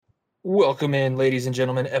Welcome in, ladies and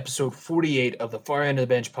gentlemen, episode 48 of the Far End of the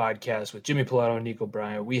Bench podcast with Jimmy Pilato and Nico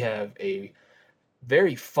Bryant. We have a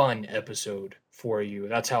very fun episode for you.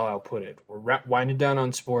 That's how I'll put it. We're winding down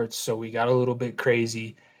on sports, so we got a little bit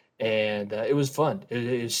crazy, and it was fun. It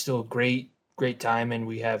is still a great time, and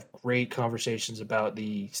we have great conversations about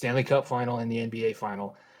the Stanley Cup final and the NBA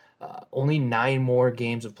final. Only 9 more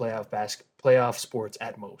games of playoff sports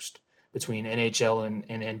at most between NHL and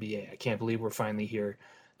NBA. I can't believe we're finally here.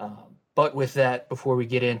 But with that, before we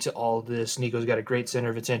get into all this, Nico's got a great center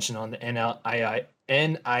of attention on the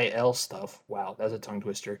NIL stuff. Wow, that's a tongue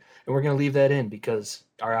twister. And we're going to leave that in because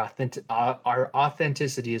our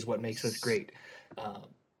authenticity is what makes us great. Um,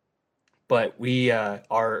 but we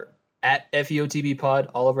are at FEOTB Pod,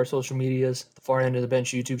 all of our social medias, the Far End of the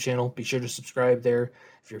Bench YouTube channel. Be sure to subscribe there.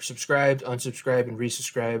 If you're subscribed, unsubscribe, and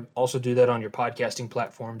resubscribe. Also do that on your podcasting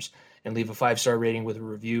platforms and leave a 5-star rating with a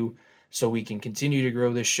review so we can continue to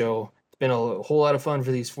grow this show. It's been a whole lot of fun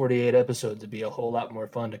for these 48 episodes. It'd be a whole lot more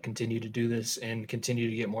fun to continue to do this and continue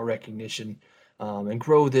to get more recognition and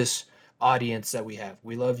grow this audience that we have.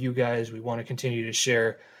 We love you guys. We want to continue to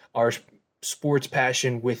share our sports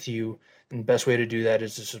passion with you. And the best way to do that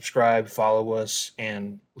is to subscribe, follow us,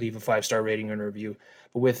 and leave a 5-star rating and review.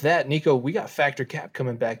 But with that, Nico, we got Factor Cap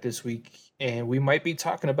coming back this week, and we might be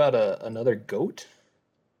talking about another GOAT.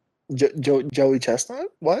 Joey Chestnut?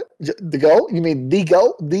 What? The GOAT? You mean the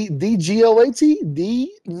GOAT? The GOAT? The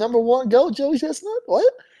number one GOAT, Joey Chestnut?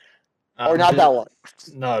 What? Or not that one?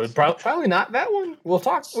 No, probably not that one.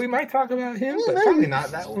 We might talk about him, but maybe. probably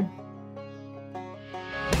not that one.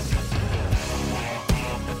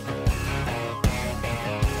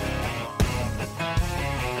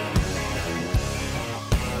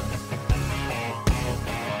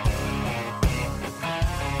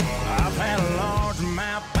 I've had a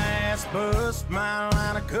largemouth bass bust my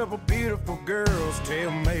line. A couple beautiful girls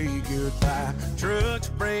tell me goodbye. Trucks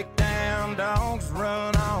break down, dogs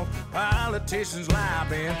run off. Politicians lie,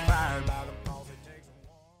 been fired by the boss. It takes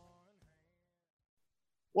one.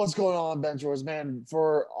 What's going on, Benchers? Man,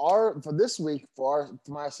 for this week, for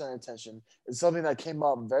my center attention, it's something that came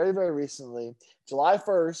up very, very recently. July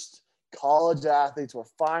 1st, college athletes were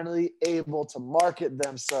finally able to market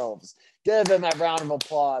themselves. Give them that round of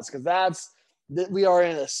applause because we are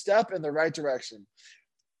in a step in the right direction.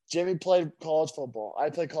 Jimmy played college football. I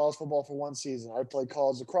played college football for one season. I played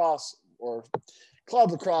college lacrosse or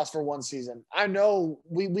club lacrosse for one season. I know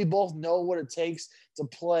we both know what it takes to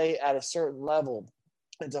play at a certain level.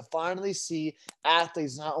 And to finally see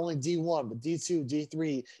athletes, not only D1, but D2,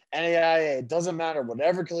 D3, NAIA, it doesn't matter,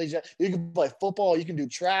 whatever collegiate, you can play football, you can do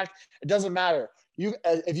track, it doesn't matter.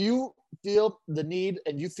 If you feel the need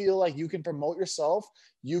and you feel like you can promote yourself,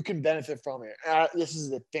 you can benefit from it. This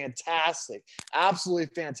is a fantastic, absolutely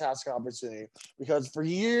fantastic opportunity because for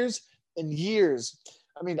years and years,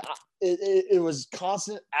 I mean, it was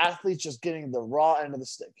constant athletes just getting the raw end of the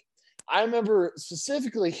stick. I remember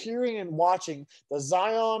specifically hearing and watching the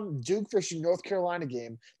Zion Duke Fishing North Carolina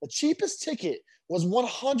game. The cheapest ticket was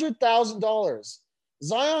 $100,000.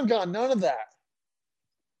 Zion got none of that.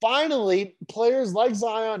 Finally, players like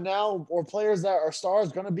Zion now, or players that are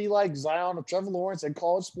stars, going to be like Zion or Trevor Lawrence in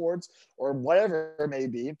college sports or whatever it may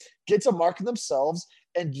be, get to market themselves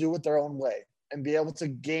and do it their own way and be able to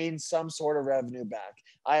gain some sort of revenue back.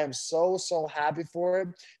 I am so happy for it.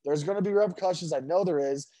 There's going to be repercussions. I know there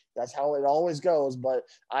is. That's how it always goes. But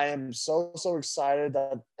I am so excited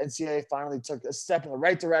that NCAA finally took a step in the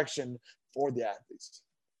right direction for the athletes.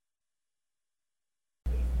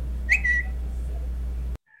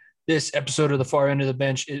 This episode of the Far End of the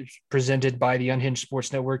Bench is presented by the Unhinged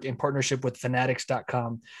Sports Network in partnership with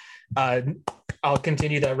Fanatics.com. I'll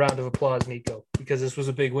continue that round of applause, Nico, because this was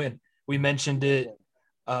a big win. We mentioned it.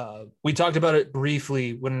 We talked about it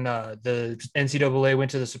briefly when the NCAA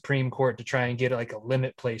went to the Supreme Court to try and get like a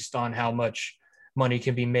limit placed on how much money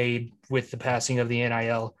can be made with the passing of the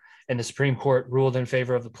NIL. And the Supreme Court ruled in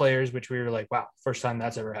favor of the players, which we were like, wow, first time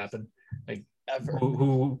that's ever happened. Like, ever.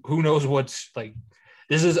 Who knows what's like?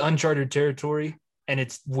 This is uncharted territory, and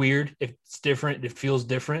it's weird. It's different. It feels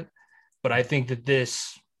different. But I think that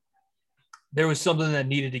there was something that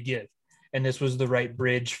needed to give. And this was the right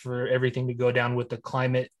bridge for everything to go down with the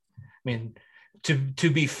climate. I mean, to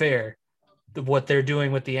be fair, what they're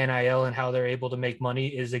doing with the NIL and how they're able to make money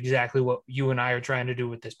is exactly what you and I are trying to do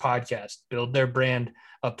with this podcast, build their brand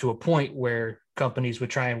up to a point where companies would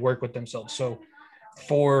try and work with themselves. So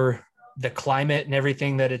for the climate and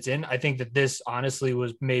everything that it's in, I think that this honestly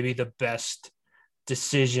was maybe the best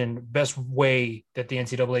way that the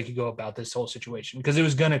NCAA could go about this whole situation, because it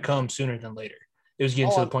was going to come sooner than later. It was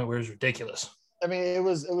getting to the point where it was ridiculous. I mean, it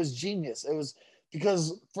was genius. It was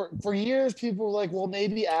because for years people were like, well,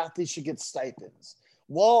 maybe athletes should get stipends.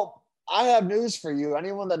 Well, I have news for you.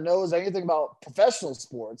 Anyone that knows anything about professional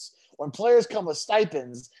sports, when players come with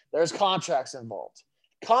stipends, there's contracts involved.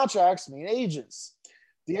 Contracts mean agents.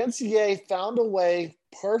 The NCAA found a way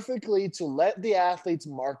perfectly to let the athletes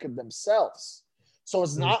market themselves. So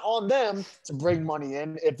it's not on them to bring money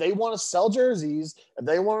in. If they want to sell jerseys, if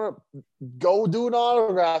they want to go do an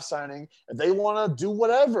autograph signing, if they want to do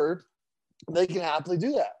whatever, they can happily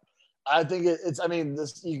do that. I think it's. I mean,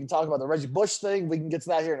 this you can talk about the Reggie Bush thing. We can get to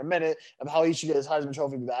that here in a minute of how he should get his Heisman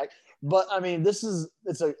Trophy back. But I mean,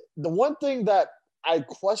 the one thing that I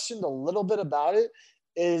questioned a little bit about it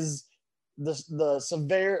is the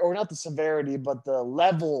severity, or not the severity, but the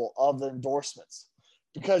level of the endorsements.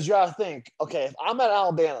 Because you got to think, okay, if I'm at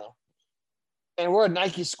Alabama and we're a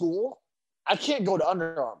Nike school, I can't go to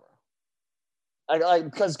Under Armour.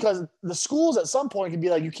 Because the schools at some point can be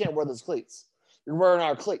like, you can't wear those cleats. You're wearing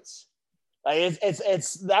our cleats. Like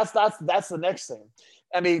that's the next thing.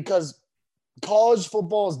 I mean, because college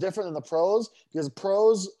football is different than the pros, because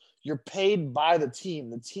pros, you're paid by the team.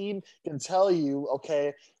 The team can tell you,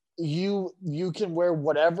 okay, you can wear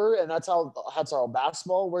whatever, and that's how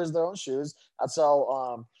basketball wears their own shoes. That's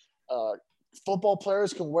how football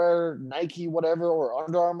players can wear Nike whatever, or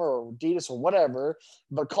Under Armour or Adidas or whatever,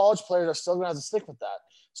 but college players are still going to have to stick with that.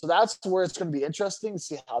 So that's where it's going to be interesting to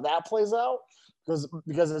see how that plays out,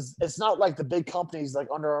 because it's not like the big companies like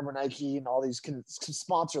Under Armour, Nike, and all these can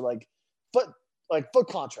sponsor like foot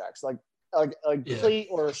contracts, like cleat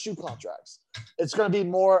or shoe contracts. It's going to be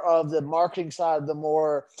more of the marketing side, the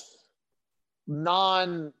more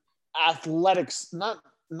non-athletics, not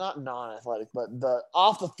non-athletic, but the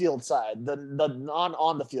off the field side, the non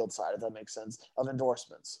on the field side, if that makes sense, of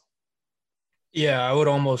endorsements. Yeah, I would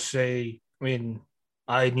almost say, I mean,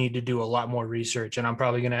 I need to do a lot more research, and I'm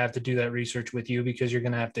probably going to have to do that research with you, because you're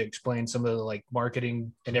going to have to explain some of the like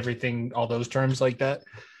marketing and everything, all those terms like that.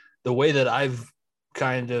 The way that I've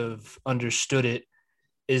kind of understood it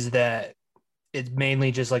is that it's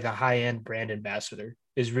mainly just like a high-end brand ambassador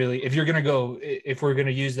is really, if we're going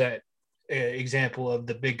to use that example of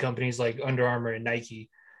the big companies like Under Armour and Nike,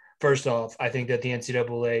 first off, I think that the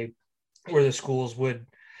NCAA or the schools would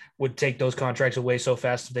take those contracts away so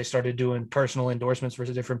fast if they started doing personal endorsements for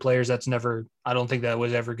different players. I don't think that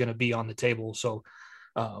was ever going to be on the table. So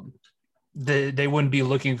they wouldn't be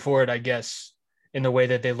looking for it, I guess, in the way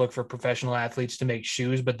that they look for professional athletes to make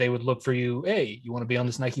shoes, but they would look for you. Hey, you want to be on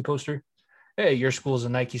this Nike poster? Hey, your school is a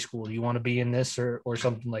Nike school. Do you want to be in this or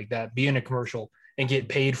something like that? Be in a commercial and get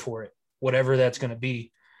paid for it, whatever that's going to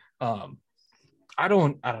be. I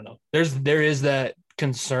don't know. There is that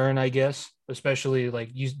concern, I guess, especially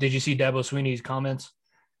like did you see Dabo Swinney's comments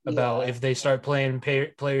about if they start paying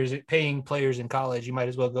players in college, you might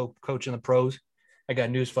as well go coach in the pros. I got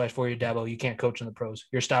news flash for you, Dabo. You can't coach in the pros.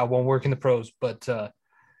 Your style won't work in the pros, but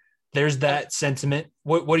there's that sentiment.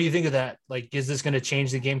 What do you think of that? Like, is this going to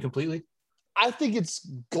change the game completely? I think it's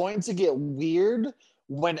going to get weird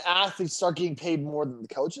when athletes start getting paid more than the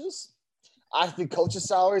coaches. I think coaches'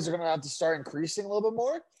 salaries are going to have to start increasing a little bit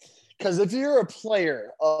more. Because if you're a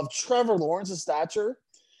player of Trevor Lawrence's stature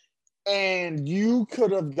and you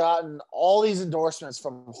could have gotten all these endorsements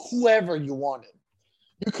from whoever you wanted,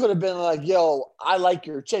 you could have been like, yo, I like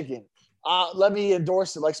your chicken. Let me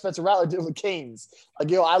endorse it, like Spencer Rattler did with Cane's.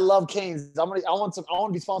 Like, yo, I love Cane's. I want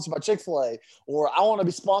to be sponsored by Chick-fil-A, or I want to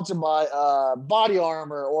be sponsored by Body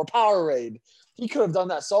Armor or Powerade. He could have done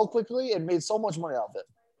that so quickly and made so much money off it.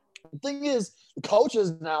 The thing is, the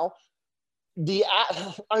coaches now,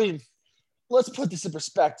 let's put this in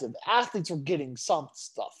perspective. Athletes are getting some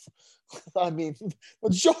stuff. I mean,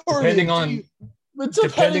 depending on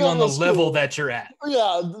the level that you're at.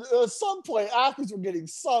 Yeah, at some point, athletes were getting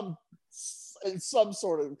some in some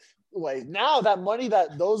sort of way. Now that money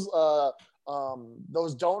that those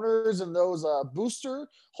donors and those booster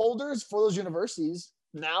holders for those universities,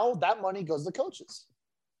 now that money goes to coaches.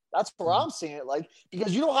 That's where I'm seeing it, like,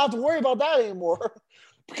 because you don't have to worry about that anymore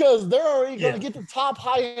because they're already going to get the top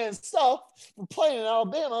high-end stuff for playing in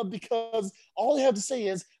Alabama, because all they have to say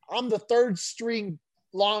is, I'm the third string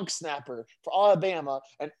long snapper for Alabama,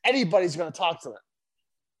 and anybody's going to talk to them.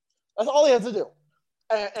 That's all they have to do.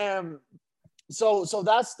 And so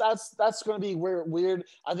that's going to be weird.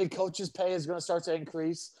 I think coaches' pay is going to start to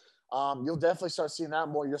increase. You'll definitely start seeing that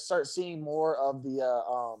more. You'll start seeing more of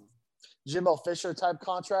the Jimbo Fisher type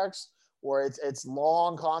contracts, where it's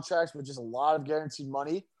long contracts with just a lot of guaranteed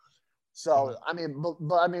money. So, I mean,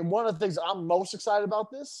 but I mean, one of the things I'm most excited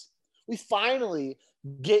about this, we finally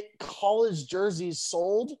get college jerseys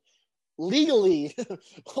sold legally,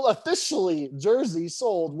 officially jerseys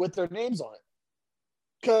sold with their names on it.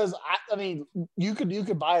 Because I mean, you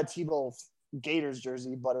could buy a Tebow Gators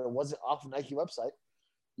jersey, but it wasn't off the Nike website.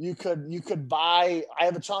 You could buy. I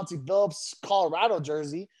have a Chauncey Billups Colorado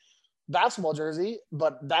jersey, basketball jersey,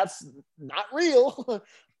 but that's not real.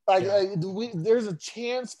 There's a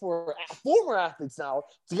chance for former athletes now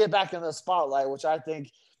to get back in the spotlight, which I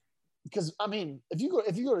think, because I mean, if you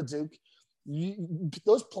go to Duke,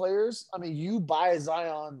 those players, I mean, you buy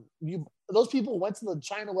Zion, those people went to the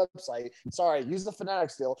China website. Sorry, use the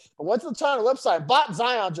Fanatics deal, but went to the China website, bought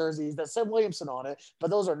Zion jerseys that said Williamson on it, but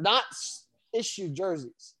those are not issued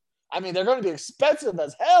jerseys. I mean, they're going to be expensive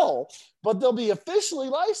as hell, but they'll be officially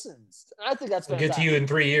licensed. And I think that's fantastic. Get to you in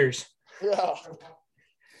 3 years. Yeah.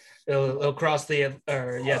 It'll cross the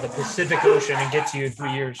Pacific Ocean and get to you in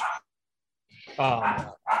 3 years.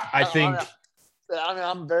 I think. I mean,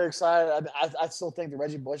 I'm very excited. I still think the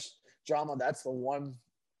Reggie Bush drama, that's the one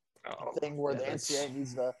thing where the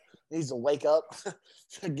NCAA needs to wake up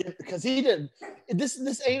because he did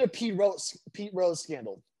this ain't a Pete Rose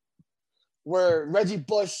scandal where Reggie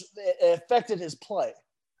Bush affected his play.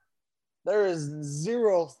 There is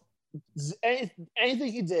zero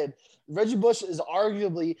anything he did. Reggie Bush is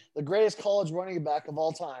arguably the greatest college running back of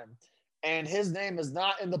all time. And his name is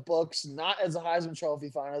not in the books, not as a Heisman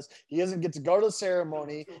Trophy finalist. He doesn't get to go to the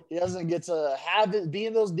ceremony. He doesn't get to be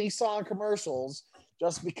in those Nissan commercials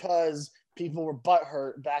just because people were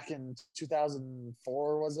butthurt back in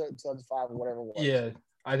 2004, was it? 2005 or whatever it was. Yeah,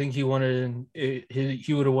 I think he wanted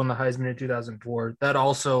he would have won the Heisman in 2004. That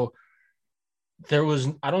also,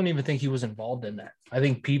 I don't even think he was involved in that. I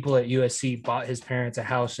think people at USC bought his parents a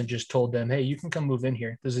house and just told them, hey, you can come move in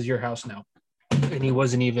here. This is your house now. And he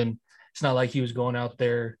wasn't even – it's not like he was going out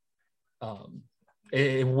there.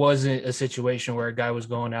 It wasn't a situation where a guy was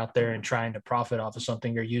going out there and trying to profit off of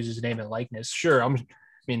something or use his name and likeness. Sure,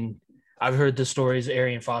 I've heard the stories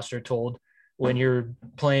Arian Foster told when you're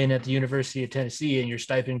playing at the University of Tennessee and your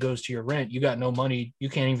stipend goes to your rent. You got no money. You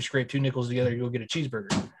can't even scrape 2 nickels together to go get a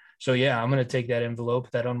cheeseburger. So, yeah, I'm going to take that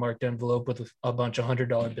unmarked envelope with a bunch of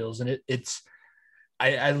 $100 bills. And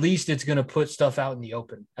at least it's going to put stuff out in the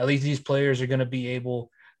open. At least these players are going to be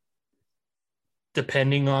able –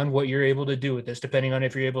 depending on what you're able to do with this, depending on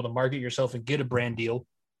if you're able to market yourself and get a brand deal,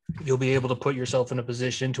 you'll be able to put yourself in a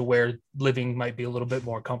position to where living might be a little bit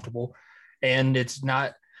more comfortable. And it's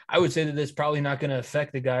not, I would say that it's probably not going to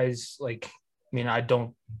affect the guys.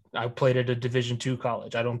 I played at a Division II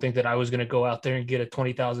college. I don't think that I was going to go out there and get a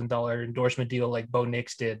 $20,000 endorsement deal like Bo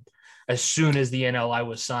Nix did. As soon as the NIL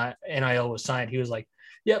was signed, he was like,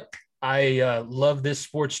 yep, I love this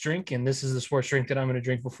sports drink, and this is the sports drink that I'm going to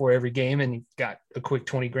drink before every game, and he got a quick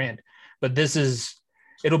 $20,000. But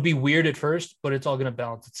it'll be weird at first, but it's all going to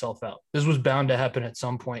balance itself out. This was bound to happen at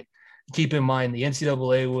some point. Keep in mind, the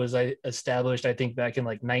NCAA was established, I think, back in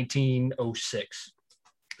 1906.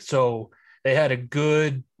 So they had a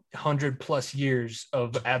good 100+ years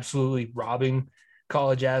of absolutely robbing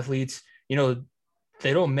college athletes. They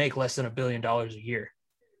don't make less than $1 billion a year.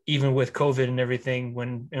 Even with COVID and everything,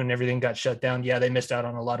 when everything got shut down, yeah, they missed out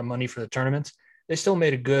on a lot of money for the tournaments. They still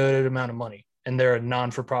made a good amount of money, and they're a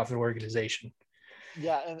non-for-profit organization.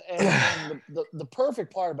 Yeah, and the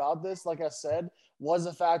perfect part about this, like I said, was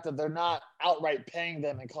the fact that they're not outright paying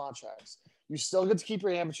them in contracts. You still get to keep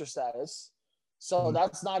your amateur status, so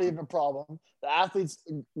that's not even a problem. The athletes,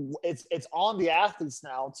 it's on the athletes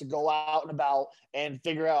now to go out and about and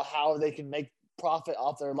figure out how they can make profit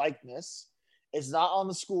off their likeness. It's not on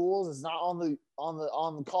the schools. It's not on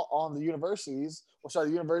the universities. It's not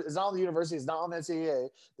on the universities. It's not on the NCAA.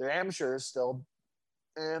 They're amateurs still,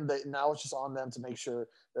 and now it's just on them to make sure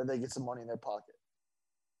that they get some money in their pocket.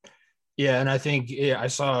 Yeah, and I think I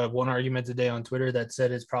saw one argument today on Twitter that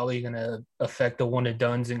said it's probably going to affect the one and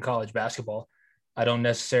dones in college basketball. I don't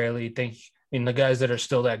necessarily think. The guys that are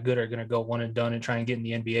still that good are going to go one and done and try and get in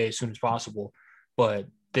the NBA as soon as possible, but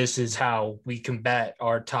this is how we combat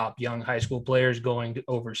our top young high school players going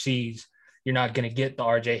overseas. You're not going to get the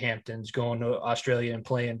RJ Hamptons going to Australia and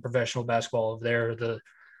playing professional basketball over there, the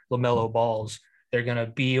LaMelo Balls. They're going to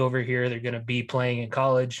be over here. They're going to be playing in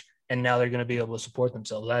college, and now they're going to be able to support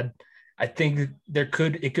themselves. I think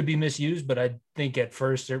it could be misused, but I think at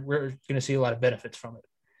first we're going to see a lot of benefits from it.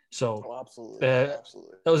 So absolutely.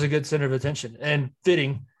 Absolutely. That was a good center of attention, and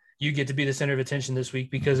fitting you get to be the center of attention this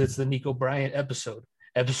week because it's the Nico Bryant episode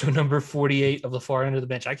number 48 of the Far End of the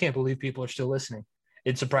Bench. I can't believe people are still listening.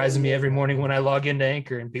 It surprises me every morning when I log into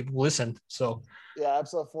Anchor and people listen. So yeah,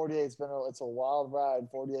 episode 48. It's a wild ride.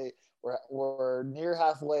 48. We're near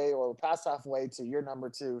halfway or past halfway to year number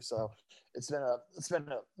 2. So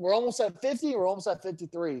we're almost at 50. We're almost at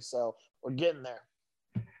 53. So we're getting there.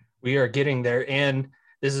 We are getting there. And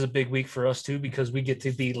this is a big week for us too because we get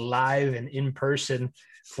to be live and in person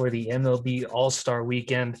for the MLB All-Star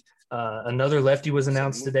Weekend. Another lefty was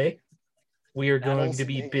announced today. We are going to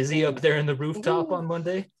be busy up there in the rooftop on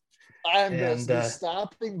Monday. I'm going to be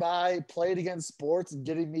stopping by, playing against sports, and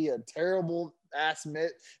getting me a terrible ass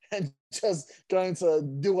mitt, and just going to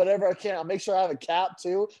do whatever I can. I'll make sure I have a cap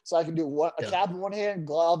too, so I can do a cap in one hand,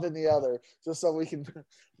 glove in the other, just so we can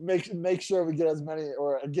make sure we get as many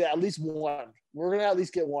or get at least one. We're gonna at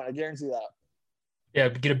least get one. I guarantee that. Yeah,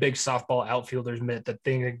 get a big softball outfielder's mitt, the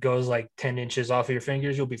thing that goes like 10 inches off of your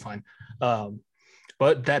fingers. You'll be fine.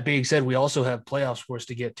 But that being said, we also have playoff sports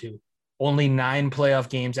to get to. Only 9 playoff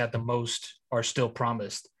games at the most are still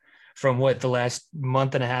promised. From what the last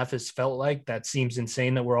month and a half has felt like, that seems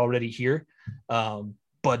insane that we're already here.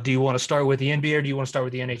 But do you want to start with the NBA or do you want to start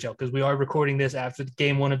with the NHL? Because we are recording this after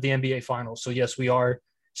game 1 of the NBA Finals. So, yes, we are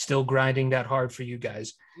still grinding that hard for you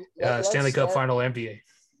guys. Stanley Cup Final NBA.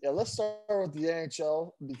 Yeah, let's start with the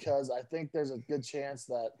NHL because I think there's a good chance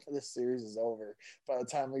that this series is over by the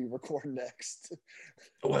time we record next.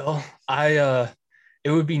 Well, it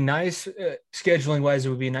would be nice, scheduling wise, it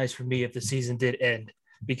would be nice for me if the season did end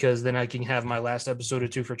because then I can have my last episode or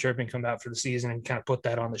 2 for Chirping come out for the season and kind of put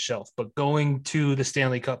that on the shelf. But going to the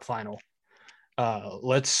Stanley Cup Final,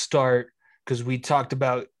 let's start because we talked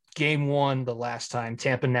about game 1 the last time.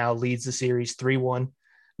 Tampa now leads the series 3-1.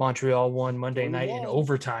 Montreal won Monday night in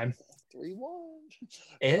overtime. 3-1.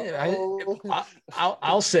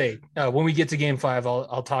 I'll say when we get to game 5,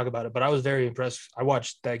 I'll talk about it. But I was very impressed. I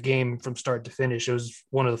watched that game from start to finish. It was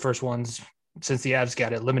one of the first ones since the Avs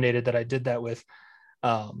got eliminated that I did that with.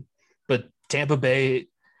 But Tampa Bay,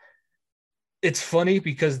 it's funny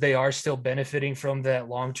because they are still benefiting from that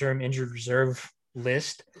long-term injured reserve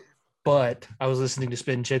list. But I was listening to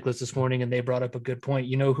Spit and Chicklets this morning, and they brought up a good point.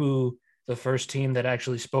 You know who the first team that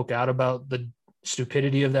actually spoke out about the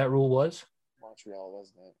stupidity of that rule was? Montreal,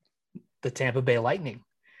 wasn't it? The Tampa Bay Lightning,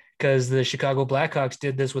 because the Chicago Blackhawks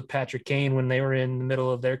did this with Patrick Kane when they were in the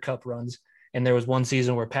middle of their cup runs. And there was one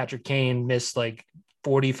season where Patrick Kane missed like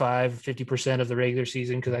 50% of the regular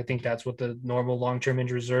season because I think that's what the normal long-term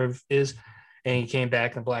injury reserve is. And he came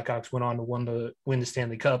back and the Blackhawks went on to win the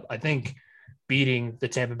Stanley Cup, I think beating the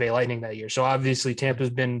Tampa Bay Lightning that year. So obviously Tampa's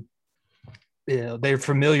been, they're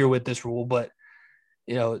familiar with this rule, but,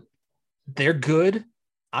 they're good.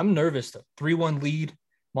 I'm nervous though. 3-1 lead,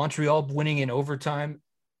 Montreal winning in overtime,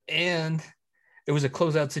 and it was a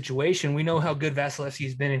closeout situation. We know how good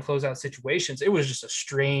Vasilevsky's been in closeout situations. It was just a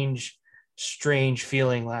strange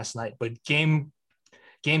feeling last night, but games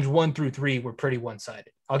 1 through 3 were pretty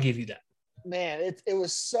one-sided. I'll give you that. Man, it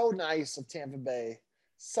was so nice of Tampa Bay.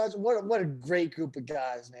 What a great group of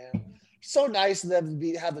guys, man. So nice of them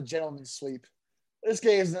to have a gentleman's sweep. This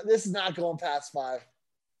is not going past 5.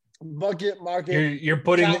 Bucket market. You're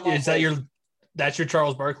putting that's your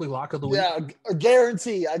Charles Barkley lock of the week? Yeah, I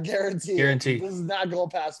guarantee. This is not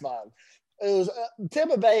going past 5. It was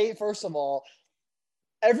Tampa Bay. First of all,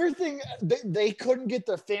 everything they couldn't get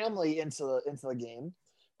their family into the game,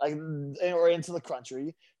 or into the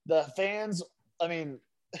country. The fans. I mean,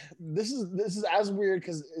 this is as weird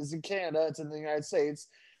because it's in Canada. It's in the United States.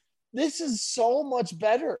 This is so much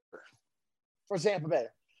better for Tampa Bay.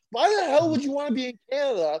 Why the hell would you want to be in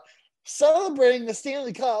Canada celebrating the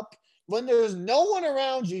Stanley Cup when there's no one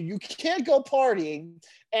around you? You can't go partying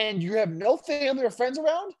and you have no family or friends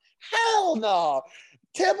around? Hell no.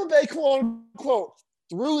 Tampa Bay, quote unquote,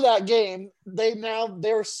 through that game, they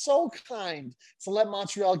were so kind to let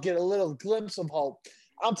Montreal get a little glimpse of hope.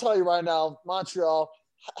 I'm telling you right now, Montreal,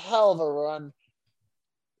 hell of a run.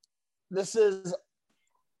 This is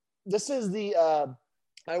the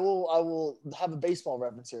I will have a baseball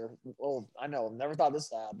reference here. Oh, I know. Never thought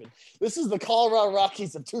this would happen. This is the Colorado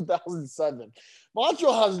Rockies of 2007.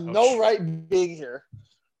 Montreal has no right being here.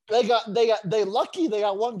 They lucky they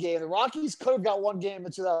got one game. The Rockies could have got one game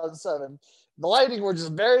in 2007. The Lightning were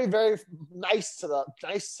just very, very nice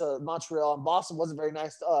to Montreal, and Boston wasn't very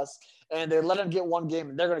nice to us. And they let them get one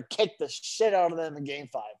game, and they're going to kick the shit out of them in Game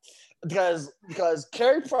 5 because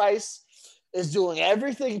Carey Price is doing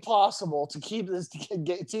everything possible to keep this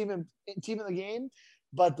team in the game,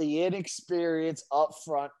 but the inexperience up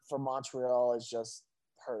front for Montreal is just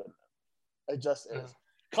hurting them. It just is.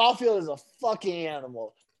 Caulfield is a fucking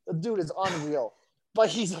animal. The dude is unreal, but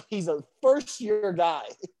he's a first-year guy.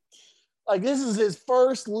 This is his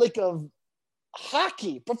first lick of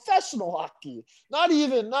hockey, professional hockey, not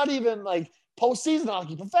even like postseason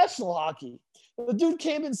hockey, professional hockey. The dude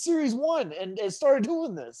came in Series 1 and started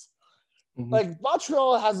doing this. Mm-hmm.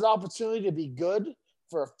 Montreal has an opportunity to be good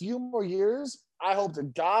for a few more years. I hope to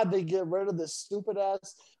God they get rid of this stupid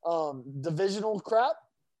ass divisional crap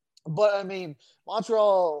But I mean,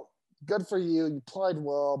 Montreal, good for you. You played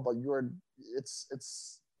well, but you had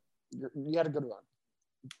a good run.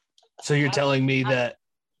 So you're telling me that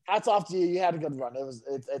Hats off to you. You had a good run.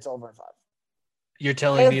 It's over in 5. you're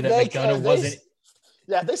telling me that McDonough wasn't.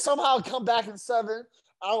 If they somehow come back in 7,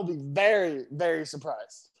 I will be very, very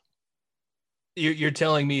surprised. You're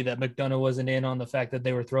telling me that McDonough wasn't in on the fact that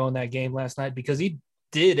they were throwing that game last night, because he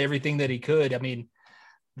did everything that he could. I mean,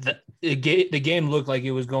 the game looked like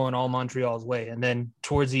it was going all Montreal's way, and then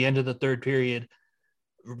towards the end of the third period,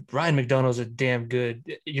 Ryan McDonough's a damn good.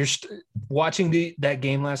 You're watching that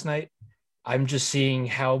game last night. I'm just seeing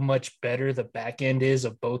how much better the back end is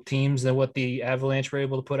of both teams than what the Avalanche were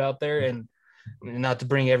able to put out there. And not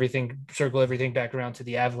to circle everything back around to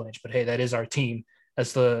the Avalanche, but hey, that is our team.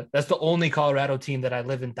 That's the only Colorado team that I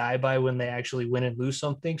live and die by when they actually win and lose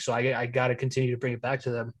something. So I got to continue to bring it back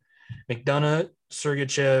to them. McDonough,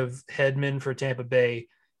 Sergachev, Hedman for Tampa Bay,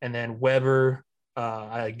 and then Weber.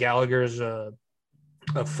 Gallagher's a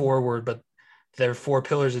forward, but they're 4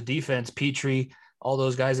 pillars of defense. Petrie, all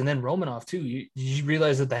those guys, and then Romanov too. You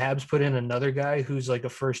realize that the Habs put in another guy who's like a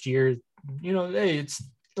first year. Hey, it's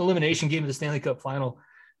elimination game of the Stanley Cup final.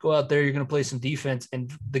 Go out there, you're going to play some defense,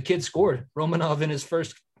 and the kid scored. Romanov in his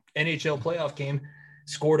first NHL playoff game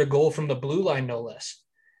scored a goal from the blue line, no less.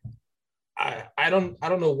 I don't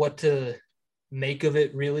know what to make of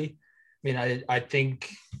it, really. I mean, I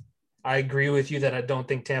think I agree with you that I don't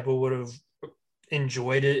think Tampa would have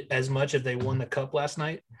enjoyed it as much if they won the cup last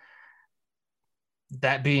night.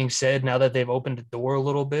 That being said, now that they've opened the door a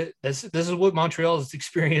little bit, this is what Montreal has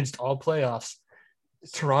experienced all playoffs.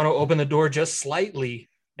 Toronto opened the door just slightly,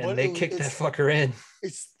 and they kicked that fucker in.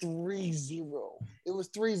 It's 3-0. It was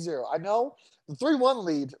 3-0. I know the 3-1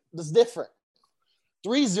 lead is different.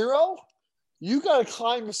 3-0, you got to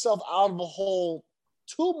climb yourself out of a hole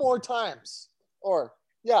 2 more times.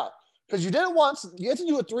 Because you did it once. You have to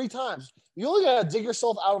do it 3 times. You only got to dig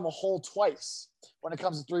yourself out of a hole twice when it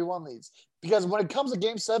comes to 3-1 leads. Because when it comes to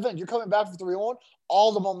Game 7, you're coming back from 3-1,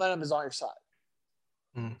 all the momentum is on your side.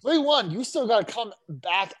 3-1, you still got to come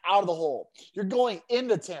back out of the hole. You're going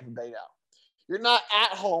into Tampa Bay now. You're not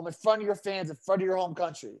at home in front of your fans, in front of your home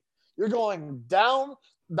country. You're going down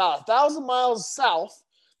about 1,000 miles south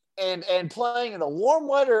and playing in the warm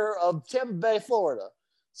weather of Tampa Bay, Florida.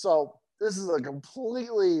 So this is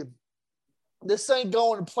this ain't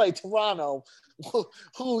going to play Toronto,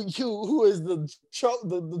 who is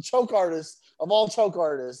the choke artist of all choke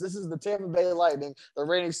artists. This is the Tampa Bay Lightning, the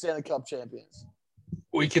reigning Stanley Cup champions.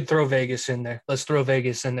 We could throw Vegas in there. Let's throw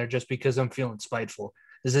Vegas in there just because I'm feeling spiteful.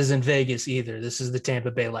 This isn't Vegas either. This is the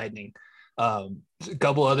Tampa Bay Lightning. A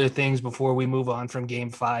couple other things before we move on from Game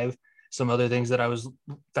 5. Some other things that I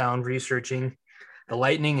found researching. The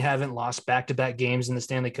Lightning haven't lost back-to-back games in the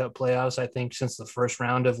Stanley Cup playoffs, I think, since the first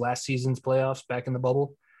round of last season's playoffs back in the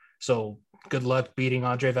bubble. So good luck beating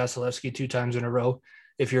Andrei Vasilevsky 2 times in a row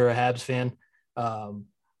if you're a Habs fan.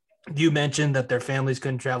 You mentioned that their families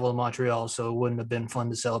couldn't travel to Montreal, so it wouldn't have been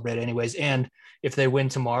fun to celebrate anyways. And if they win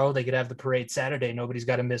tomorrow, they could have the parade Saturday. Nobody's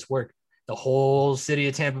got to miss work. The whole city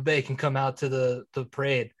of Tampa Bay can come out to the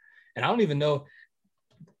parade. And I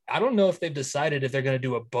don't know if they've decided if they're going to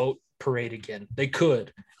do a boat parade again. They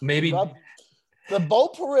could. Maybe. The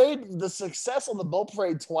boat parade, the success on the boat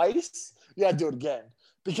parade twice, you got to do it again.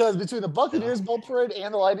 Because between the Buccaneers boat parade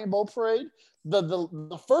and the Lightning boat parade,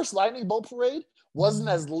 the first Lightning boat parade wasn't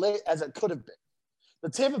as lit as it could have been. The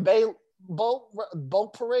Tampa Bay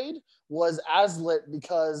boat parade was as lit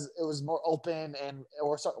because it was more open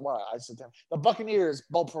the Buccaneers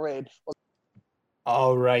boat parade was.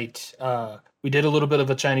 All right. We did a little bit of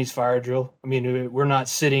a Chinese fire drill. I mean, we're not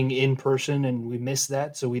sitting in person and we missed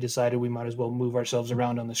that. So we decided we might as well move ourselves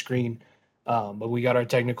around on the screen. But we got our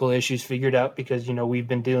technical issues figured out because, we've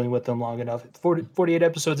been dealing with them long enough. 48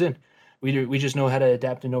 episodes in. We just know how to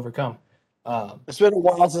adapt and overcome. It's been a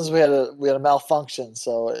while since we had a malfunction,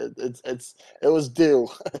 so it was due.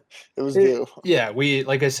 It was due. Yeah,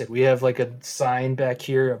 like I said, we have like a sign back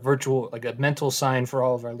here, a virtual, like a mental sign for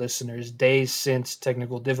all of our listeners. Days since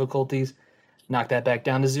technical difficulties, knock that back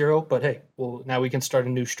down to 0. But hey, well, now we can start a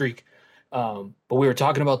new streak. But we were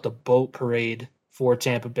talking about the boat parade for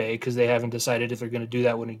Tampa Bay because they haven't decided if they're going to do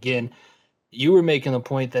that one again. You were making the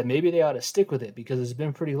point that maybe they ought to stick with it because it's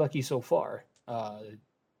been pretty lucky so far.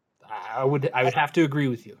 I would have to agree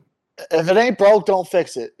with you. If it ain't broke, don't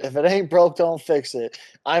fix it. If it ain't broke, don't fix it.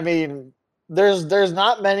 I mean, there's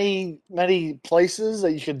not many places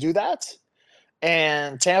that you can do that,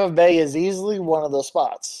 and Tampa Bay is easily one of those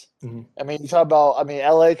spots. Mm-hmm. I mean, you talk about.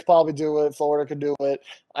 LA could probably do it. Florida could do it.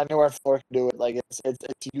 I know where Florida could do it. Like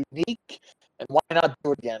it's unique, and why not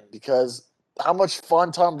do it again? Because how much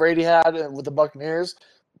fun Tom Brady had with the Buccaneers.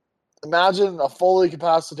 Imagine a fully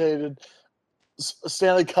capacitated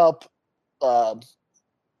Stanley Cup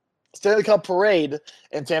parade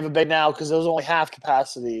in Tampa Bay now, because it was only half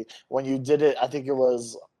capacity when you did it. I think it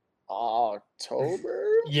was October.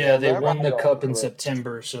 Yeah, they November? won I the don't cup in remember.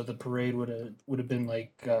 September, so the parade would have been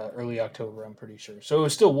like early October, I'm pretty sure. So it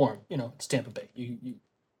was still warm. It's Tampa Bay. You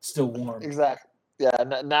still warm. Exactly.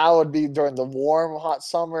 Yeah. Now it'd be during the warm, hot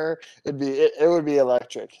summer. It would be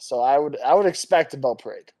electric. So I would expect a bell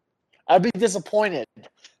parade. I'd be disappointed.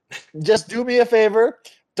 Just do me a favor.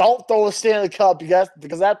 Don't throw a Stanley Cup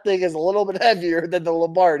because that thing is a little bit heavier than the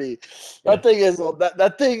Lombardi. Yeah. That thing is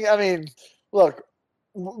that thing. I mean, look,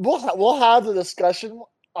 we'll have the discussion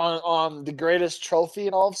on the greatest trophy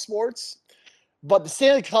in all of sports, but the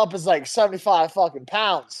Stanley Cup is like 75 fucking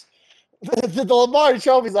pounds. The Lombardi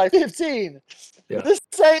Trophy is like 15. Yeah. This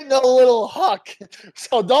ain't no little huck.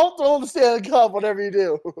 So don't throw the Stanley Cup whatever you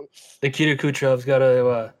do. Nikita Kucherov's got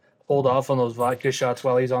to hold off on those vodka shots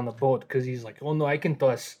while he's on the boat, because he's like, oh no,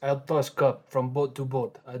 I'll toss cup from boat to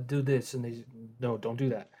boat. I'll do this. And no, don't do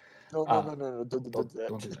that. No. Don't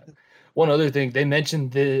Don't do that. One other thing, they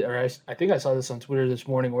mentioned I think I saw this on Twitter this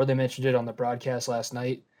morning, or they mentioned it on the broadcast last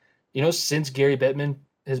night. Since Gary Bettman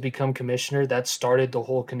has become commissioner, that started the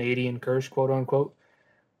whole Canadian curse, quote unquote.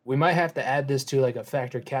 We might have to add this to like a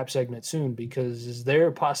factor cap segment soon, because is there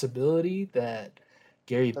a possibility that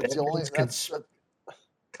Gary That's the only. Bettman's That's the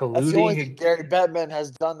only thing colluding? Gary Bettman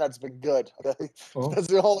has done that's been good. Okay? Oh, That's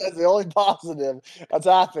the only positive that's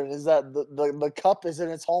happened, is that the cup is in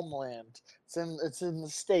its homeland. It's in the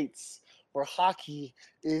States, where hockey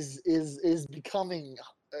is becoming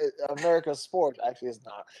America's sport. Actually, it's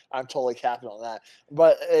not. I'm totally capping on that.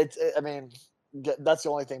 But I mean, that's the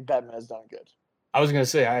only thing Bettman has done good. I was gonna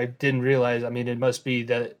say, I didn't realize. I mean, it must be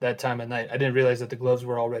that time of night. I didn't realize that the gloves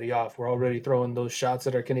were already off. We're already throwing those shots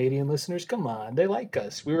at our Canadian listeners. Come on, they like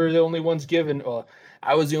us. We were the only ones given.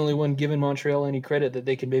 I was the only one giving Montreal any credit that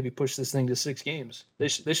they can maybe push this thing to 6 games. They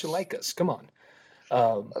should like us. Come on.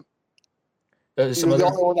 You're the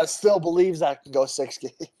only one that still believes that can go 6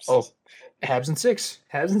 games. Oh, Habs and 6.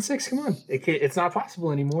 Habs and 6. Come on, it's not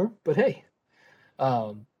possible anymore. But hey,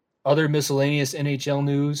 other miscellaneous NHL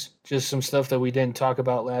news, just some stuff that we didn't talk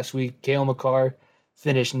about last week. Cale Makar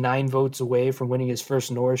finished 9 votes away from winning his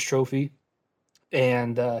first Norris Trophy.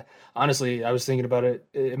 And honestly, I was thinking about it.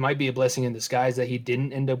 It might be a blessing in disguise that he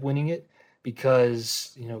didn't end up winning it,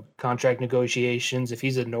 because, contract negotiations, if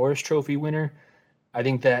he's a Norris Trophy winner, I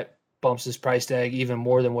think that bumps his price tag even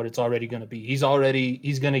more than what it's already going to be. He's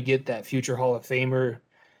going to get that future Hall of Famer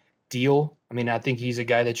deal. I mean, I think he's a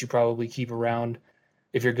guy that you probably keep around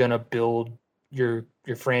if you're going to build your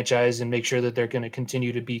franchise and make sure that they're going to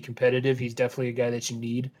continue to be competitive. He's definitely a guy that you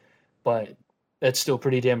need, but that's still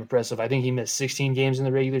pretty damn impressive. I think he missed 16 games in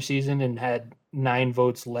the regular season and had 9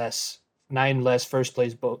 less first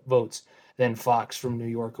place votes than Fox from New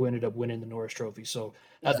York, who ended up winning the Norris Trophy. So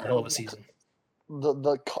that's a hell of a season.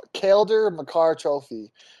 The Calder Makar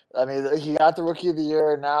Trophy. I mean, he got the Rookie of the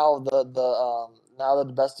Year. Now now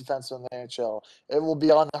the best defenseman in the NHL. It will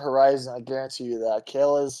be on the horizon. I guarantee you that.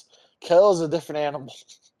 Cale is a different animal.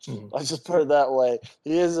 Let's just put it that way.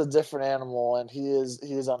 He is a different animal, and he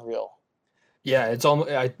is unreal. Yeah, it's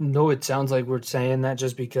almost. I know it sounds like we're saying that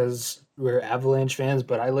just because we're Avalanche fans,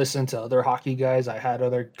 but I listen to other hockey guys. I had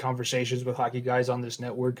other conversations with hockey guys on this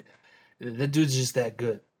network. The dude's just that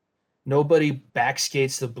good. Nobody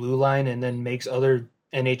backskates the blue line and then makes other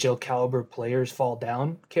NHL caliber players fall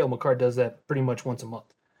down. Cale Makar does that pretty much once a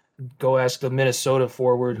month. Go ask the Minnesota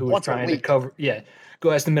forward who was trying to cover. Yeah, go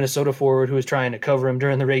ask the Minnesota forward who was trying to cover him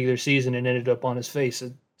during the regular season and ended up on his face.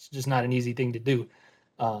 It's just not an easy thing to do.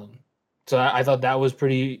 So I thought that was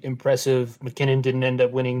pretty impressive. McKinnon didn't end up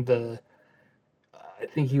winning I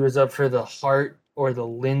think he was up for the Hart or the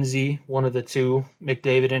Lindsay, one of the two.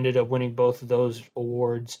 McDavid ended up winning both of those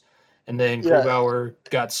awards. And then Grubauer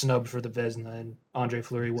got snubbed for the Vezina, and Andre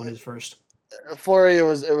Fleury won his first. Fleury, it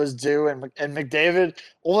was due, and McDavid.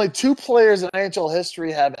 Only 2 players in NHL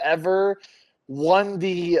history have ever won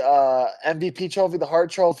the MVP trophy, the Hart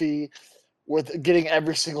Trophy, with getting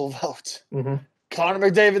every single vote. Mm-hmm. Connor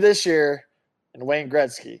McDavid this year, and Wayne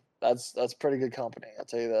Gretzky. That's pretty good company. I'll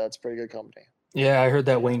tell you that. That's pretty good company. Yeah, I heard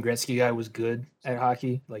that Wayne Gretzky guy was good at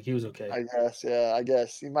hockey. Like, he was okay. I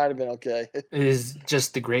guess. He might have been okay. It is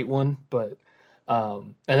just the great one, but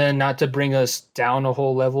and then not to bring us down a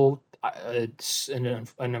whole level, it's an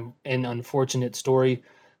unfortunate story,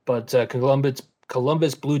 but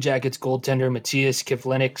Columbus Blue Jackets goaltender Matthias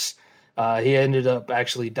Kivlenieks, he ended up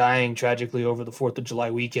actually dying tragically over the 4th of July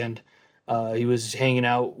weekend. He was hanging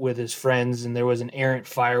out with his friends, and there was an errant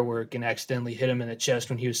firework and accidentally hit him in the chest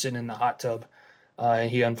when he was sitting in the hot tub. And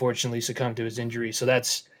he unfortunately succumbed to his injury. So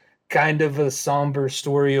that's kind of a somber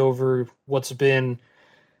story over what's been.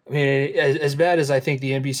 I mean, as bad as I think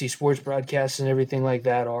the NBC sports broadcasts and everything like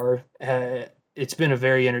that are, it's been a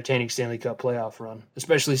very entertaining Stanley Cup playoff run,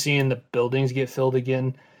 especially seeing the buildings get filled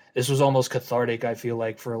again. This was almost cathartic, I feel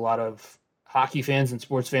like, for a lot of hockey fans and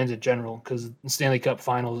sports fans in general, because the Stanley Cup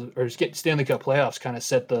finals or Stanley Cup playoffs kind of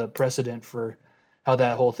set the precedent for how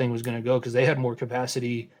that whole thing was going to go, because they had more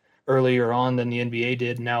capacity earlier on than the NBA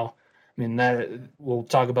did. Now, I mean, that we'll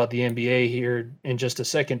talk about the NBA here in just a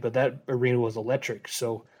second, but that arena was electric.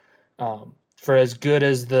 So, for as good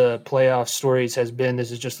as the playoff stories has been,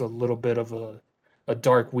 this is just a little bit of a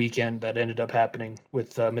dark weekend that ended up happening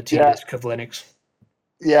with Matthias Kavlenix.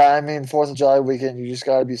 Yeah, I mean, 4th of July weekend, you just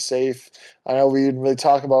got to be safe. I know we didn't really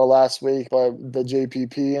talk about it last week, but the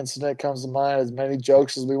JPP incident comes to mind. As many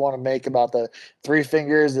jokes as we want to make about the three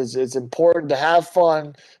fingers, it's important to have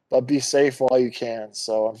fun, but be safe while you can.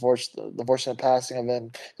 So, unfortunately, the unfortunate passing of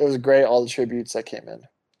him, it was great, all the tributes that came in.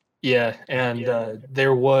 Yeah, and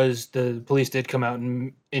the police did come out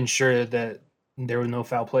and ensure that there was no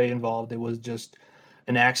foul play involved. It was just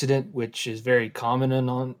an accident, which is very common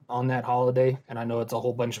on that holiday. And I know it's a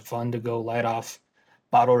whole bunch of fun to go light off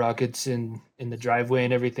bottle rockets in the driveway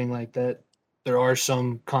and everything like that. There are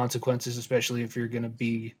some consequences, especially if you're going to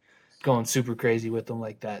be going super crazy with them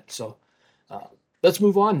like that. So uh, let's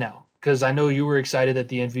move on now, because I know you were excited that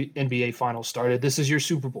the NBA Finals started. This is your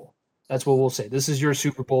Super Bowl. That's what we'll say. This is your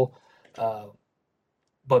Super Bowl. Uh,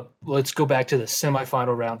 but let's go back to the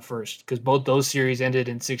semifinal round first, because both those series ended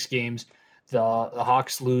in 6 games. The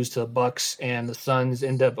Hawks lose to the Bucks, and the Suns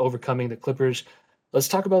end up overcoming the Clippers. Let's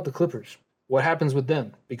talk about the Clippers. What happens with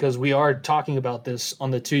them? Because we are talking about this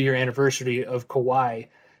on the 2-year anniversary of Kawhi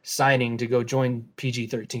signing to go join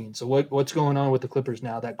PG-13. So what's going on with the Clippers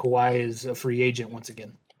now that Kawhi is a free agent once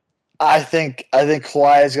again? I think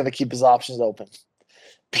Kawhi is going to keep his options open.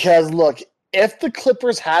 Because look, if the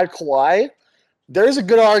Clippers had Kawhi, there's a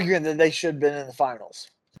good argument that they should have been in the finals.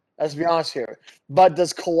 Let's be honest here. But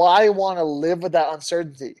does Kawhi want to live with that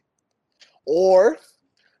uncertainty? Or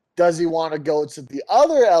does he want to go to the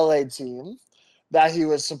other LA team that he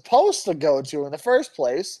was supposed to go to in the first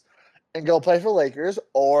place and go play for Lakers?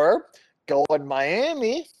 Or go in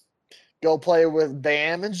Miami, go play with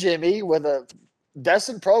Bam and Jimmy with a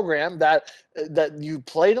decent program that you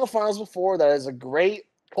played in the finals before, that is a great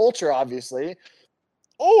culture, obviously,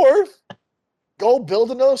 or go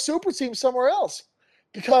build another super team somewhere else.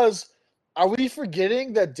 Because are we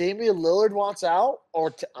forgetting that Damian Lillard wants out?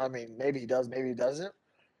 Or, I mean, maybe he does, maybe he doesn't.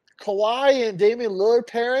 Kawhi and Damian Lillard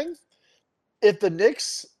pairing, if the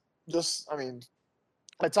Knicks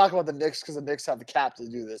I talk about the Knicks because the Knicks have the cap to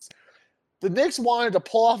do this. The Knicks wanted to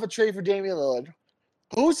pull off a trade for Damian Lillard.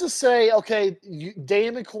 Who's to say, okay,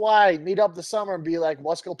 Dame and Kawhi meet up this summer and be like,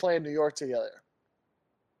 let's go play in New York together?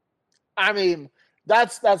 I mean,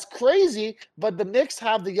 that's crazy, but the Knicks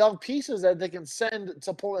have the young pieces that they can send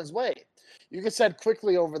to Portland's way. You can send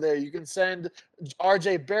Quickly over there. You can send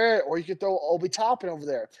R.J. Barrett, or you could throw Obi Toppin over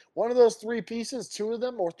there. One of those three pieces, 2 of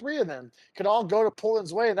them or 3 of them, can all go to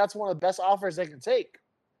Portland's way, and that's one of the best offers they can take.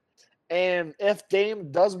 And if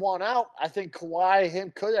Dame does want out, I think Kawhi and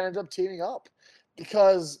him could end up teaming up,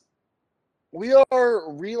 because we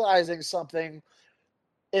are realizing something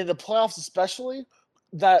in the playoffs, especially,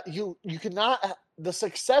 that you cannot the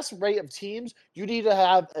success rate of teams, you need to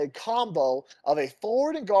have a combo of a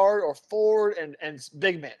forward and guard or forward and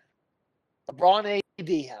big man. LeBron AD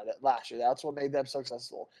had it last year. That's what made them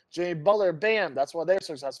successful. Jimmy Butler, Bam, that's why they're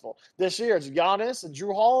successful. This year it's Giannis and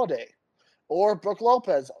Jrue Holiday. Or Brook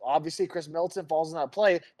Lopez. Obviously, Chris Middleton falls in that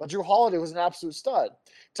play, but Jrue Holiday was an absolute stud.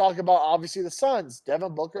 Talk about, obviously, the Suns,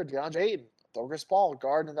 Devin Booker, DeAndre Ayton, Chris Paul,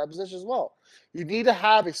 guard in that position as well. You need to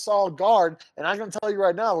have a solid guard, and I'm going to tell you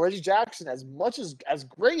right now, Reggie Jackson, as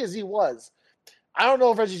great as he was, I don't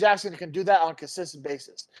know if Reggie Jackson can do that on a consistent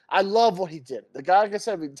basis. I love what he did. The guy, like I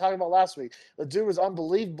said, we were talking about last week, the dude was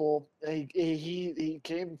unbelievable. He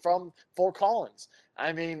came from Fort Collins.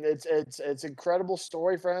 I mean, it's an incredible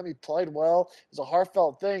story for him. He played well. It's a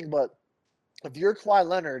heartfelt thing, but if you're Kawhi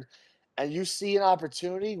Leonard and you see an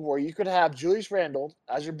opportunity where you could have Julius Randle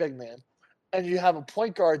as your big man and you have a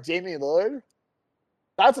point guard, Damian Lillard,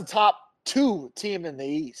 that's a top 2 team in the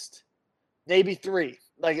East, maybe 3.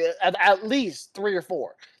 Like at least 3 or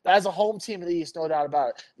 4. That's a home team in the East, no doubt about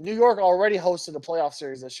it. New York already hosted a playoff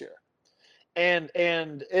series this year. And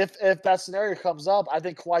if that scenario comes up, I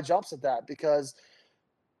think Kawhi jumps at that, because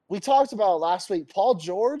we talked about last week, Paul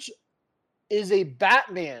George is a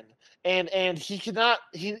Batman, and he cannot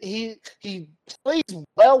he plays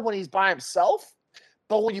well when he's by himself,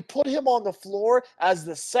 but when you put him on the floor as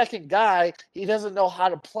the second guy, he doesn't know how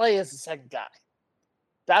to play as the second guy.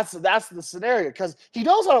 That's the scenario because he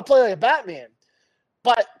knows how to play like a Batman,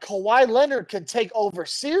 but Kawhi Leonard can take over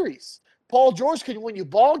series. Paul George can win you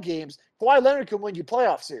ball games. Kawhi Leonard can win you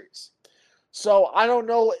playoff series. So I don't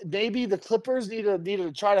know. Maybe the Clippers need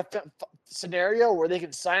to try to scenario where they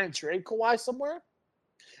can sign and trade Kawhi somewhere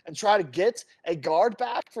and try to get a guard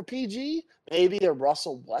back for PG, maybe a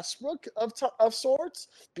Russell Westbrook of sorts,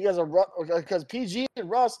 because PG and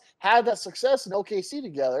Russ had that success in OKC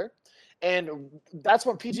together, and that's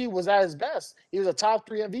when PG was at his best. He was a top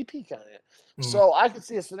 3 MVP candidate. Mm-hmm. So I could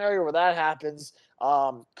see a scenario where that happens.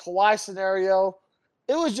 Kawhi scenario,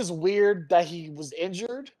 it was just weird that he was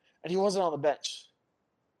injured and he wasn't on the bench.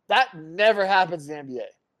 That never happens in the NBA.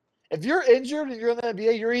 If you're injured and you're in the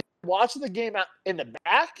NBA, you're either watching the game out in the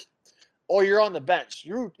back or you're on the bench.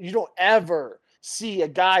 You don't ever see a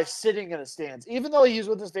guy sitting in the stands. Even though he's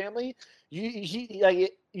with his family,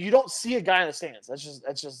 you don't see a guy in the stands.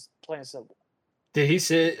 That's just plain and simple. Did he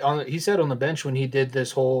sit on? He sat on the bench when he did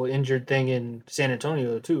this whole injured thing in San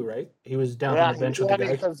Antonio too, right? He was down on the bench with the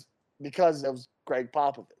guys. Because it was Greg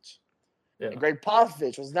Popovich. Yeah. And Greg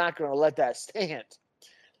Popovich was not going to let that stand.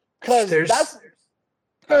 Because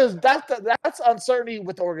that's uncertainty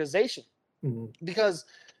with the organization. Mm-hmm. Because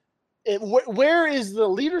where is the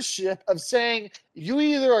leadership of saying you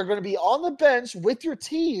either are going to be on the bench with your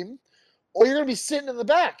team or you're going to be sitting in the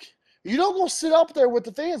back? You don't go sit up there with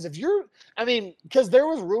the fans. Because there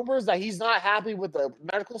was rumors that he's not happy with the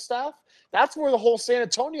medical staff. That's where the whole San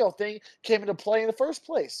Antonio thing came into play in the first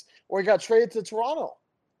place, where he got traded to Toronto.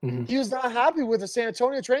 Mm-hmm. He was not happy with the San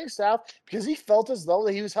Antonio training staff because he felt as though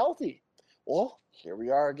that he was healthy. Well, here we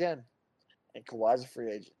are again, and Kawhi's a free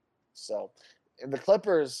agent. So, in the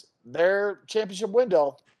Clippers, their championship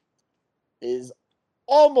window is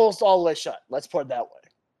almost all the way shut. Let's put it that way.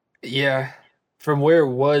 Yeah. From where it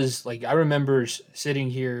was, I remember sitting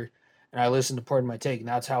here and I listened to Pardon My Take, and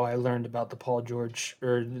that's how I learned about the Paul George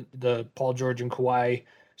and Kawhi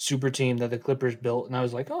super team that the Clippers built. And I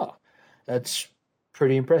was like, oh, that's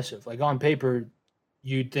pretty impressive. On paper,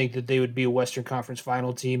 you'd think that they would be a Western Conference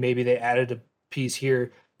final team. Maybe they added a piece here.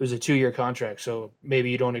 It was a 2-year contract, so maybe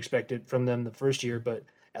you don't expect it from them the first year, but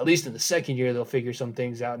at least in the second year, they'll figure some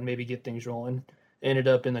things out and maybe get things rolling. Ended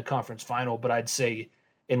up in the conference final, but I'd say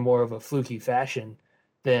in more of a fluky fashion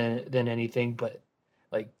than anything. But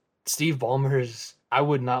Steve Ballmer's, I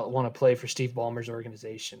would not want to play for Steve Ballmer's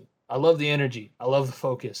organization. I love the energy. I love the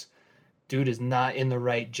focus. Dude is not in the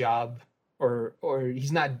right job, or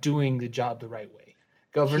he's not doing the job the right way.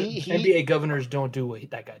 NBA governors don't do what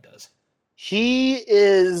that guy does. He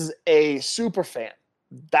is a super fan.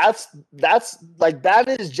 That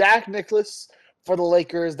is Jack Nicklaus for the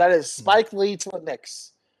Lakers. That is Spike Lee to the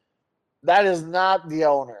Knicks. That is not the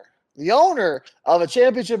owner. The owner of a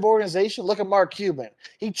championship organization, look at Mark Cuban.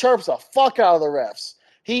 He chirps the fuck out of the refs.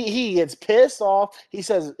 He gets pissed off. He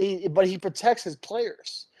says, but he protects his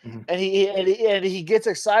players, mm-hmm. and he gets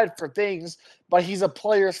excited for things. But he's a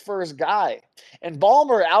players first guy. And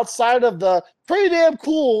Ballmer, outside of the pretty damn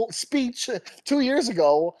cool speech 2 years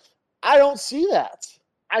ago, I don't see that.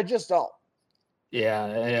 I just don't.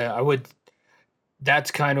 Yeah, I would.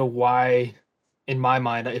 That's kind of why, in my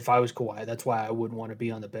mind, if I was Kawhi, that's why I wouldn't want to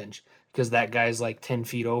be on the bench, because that guy's 10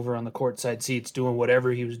 feet over on the courtside seats doing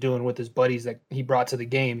whatever he was doing with his buddies that he brought to the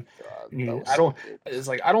game. I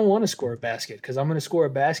don't want to score a basket, because I'm going to score a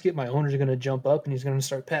basket. My owner's going to jump up and he's going to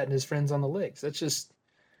start patting his friends on the legs. It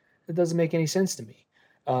doesn't make any sense to me.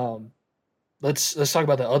 Let's talk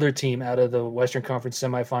about the other team out of the Western Conference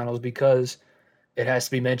semifinals, because it has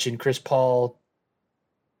to be mentioned. Chris Paul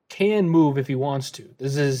can move if he wants to.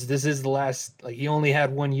 This is the last. He only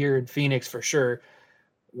had 1 year in Phoenix for sure.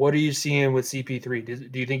 What are you seeing with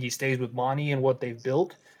CP3? Do you think he stays with Monty and what they've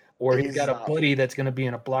built, or he's got a buddy that's going to be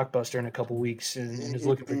in a blockbuster in a couple weeks and is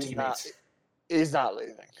looking for teammates? He's not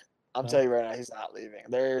leaving. I'm telling you right now, he's not leaving.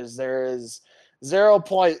 There is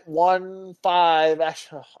 0.15.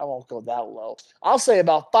 Actually, I won't go that low. I'll say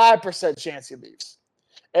about 5% chance he leaves.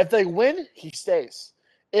 If they win, he stays.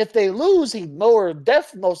 If they lose, he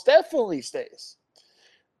most definitely stays.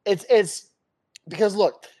 It's because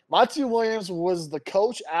look, Monty Williams was the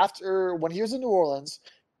coach when he was in New Orleans.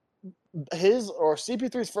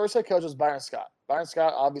 CP3's first head coach was Byron Scott. Byron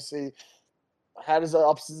Scott obviously had his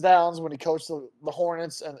ups and downs when he coached the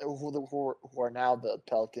Hornets, and who are now the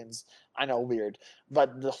Pelicans. I know, weird,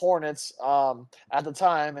 but the Hornets at the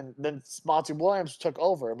time, and then Monty Williams took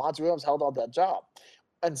over. Monty Williams held on that job,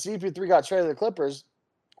 and CP3 got traded to the Clippers.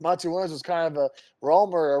 Monty Williams was kind of a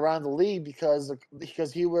roamer around the league because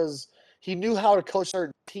he knew how to coach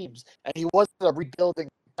certain teams, and he wasn't a rebuilding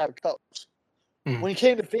type of coach. Mm. When he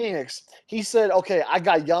came to Phoenix, he said, "Okay, I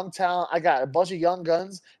got young talent, I got a bunch of young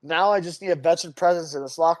guns. Now I just need a veteran presence in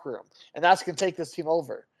this locker room, and that's gonna take this team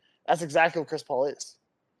over." That's exactly what Chris Paul is.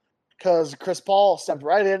 Because Chris Paul stepped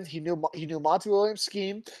right in. He knew Monty Williams'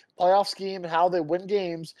 scheme, playoff scheme, and how they win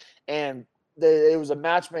games, and it was a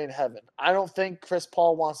match made in heaven. I don't think Chris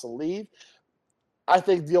Paul wants to leave. I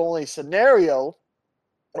think the only scenario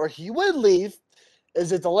where he would leave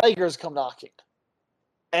is if the Lakers come knocking,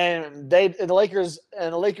 and the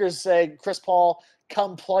Lakers say, "Chris Paul,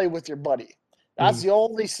 come play with your buddy." That's the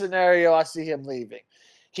only scenario I see him leaving.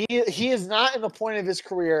 He is not in the point of his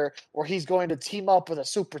career where he's going to team up with a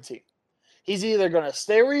super team. He's either going to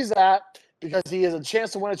stay where he's at because he has a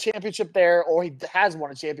chance to win a championship there, or he has won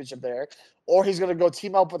a championship there, or he's going to go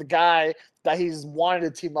team up with a guy that he's wanted to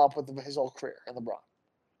team up with his whole career in LeBron.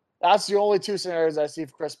 That's the only two scenarios I see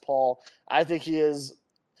for Chris Paul. I think he's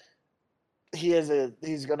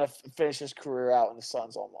going to finish his career out in the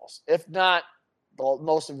Suns almost. If not,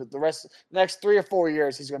 most of it, the next 3 or 4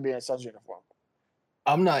 years, he's going to be in a Suns uniform.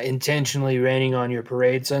 I'm not intentionally raining on your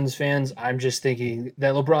parade, Suns fans. I'm just thinking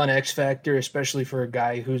that LeBron X Factor, especially for a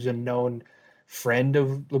guy who's a known friend of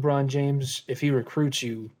LeBron James, if he recruits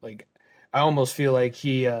you, like, I almost feel like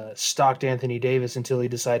he stalked Anthony Davis until he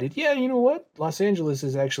decided, yeah, you know what? Los Angeles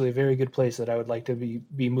is actually a very good place that I would like to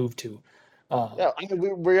be moved to. Yeah, I mean,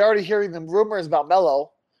 we're already hearing the rumors about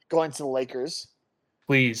Melo going to the Lakers.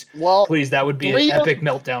 Please, well, please, that would be an epic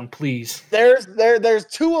meltdown. Please. There's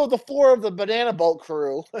 2 of the 4 of the Banana Boat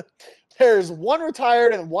crew. There's 1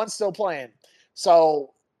 retired and 1 still playing.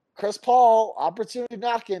 So Chris Paul, opportunity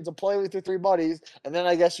knocking to play with your 3 buddies, and then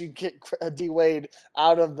I guess you get D Wade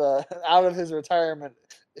out of his retirement,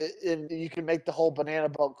 and you can make the whole Banana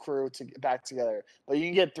Boat crew to get back together. But you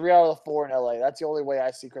can get 3 out of the 4 in LA. That's the only way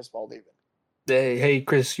I see Chris Paul leaving. Hey,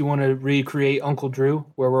 Chris, you want to recreate Uncle Drew,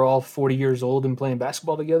 where we're all 40 years old and playing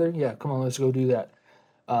basketball together? Yeah, come on, let's go do that.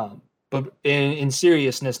 But in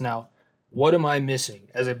seriousness now, what am I missing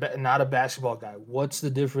as not a basketball guy? What's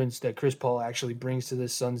the difference that Chris Paul actually brings to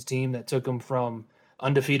this Suns team that took him from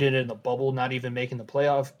undefeated in the bubble, not even making the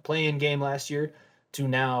play-in game last year, to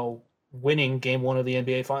now winning Game 1 of the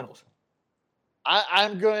NBA Finals?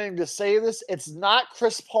 I'm going to say this. It's not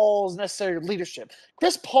Chris Paul's necessary leadership.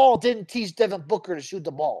 Chris Paul didn't teach Devin Booker to shoot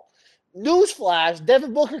the ball. Newsflash,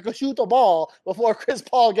 Devin Booker could shoot the ball before Chris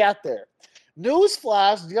Paul got there.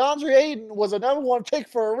 Newsflash, DeAndre Ayton was a number 1 pick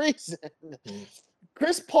for a reason.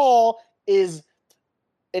 Chris Paul is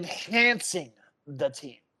enhancing the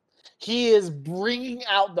team. He is bringing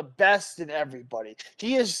out the best in everybody.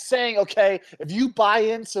 He is saying, okay, if you buy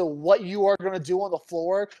into what you are going to do on the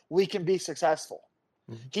floor, we can be successful.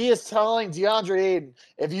 Mm-hmm. He is telling DeAndre Ayton,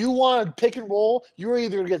 if you want to pick and roll, you're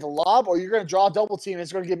either going to get the lob or you're going to draw a double team and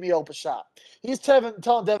it's going to give me an open shot. He's telling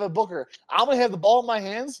Devin Booker, I'm going to have the ball in my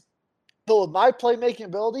hands, but with my playmaking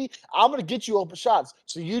ability, I'm going to get you open shots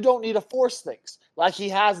so you don't need to force things like he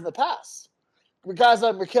has in the past. Guys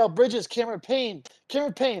like Mikal Bridges, Cameron Payne.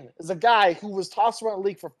 Cameron Payne is a guy who was tossed around the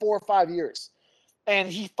league for 4 or 5 years. And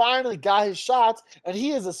he finally got his shots, and he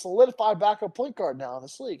is a solidified backup point guard now in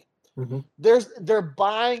this league. Mm-hmm. They're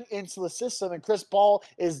buying into the system, and Chris Paul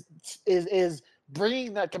is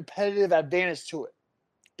bringing that competitive advantage to it.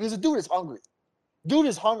 Because the dude is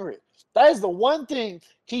hungry. That is the one thing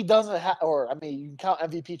he doesn't have, or I mean, you can count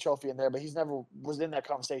MVP trophy in there, but he's never was in that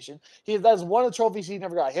conversation. That's one of the trophies he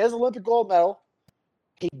never got. He has an Olympic gold medal.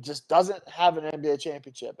 He just doesn't have an NBA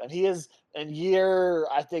championship. And he is in year,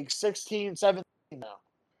 I think, 16, 17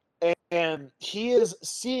 now. And he is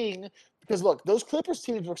seeing, because look, those Clippers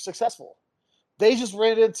teams were successful. They just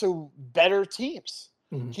ran into better teams.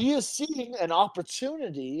 Mm-hmm. He is seeing an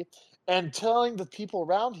opportunity and telling the people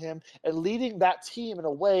around him and leading that team in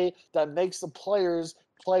a way that makes the players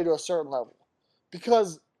play to a certain level.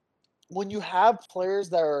 Because when you have players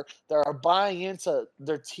that are buying into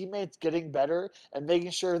their teammates getting better and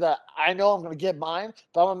making sure that I know I'm going to get mine,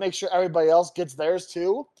 but I'm going to make sure everybody else gets theirs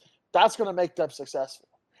too, that's going to make them successful.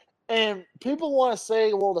 And people want to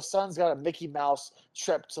say, well, the Suns got a Mickey Mouse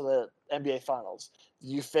trip to the NBA Finals.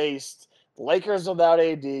 You faced the Lakers without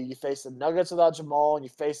AD, you faced the Nuggets without Jamal, and you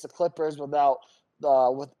faced the Clippers without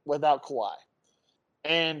Kawhi.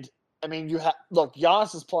 And, I mean, look,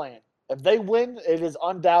 Giannis is playing. If they win, it is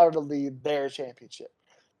undoubtedly their championship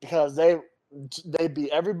because they beat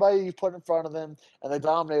everybody you put in front of them, and they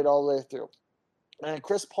dominate all the way through. And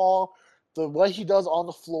Chris Paul, the way he does on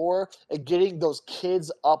the floor and getting those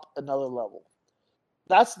kids up another level.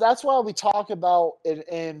 That's why we talk about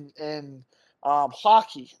in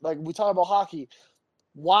Hockey, like we talk about hockey,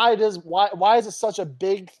 why is it such a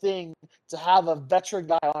big thing to have a veteran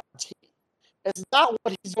guy on a team? It's not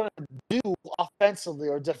what he's going to do offensively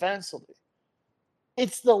or defensively.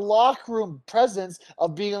 It's the locker room presence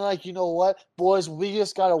of being like, you know what, boys, we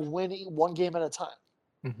just got to win one game at a time.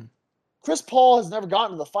 Mm-hmm. Chris Paul has never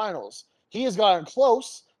gotten to the finals. He has gotten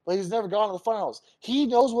close, but he's never gotten to the finals. He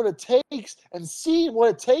knows what it takes and seen what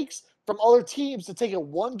it takes from other teams to take it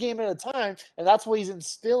one game at a time, and that's what he's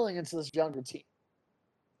instilling into this younger team.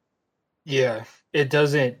 Yeah, it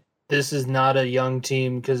doesn't. This is not a young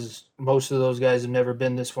team because most of those guys have never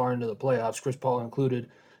been this far into the playoffs, Chris Paul included.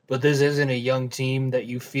 But this isn't a young team that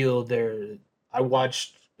you feel they're. I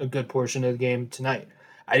watched a good portion of the game tonight.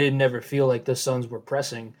 I didn't never feel like the Suns were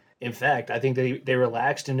pressing. In fact, I think they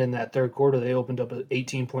relaxed, and in that third quarter, they opened up an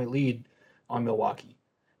 18-point lead on Milwaukee.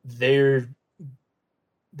 They're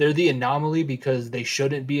the anomaly because they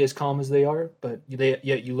shouldn't be as calm as they are, but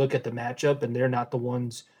yet you look at the matchup, and they're not the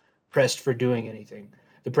ones pressed for doing anything.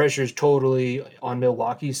 The pressure is totally on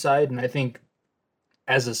Milwaukee's side, and I think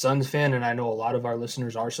as a Suns fan, and I know a lot of our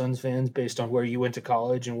listeners are Suns fans based on where you went to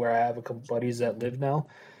college and where I have a couple buddies that live now,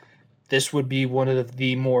 this would be one of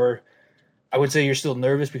the more, I would say you're still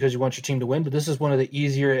nervous because you want your team to win, but this is one of the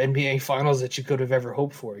easier NBA finals that you could have ever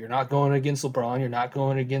hoped for. You're not going against LeBron. You're not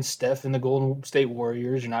going against Steph and the Golden State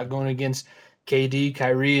Warriors. You're not going against KD,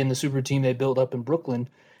 Kyrie, and the super team they built up in Brooklyn.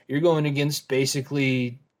 You're going against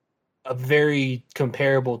basically a very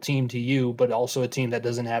comparable team to you, but also a team that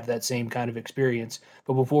doesn't have that same kind of experience.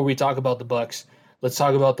 But before we talk about the Bucks, let's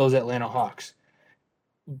talk about those Atlanta Hawks.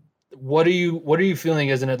 What are you feeling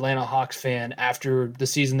as an Atlanta Hawks fan after the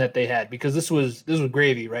season that they had? Because this was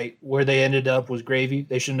gravy, right? Where they ended up was gravy.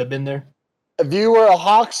 They shouldn't have been there. If you were a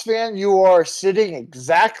Hawks fan, you are sitting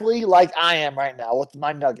exactly like I am right now with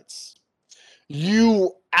my Nuggets.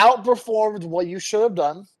 You outperformed what you should have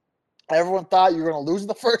done. Everyone thought you were going to lose in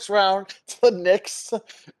the first round to the Knicks,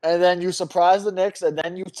 and then you surprise the Knicks, and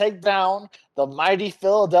then you take down the mighty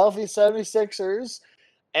Philadelphia 76ers,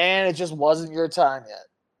 and it just wasn't your time yet.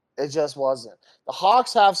 It just wasn't. The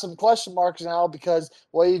Hawks have some question marks now because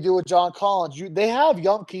what you do with John Collins, they have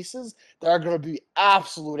young pieces that are going to be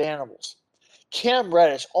absolute animals. Cam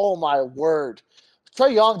Reddish, oh my word.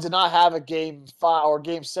 Trae Young did not have a game 5 or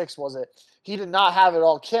game 6, was it? He did not have it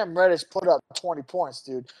all. Cam Reddish put up 20 points,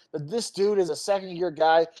 dude. But this dude is a second-year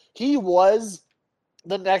guy. He was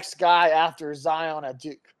the next guy after Zion at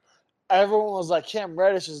Duke. Everyone was like, Cam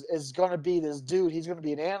Reddish is going to be this dude. He's going to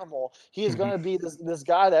be an animal. He is going to be this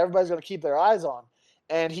guy that everybody's going to keep their eyes on.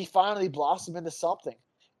 And he finally blossomed into something.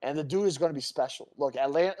 And the dude is going to be special.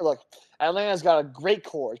 Atlanta's got a great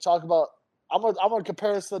core. Talk about I'm gonna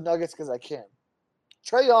compare this to the Nuggets because I can.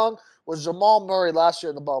 Trae Young was Jamal Murray last year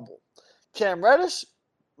in the bubble. Cam Reddish,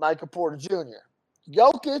 Michael Porter Jr.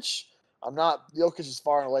 Jokic is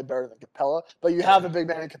far and away better than Capella, but you have a big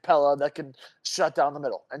man in Capella that can shut down the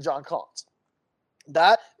middle, and John Collins.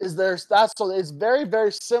 So it's very,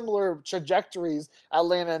 very similar trajectories,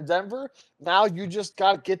 Atlanta and Denver. Now you just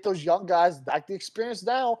got to get those young guys back the experience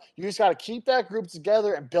now. You just got to keep that group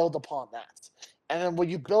together and build upon that. And then when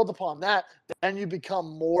you build upon that, then you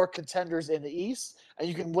become more contenders in the East, and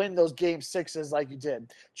you can win those game 6s like you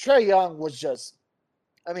did. Trae Young was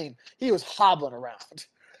he was hobbling around.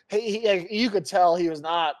 You could tell he was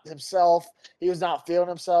not himself. He was not feeling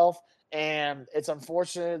himself, and it's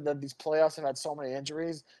unfortunate that these playoffs have had so many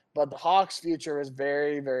injuries, but the Hawks' future is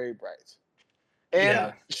very, very bright.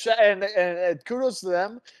 And kudos to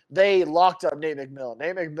them. They locked up Nate McMillan.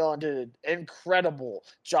 Nate McMillan did an incredible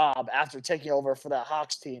job after taking over for that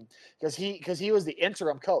Hawks team because he was the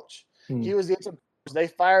interim coach. He was the interim coach. They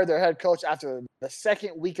fired their head coach after the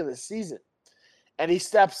second week of the season. And he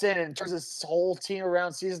steps in and turns this whole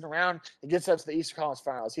season around, and gets us to the Eastern Conference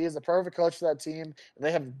Finals. He is the perfect coach for that team, and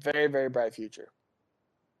they have a very, very bright future.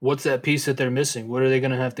 What's that piece that they're missing? What are they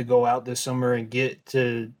going to have to go out this summer and get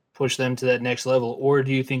to push them to that next level? Or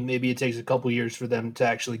do you think maybe it takes a couple years for them to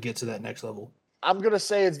actually get to that next level? I'm going to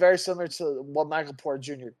say it's very similar to what Michael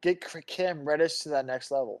Porter Jr. Get Cam Reddish to that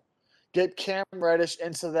next level. Get Cam Reddish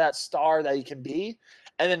into that star that he can be,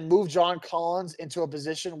 and then move John Collins into a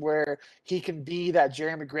position where he can be that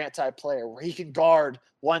Jeremy Grant type player, where he can guard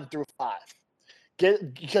 1 through 5.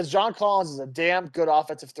 Because John Collins is a damn good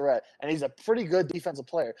offensive threat, and he's a pretty good defensive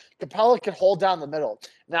player. Capella can hold down the middle.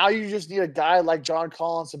 Now you just need a guy like John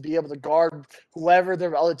Collins to be able to guard whoever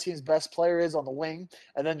their other team's best player is on the wing,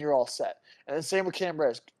 and then you're all set. And the same with Cam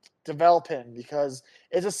Reddish. Develop him because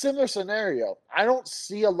it's a similar scenario. I don't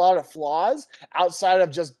see a lot of flaws outside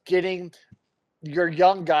of just getting your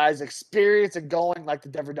young guys experience and going like the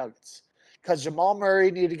Denver Nuggets. because Jamal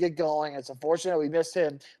Murray needed to get going. It's unfortunate we missed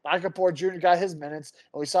him. Michael Porter Jr. got his minutes,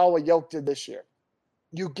 and we saw what Yoke did this year.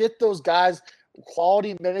 You get those guys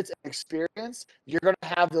quality minutes and experience, you're going to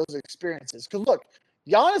have those experiences. Because look,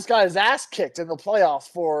 Giannis got his ass kicked in the playoffs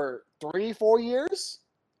for 3-4 years.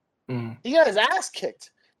 He got his ass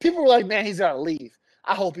kicked. People were like, man, he's got to leave.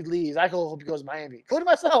 I hope he leaves. I hope he goes to Miami. Including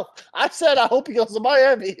myself. I said I hope he goes to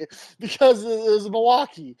Miami because it was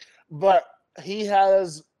Milwaukee. But he's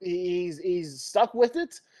stuck with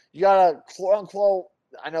it. You got to, quote unquote,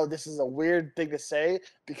 I know this is a weird thing to say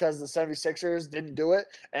because the 76ers didn't do it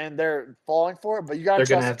and they're falling for it, but you got to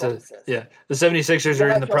trust the process. Yeah, the 76ers are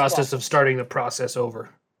in the process of starting the process over.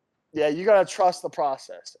 Yeah, you got to trust the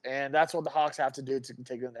process, and that's what the Hawks have to do to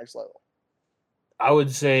take it to the next level. I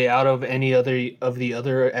would say out of any other of the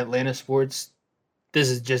other Atlanta sports, this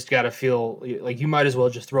has just got to feel like you might as well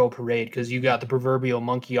just throw a parade because you got the proverbial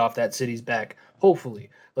monkey off that city's back. Hopefully,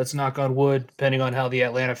 let's knock on wood, depending on how the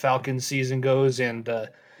Atlanta Falcons season goes and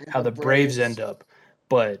how the Braves end up.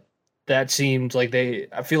 But that seemed like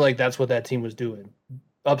I feel like that's what that team was doing,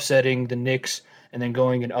 upsetting the Knicks and then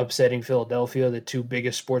going and upsetting Philadelphia, the two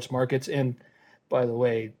biggest sports markets. And by the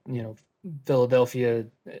way, Philadelphia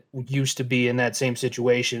used to be in that same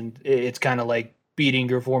situation. It's kind of like beating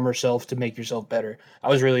your former self to make yourself better. I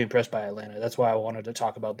was really impressed by Atlanta. That's why I wanted to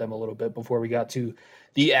talk about them a little bit before we got to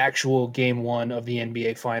the actual game one of the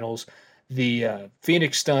NBA Finals. The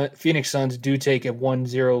Phoenix Suns do take a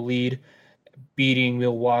 1-0 lead, beating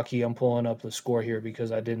Milwaukee. I'm pulling up the score here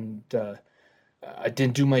because I didn't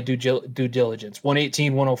do my due diligence.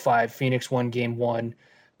 118-105. Phoenix won game one.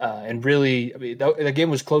 And really, I mean, the game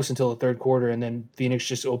was close until the third quarter, and then Phoenix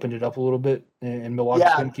just opened it up a little bit, and Milwaukee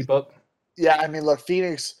couldn't keep up. Yeah, I mean, look,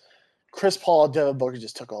 Phoenix, Chris Paul and Devin Booker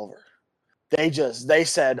just took over. They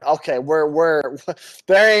said, okay, we're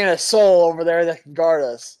there ain't a soul over there that can guard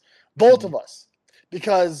us, both of us,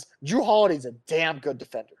 because Jrue Holiday's a damn good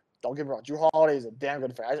defender. Don't get me wrong, Jrue Holiday is a damn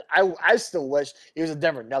good defender. I still wish he was a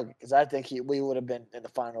Denver Nugget because I think we would have been in the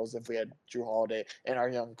finals if we had Jrue Holiday in our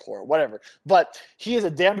young core, whatever. But he is a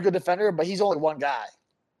damn good defender, but he's only one guy.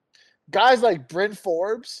 Guys like Bryn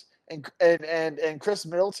Forbes and Chris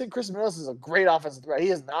Middleton. Chris Middleton is a great offensive threat. He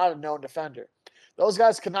is not a known defender. Those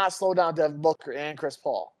guys cannot slow down Devin Booker and Chris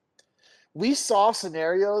Paul. We saw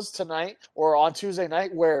scenarios tonight or on Tuesday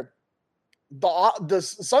night where the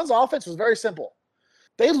Suns' offense was very simple.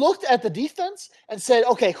 They looked at the defense and said,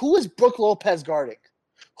 okay, who is Brook Lopez guarding?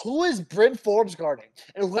 Who is Bryn Forbes guarding?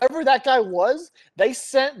 And whoever that guy was, they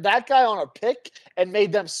sent that guy on a pick and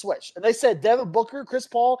made them switch. And they said, Devin Booker, Chris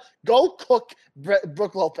Paul, go cook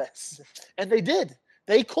Brook Lopez. And they did.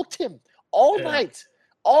 They cooked him all night.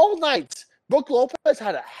 All night. Brook Lopez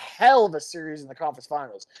had a hell of a series in the conference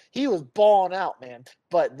finals. He was balling out, man.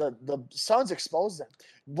 But the Suns exposed them.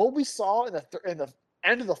 What we saw in the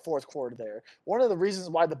end of the fourth quarter there, one of the reasons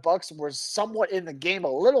why the Bucks were somewhat in the game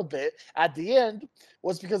a little bit at the end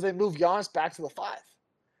was because they moved Giannis back to the 5.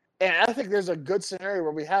 And I think there's a good scenario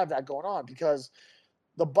where we have that going on because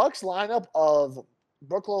the Bucks lineup of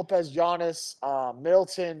Brook Lopez, Giannis,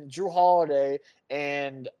 Middleton, Jrue Holiday,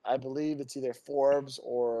 and I believe it's either Forbes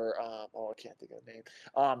or I can't think of the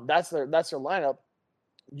name. That's their lineup.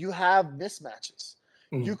 You have mismatches.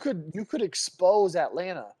 You could expose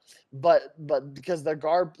Atlanta, but because they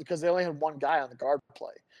only had one guy on the guard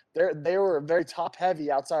play. They were very top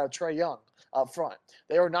heavy outside of Trae Young up front.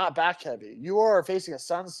 They were not back heavy. You are facing a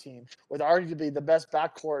Suns team with arguably the best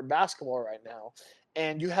backcourt in basketball right now,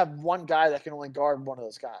 and you have one guy that can only guard one of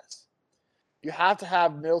those guys. You have to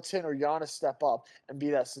have Middleton or Giannis step up and be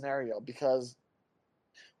that scenario because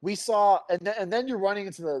we saw, and then you're running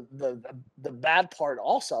into the bad part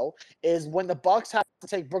also is when the Bucks have to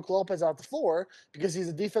take Brook Lopez off the floor because he's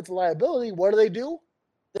a defensive liability. What do?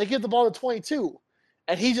 They give the ball to 22,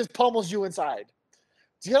 and he just pummels you inside.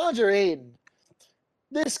 DeAndre Ayton,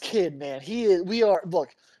 this kid, man, look,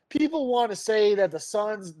 people want to say that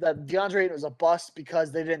that DeAndre Ayton was a bust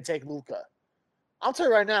because they didn't take Luka. I'll tell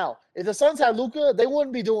you right now, if the Suns had Luka, they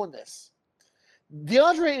wouldn't be doing this.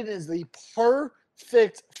 DeAndre Ayton is the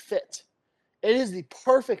perfect fit. It is the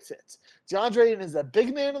perfect fit. DeAndre Ayton is that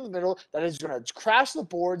big man in the middle that is going to crash the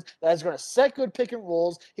boards, that is going to set good pick and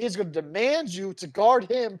rolls. He is going to demand you to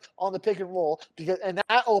guard him on the pick and roll and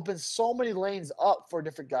that opens so many lanes up for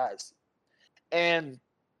different guys. And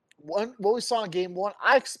what we saw in game one,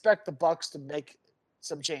 I expect the Bucks to make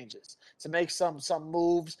some changes, to make some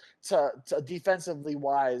moves to defensively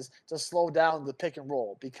wise to slow down the pick and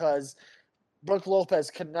roll because Brook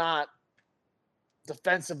Lopez cannot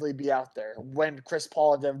defensively be out there when Chris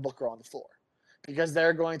Paul and Devin Booker are on the floor because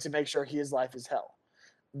they're going to make sure his life is hell.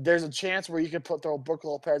 there's a chance where you could throw Brook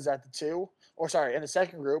Lopez at the 2, in the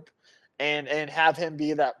second group, and have him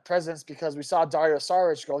be that presence, because we saw Dario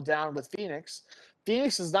Saric go down with Phoenix.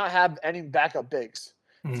 Phoenix does not have any backup bigs.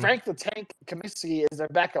 Mhm. Frank the Tank Kaminsky is their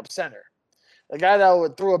backup center. The guy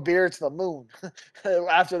that threw a beer to the moon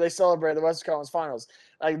after they celebrated the Western Conference Finals.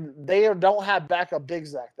 Like, they don't have backup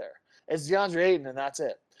bigs back there. It's DeAndre Ayton, and that's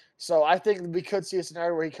it. So I think we could see a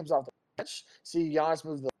scenario where he comes off the bench, see Giannis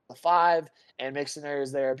move to the 5, and make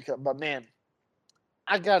scenarios there. But man,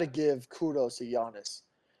 I gotta give kudos to Giannis.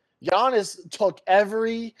 Giannis took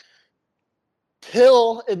every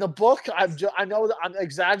pill in the book. I know that I'm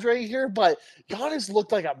exaggerating here, but Giannis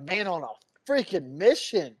looked like a man on a freaking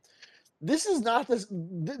mission. This is not this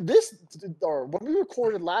or when we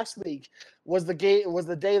recorded last week was the day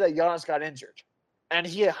that Giannis got injured, and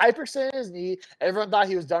he had hyperextended his knee. Everyone thought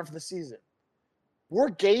he was done for the season. We're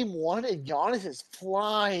game 1, and Giannis is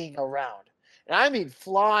flying around, and I mean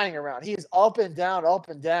flying around. He is up and down,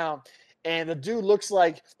 and the dude looks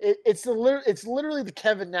like it's literally the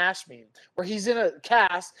Kevin Nash meme where he's in a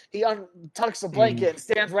cast, he tucks the blanket and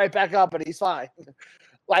stands right back up, and he's fine.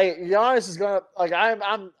 Like, Giannis is gonna, like,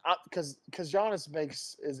 because Giannis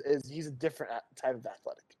he's a different type of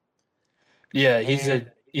athletic. Yeah,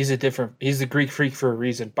 he's the Greek freak for a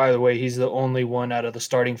reason. By the way, he's the only one out of the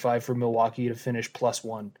starting 5 for Milwaukee to finish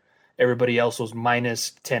 +1. Everybody else was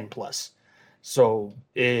 -10+. So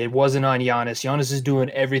it wasn't on Giannis. Giannis is doing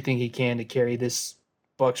everything he can to carry this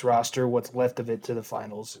Bucks roster, what's left of it, to the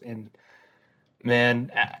finals. And man,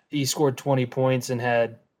 he scored 20 points and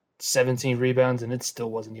had 17 rebounds, and it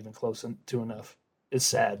still wasn't even close to enough. It's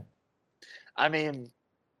sad. I mean,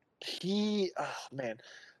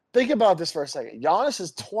 think about this for a second. Giannis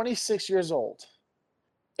is 26 years old.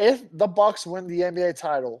 If the Bucks win the NBA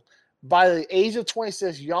title, by the age of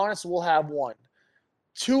 26, Giannis will have won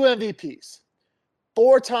 2 MVPs,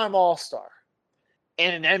 4-time All-Star,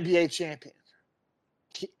 and an NBA champion,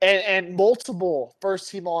 and multiple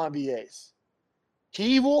first-team All-NBAs.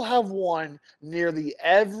 He will have won nearly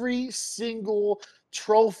every single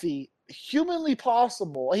trophy humanly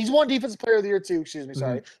possible. He's won Defensive Player of the Year too. Excuse me,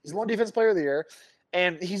 sorry. He's won Defensive Player of the Year,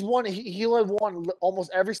 and he'll have won almost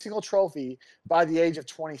every single trophy by the age of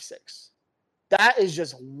 26. That is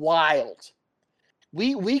just wild.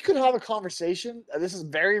 We could have a conversation. This is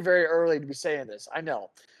very, very early to be saying this. I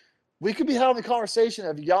know. We could be having a conversation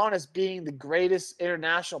of Giannis being the greatest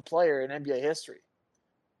international player in NBA history.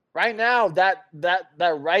 Right now, that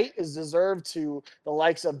right is deserved to the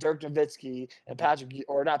likes of Dirk Nowitzki and Hakeem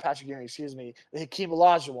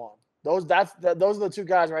Olajuwon. Those are the 2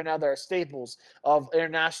 guys right now that are staples of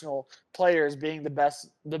international players being the best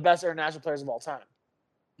international players of all time.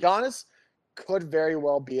 Giannis could very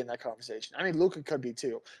well be in that conversation. I mean, Luka could be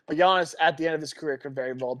too, but Giannis at the end of his career could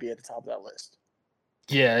very well be at the top of that list.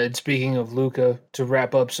 Yeah, and speaking of Luka, to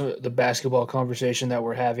wrap up the basketball conversation that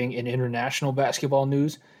we're having in international basketball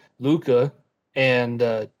news, Luka and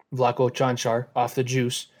Vlatko Čančar off the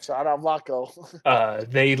Juice. Shout out Vlatko.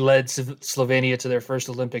 They led Slovenia to their first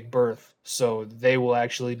Olympic berth, so they will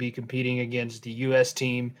actually be competing against the U.S.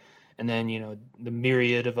 team, and then the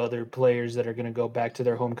myriad of other players that are going to go back to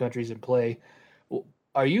their home countries and play.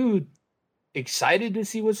 Are you excited to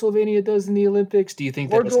see what Slovenia does in the Olympics? Do you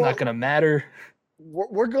think that it's not going to matter?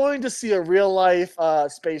 We're going to see a real life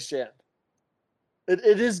Space Jam.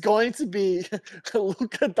 It is going to be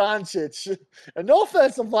Luka Doncic. And no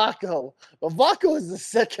offense to Vlatko, but Vlatko is the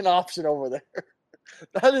second option over there.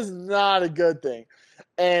 That is not a good thing.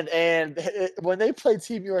 And when they play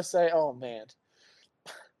Team USA, oh, man.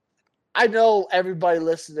 I know everybody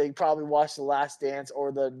listening probably watched The Last Dance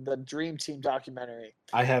or the Dream Team documentary.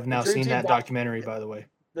 I have now seen that documentary, by the way.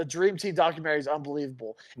 The Dream Team documentary is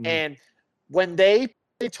unbelievable. Mm. And when they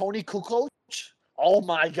play Toni Kukoc, oh,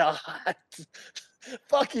 my God.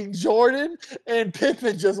 Fucking Jordan and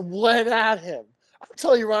Pippen just went at him. I'll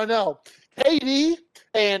tell you right now, KD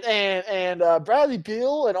and Bradley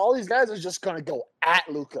Beal and all these guys are just going to go at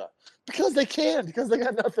Luka because they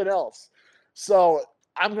got nothing else. So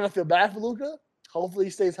I'm going to feel bad for Luka. Hopefully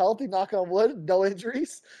he stays healthy, knock on wood, no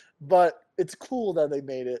injuries. But it's cool that they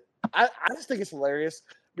made it. I just think it's hilarious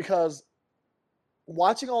because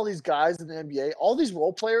watching all these guys in the NBA, all these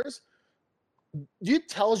role players, it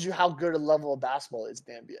tells you how good a level of basketball is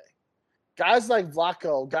in the NBA. Guys like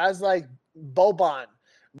Vlatko, guys like Boban,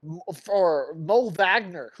 or Mo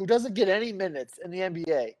Wagner, who doesn't get any minutes in the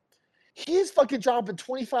NBA. He's fucking dropping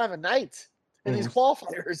 25 a night in these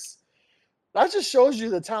qualifiers. That just shows you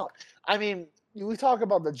the talent. I mean, we talk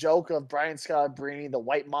about the joke of Brian Scalabrine, the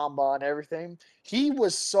white mamba and everything. He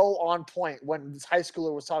was so on point when this high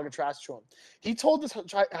schooler was talking trash to him. He told this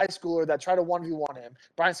high schooler that tried to 1v1 him.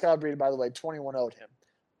 Brian Scalabrine, by the way, 21-0'd him,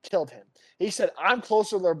 killed him. He said, I'm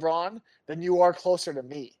closer to LeBron than you are closer to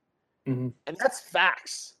me. Mm-hmm. And that's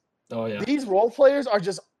facts. Oh, yeah. These role players are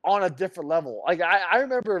just on a different level. Like, I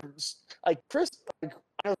remember, like, Chris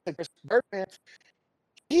Birdman,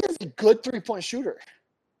 he is a good three-point shooter.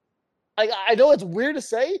 Like, I know it's weird to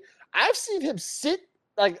say. I've seen him sit,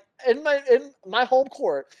 like, in my home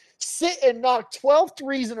court, sit and knock 12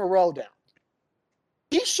 threes in a row down.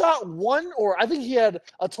 He shot one, or I think he had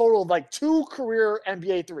a total of, like, 2 career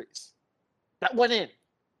NBA threes that went in.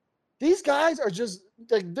 These guys are just,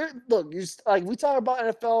 like, look, like, we talk about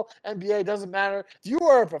NFL, NBA, doesn't matter. If you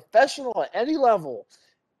are a professional at any level,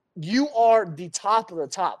 you are the top of the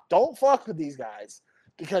top. Don't fuck with these guys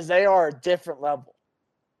because they are a different level.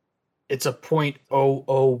 It's a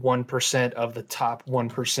 0.001% of the top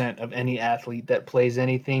 1% of any athlete that plays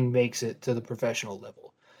anything makes it to the professional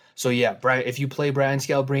level. So yeah, Brian, if you play Brian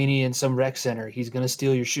Scalabrine in some rec center, he's going to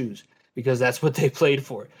steal your shoes because that's what they played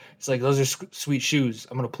for. It's like, those are sweet shoes.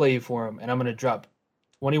 I'm going to play you for them, and I'm going to drop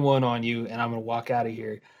 21 on you, and I'm going to walk out of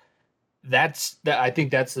here. I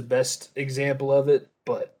think that's the best example of it,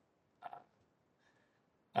 but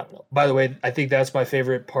I don't know. By the way, I think that's my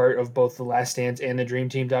favorite part of both The Last Dance and the Dream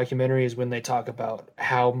Team documentary is when they talk about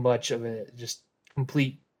how much of a just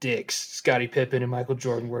complete dicks Scottie Pippen and Michael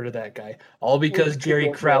Jordan were to that guy. All because Jerry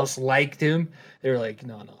Krause liked him. They were like,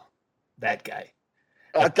 no, that guy.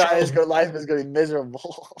 That guy's life is going to be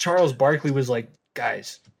miserable. Charles Barkley was like,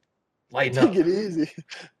 guys, lighten up. Take it easy.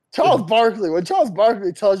 When Charles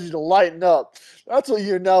Barkley tells you to lighten up, that's when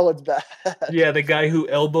you know it's bad. Yeah, the guy who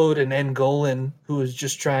elbowed an Angolan who was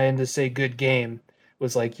just trying to say good game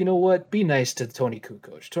was like, you know what? Be nice to Tony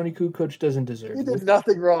Kukoc. Tony Kukoc doesn't deserve it. He did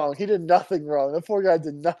nothing wrong. The poor guy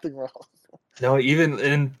did nothing wrong. No, even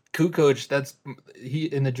in Kukoc,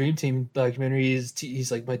 in the Dream Team documentary,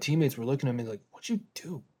 he's like, my teammates were looking at me like, what'd you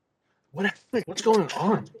do? What's going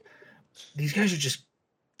on? These guys are just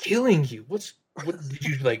killing you. What did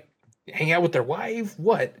you, like, hang out with their wife?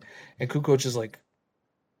 What? And Kukoc is like,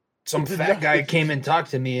 some fat guy came and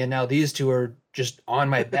talked to me, and now these two are just on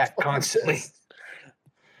my back constantly.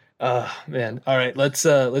 Man. All right, let's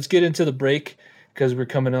get into the break because we're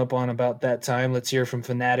coming up on about that time. Let's hear from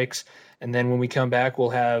Fanatics, and then when we come back,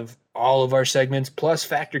 we'll have all of our segments plus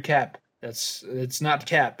Factor Cap. It's not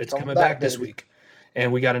Cap. It's coming back this week.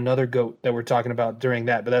 And we got another GOAT that we're talking about during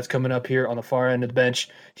that. But that's coming up here on the far end of the bench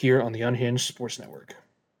here on the Unhinged Sports Network.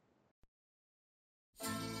 Two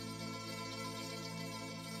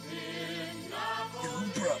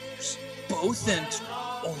brothers, both enter,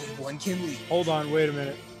 only one can leave. Hold on, wait a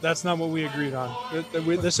minute. That's not what we agreed on.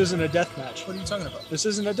 This isn't a death match. What are you talking about? This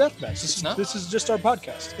isn't a death match. This is just our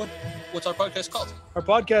podcast. What's our podcast called? Our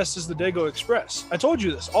podcast is the Dago Express. I told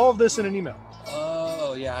you this. All of this in an email.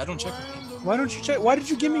 Oh, yeah. I don't check my email. Why don't you check? Why did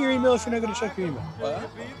you give me your email if you're not going to check your email? Well,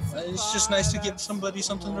 it's just nice to give somebody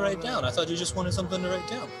something to write down. I thought you just wanted something to write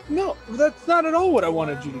down. No, that's not at all what I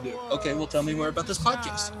wanted you to do. Okay, well, tell me more about this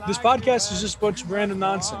podcast. This podcast is just a bunch of random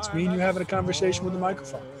nonsense. Me and you having a conversation with a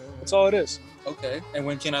microphone. That's all it is. Okay, and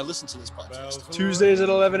when can I listen to this podcast? Tuesdays at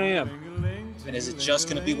 11 a.m. And is it just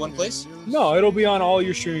going to be one place? No, it'll be on all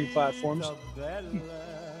your streaming platforms.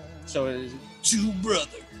 So it is two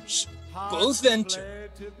brothers, both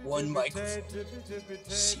enter, one microphone.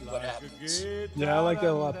 See what happens. Yeah, I like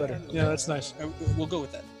that a lot better. Yeah, that's nice. We'll go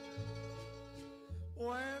with that.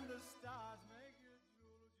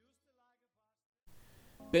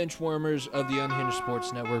 Benchwarmers of the Unhinged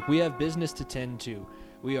Sports Network, we have business to tend to.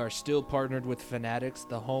 We are still partnered with Fanatics,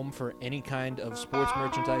 the home for any kind of sports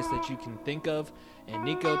merchandise that you can think of. And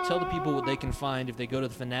Nico, tell the people what they can find if they go to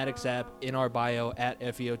the Fanatics app in our bio at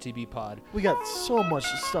FEOTBpod. We got so much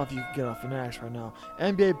stuff you can get off Fanatics right now.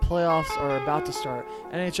 NBA playoffs are about to start.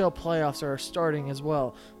 NHL playoffs are starting as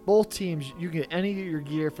well. Both teams, you can get any of your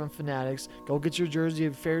gear from Fanatics. Go get your jersey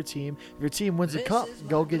of your favorite team. If your team wins a cup,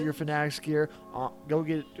 go get your Fanatics gear. Go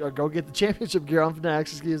get the championship gear on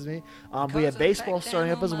Fanatics. Excuse me. We have baseball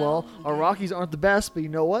starting up as well. Our Rockies aren't the best, but you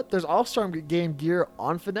know what? There's All-Star Game gear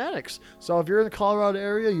on Fanatics. So if you're in the Colorado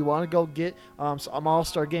area, you want to go get some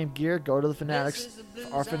All-Star Game gear, go to the Fanatics,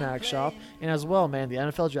 our Fanatics shop. And as well, man, the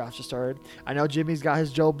NFL draft just started. I know Jimmy's got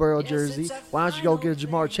his Joe Burrow jersey. Why don't you go get a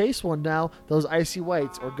Jamar Chase one now? Those icy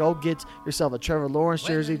whites, or go get yourself a Trevor Lawrence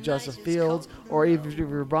jersey, Justin Fields, or even if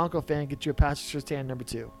you're a Bronco fan, get you a Patrick Surtain number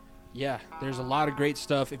 2. Yeah, there's a lot of great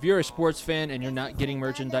stuff. If you're a sports fan and you're not getting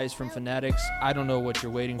merchandise from Fanatics, I don't know what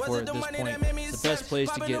you're waiting for at this point. It's the best place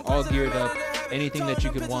to get all geared up, anything that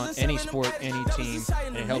you could want, any sport, any team,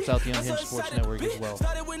 and it helps out the Unhinged Sports Network as well.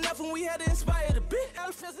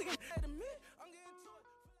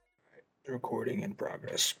 Recording in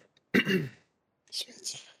progress.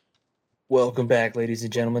 Welcome back, ladies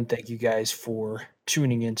and gentlemen. Thank you guys for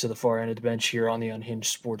tuning into the far end of the bench here on the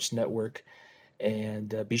Unhinged Sports Network.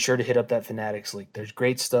 And be sure to hit up that Fanatics link. There's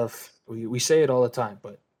great stuff. We say it all the time,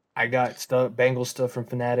 but I got stuff, Bengals stuff from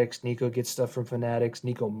Fanatics. Nico gets stuff from Fanatics.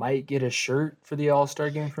 Nico might get a shirt for the All-Star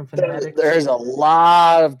game from Fanatics. There's a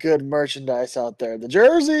lot of good merchandise out there. The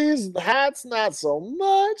jerseys, the hats, not so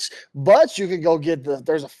much, but you can go get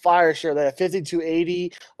there's a fire shirt. They have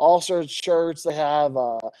 5280 All-Star shirts. They have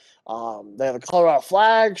the Colorado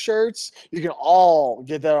flag shirts. You can all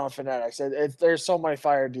get that on Fanatics. There's so many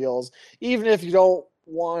fire deals. Even if you don't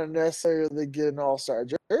want to necessarily get an All-Star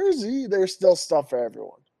jersey, there's still stuff for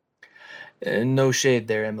everyone. And no shade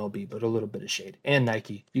there, MLB, but a little bit of shade. And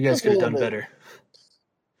Nike. You guys could have done better.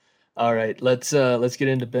 All right, let's get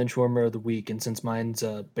into bench warmer of the week. And since mine's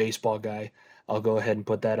a baseball guy, I'll go ahead and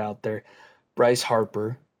put that out there. Bryce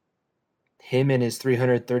Harper, him and his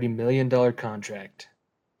 $330 million contract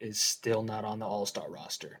is still not on the All-Star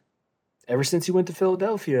roster. Ever since he went to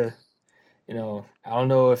Philadelphia, I don't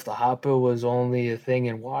know if the Hoppa was only a thing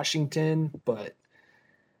in Washington, but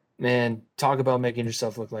man, talk about making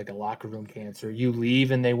yourself look like a locker room cancer. You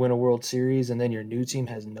leave and they win a World Series, and then your new team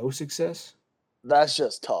has no success. That's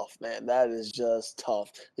just tough, man. That is just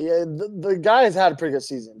tough. Yeah, the guy has had a pretty good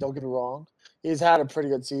season. Don't get me wrong. He's had a pretty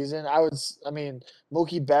good season.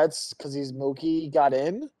 Mookie Betts, because he's Mookie, got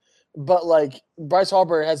in. But, Bryce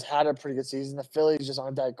Harper has had a pretty good season. The Phillies just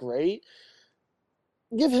aren't that great.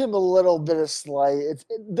 Give him a little bit of slight.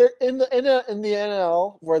 They're in the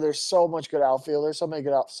NL where there's so much good outfielders, so many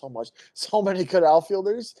good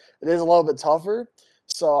outfielders. It is a little bit tougher,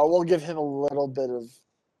 so I will give him a little bit of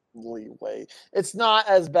leeway. It's not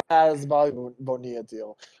as bad as the Bobby Bonilla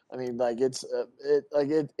deal. I mean,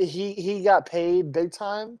 he got paid big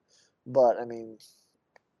time, but I mean,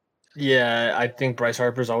 yeah, I think Bryce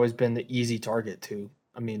Harper's always been the easy target too.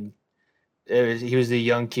 I mean, he was the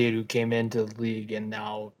young kid who came into the league, and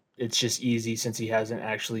now it's just easy since he hasn't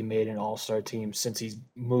actually made an all-star team since he's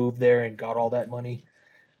moved there and got all that money.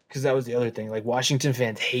 Because that was the other thing. Washington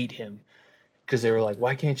fans hate him because they were like,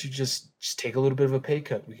 why can't you just take a little bit of a pay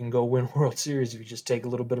cut? We can go win World Series if you just take a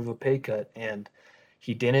little bit of a pay cut. And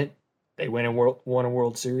he didn't. They won a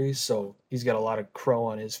World Series, so he's got a lot of crow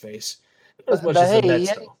on his face. As much as the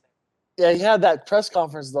Mets, though. Yeah, he had that press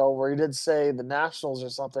conference though where he did say the Nationals or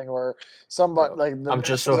something, or somebody I'm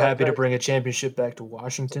just so happy to bring a championship back to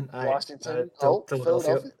Washington.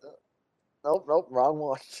 Philadelphia. Nope, wrong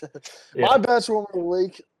one. Yeah. My bench warmer of the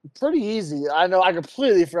week, pretty easy. I know I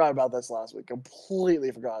completely forgot about this last week.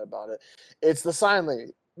 Completely forgot about it. It's the sign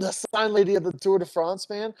lady. The sign lady of the Tour de France,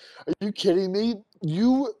 man. Are you kidding me?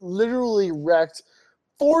 You literally wrecked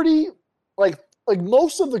 40,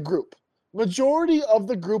 most of the group. Majority of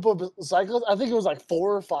the group of cyclists, I think it was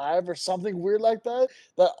 4 or 5 or something weird like that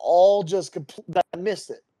all just that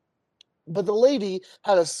missed it. But the lady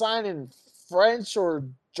had a sign in French or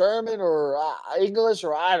German or English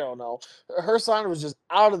or I don't know. Her sign was just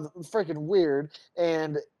out of the freaking weird,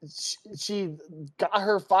 and she got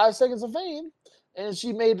her 5 seconds of fame. And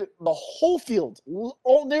she made the whole field,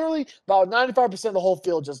 nearly about 95% of the whole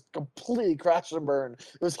field, just completely crash and burn.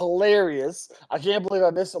 It was hilarious. I can't believe I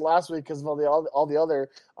missed it last week because of all the other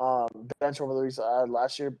bench warmer of the weeks I had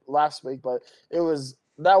last week. But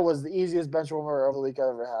that was the easiest bench warmer of the week I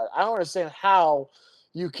ever had. I don't understand how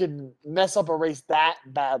you can mess up a race that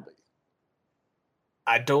badly.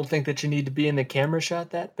 I don't think that you need to be in the camera shot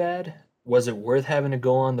that bad. Was it worth having to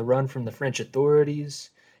go on the run from the French authorities?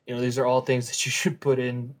 These are all things that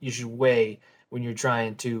you should weigh when you're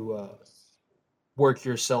trying to work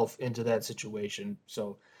yourself into that situation.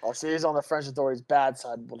 So, she's on the French authorities' bad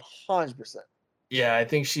side, 100%. Yeah, I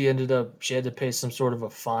think she had to pay some sort of a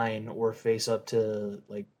fine or face up to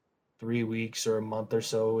 3 weeks or a month or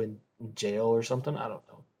so in jail or something. I don't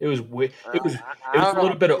know. It was a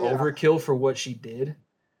little bit of overkill for what she did,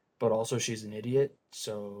 but also she's an idiot.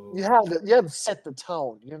 So you have to set the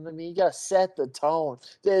tone. You know what I mean? You gotta set the tone.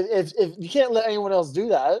 If you can't let anyone else do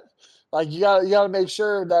that, you gotta make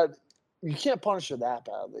sure that you can't punish her that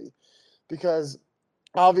badly, because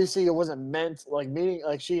obviously it wasn't meant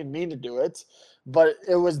she didn't mean to do it, but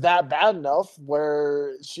it was that bad enough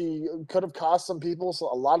where she could have cost some people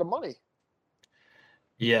a lot of money.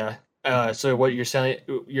 Yeah. So what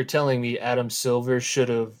you're telling me Adam Silver should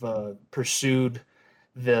have pursued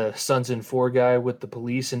the Sons in 4 guy with the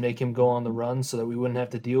police and make him go on the run so that we wouldn't have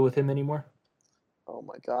to deal with him anymore? Oh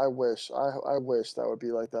my God, I wish. I wish that would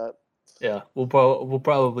be like that. Yeah, we'll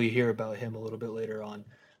probably hear about him a little bit later on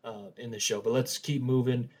in the show. But let's keep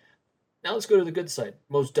moving. Now let's go to the good side.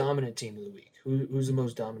 Most dominant team of the week. Who's the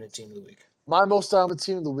most dominant team of the week? My most dominant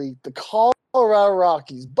team of the week, the Colorado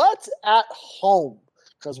Rockies, but at home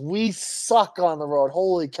because we suck on the road.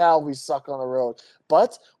 Holy cow, we suck on the road.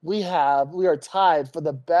 But we are tied for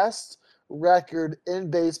the best record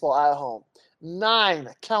in baseball at home. 9,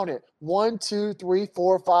 count it, 1, 2, 3,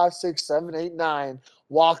 4, 5, 6, 7, 8, 9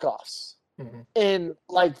 walk-offs in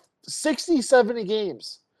like 60, 70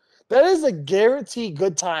 games. That is a guaranteed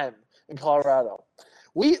good time in Colorado.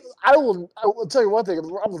 I will tell you one thing.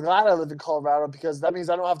 I'm glad I live in Colorado because that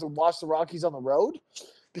means I don't have to watch the Rockies on the road.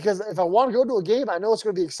 Because if I want to go to a game, I know it's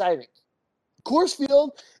going to be exciting. Coors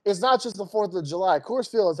Field is not just the 4th of July. Coors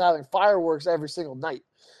Field is having fireworks every single night.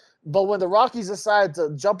 But when the Rockies decide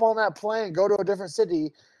to jump on that plane and go to a different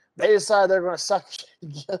city, they decide they're going to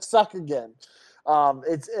suck again.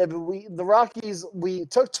 The Rockies, we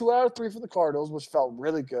took 2 out of 3 for the Cardinals, which felt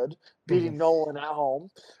really good, beating Nolan at home.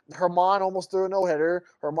 Herman almost threw a no-hitter.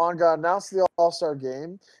 Herman got announced to the All-Star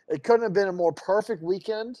game. It couldn't have been a more perfect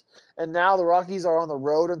weekend, and now the Rockies are on the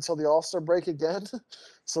road until the All-Star break again.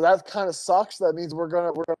 So that kind of sucks. That means we're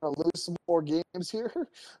gonna lose some more games here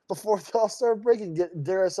before the All-Star break and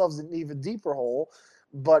dig ourselves in an even deeper hole.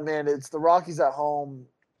 But man, it's the Rockies at home.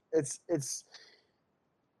 It's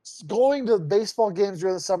going to baseball games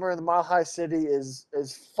during the summer in the Mile High City is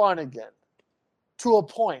fun again, to a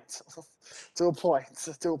point. To a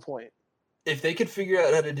point. If they could figure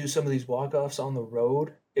out how to do some of these walk-offs on the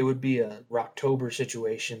road, it would be a Rocktober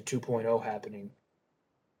situation 2.0 happening.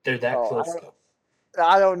 They're that close, though.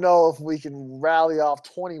 I don't know if we can rally off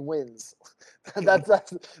 20 wins.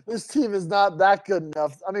 This team is not that good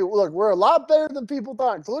enough. I mean, look, we're a lot better than people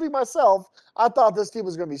thought, including myself. I thought this team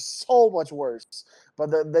was going to be so much worse, but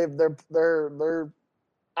they're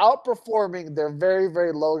outperforming their very,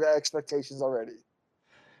 very low expectations already.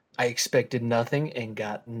 I expected nothing and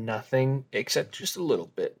got nothing except just a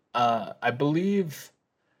little bit. I believe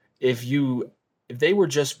if they were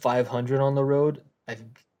just 500 on the road,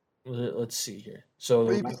 let's see here. So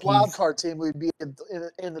we'd be a wild card team. We'd be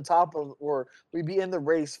in the top of, or we'd be in the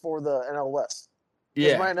race for the NL West.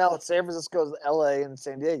 Yeah. Right now it's San Francisco, LA, and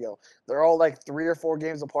San Diego. They're all like 3 or 4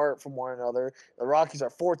 games apart from one another. The Rockies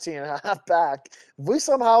are 14 and a half back. If we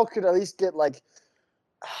somehow could at least get like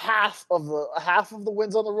half of the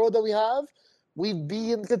wins on the road that we have, we'd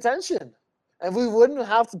be in contention. And we wouldn't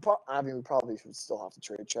have to we probably should still have to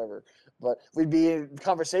trade Trevor, but we'd be in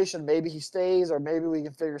conversation. Maybe he stays, or maybe we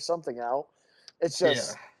can figure something out. It's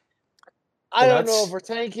just I don't know if we're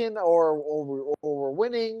tanking or we're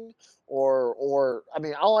winning or I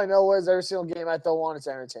mean, all I know is every single game I throw on, it's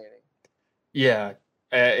entertaining. Yeah,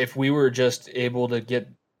 if we were able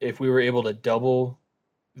to double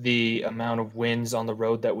the amount of wins on the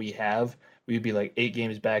road that we have, we'd be like 8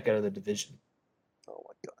 games back out of the division. Oh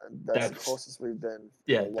my God, that's the closest we've been.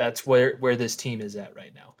 Yeah, that's where this team is at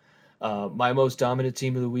right now. My most dominant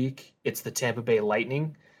team of the week, it's the Tampa Bay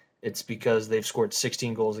Lightning. It's because they've scored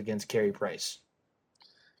 16 goals against Carey Price.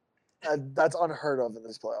 That's unheard of in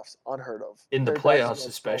these playoffs. Unheard of. In the playoffs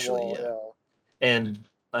especially, yeah. And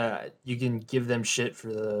you can give them shit for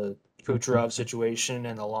the Kucherov situation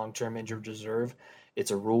and the long-term injured reserve.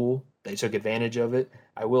 It's a rule. They took advantage of it.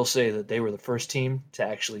 I will say that they were the first team to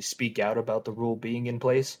actually speak out about the rule being in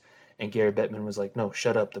place. And Gary Bettman was like, no,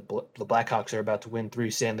 shut up. The Blackhawks are about to win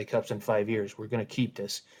 3 Stanley Cups in 5 years. We're going to keep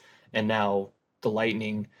this. And now the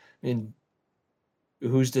Lightning, I mean,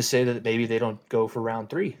 who's to say that maybe they don't go for round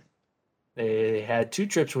 3? They had 2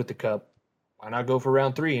 trips with the Cup. Why not go for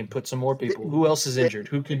round 3 and put some more people? Who else is injured?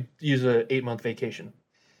 Who could use a 8-month vacation?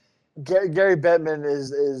 Gary Bettman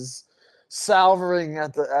is salvering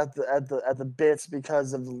at the bits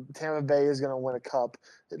because of Tampa Bay is going to win a cup.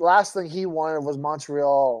 The last thing he wanted was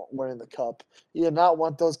Montreal winning the cup. He did not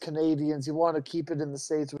want those Canadians. He wanted to keep it in the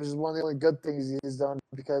States, which is one of the only good things he's done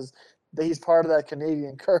because he's part of that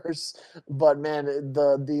Canadian curse. But man,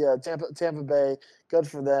 the Tampa Bay, good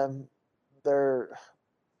for them.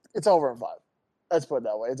 It's over in 5. Let's put it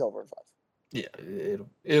that way. It's over in 5. Yeah,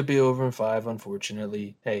 it'll be over in 5.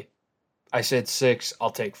 Unfortunately, hey. I said 6. I'll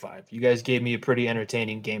take 5. You guys gave me a pretty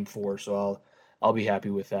entertaining game 4, so I'll be happy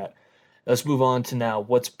with that. Let's move on to now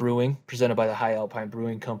what's brewing, presented by the High Alpine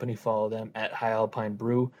Brewing Company. Follow them at High Alpine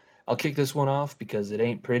Brew. I'll kick this one off because it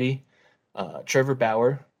ain't pretty. Trevor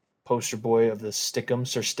Bauer, poster boy of the Stickum,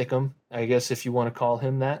 Sir Stickum, I guess if you want to call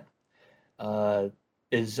him that,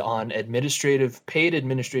 is on paid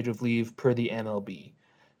administrative leave per the MLB.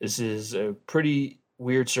 This is a pretty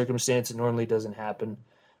weird circumstance. It normally doesn't happen,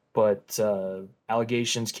 but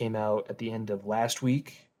allegations came out at the end of last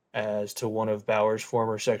week as to one of Bauer's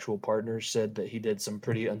former sexual partners said that he did some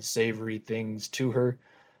pretty unsavory things to her.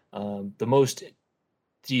 The most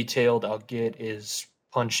detailed I'll get is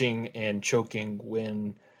punching and choking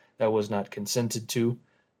when that was not consented to.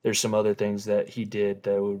 There's some other things that he did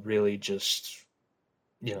that would really just,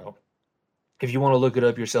 you know, if you want to look it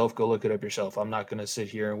up yourself, go look it up yourself. I'm not going to sit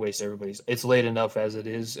here and waste everybody's. It's late enough as it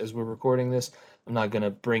is as we're recording this. I'm not going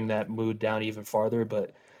to bring that mood down even farther,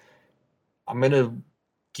 but I'm going to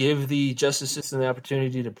give the justice system the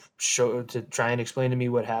opportunity to try and explain to me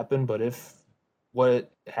what happened. But if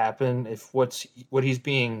what happened, if what he's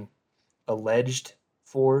being alleged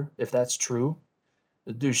for, if that's true,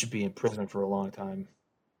 the dude should be in prison for a long time.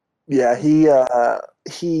 Yeah,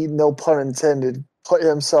 he no pun intended, put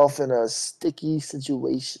himself in a sticky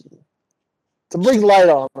situation. To bring light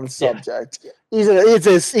on the subject, he's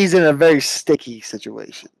in a very sticky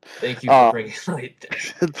situation. Thank you for bringing light there,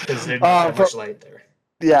 because there's not that much light there.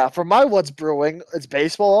 Yeah, for my what's brewing, it's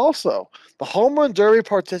baseball also. The home run derby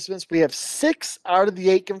participants, we have 6 out of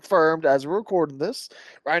the 8 confirmed as we're recording this.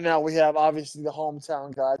 Right now, we have obviously the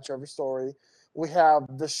hometown guy, Trevor Story. We have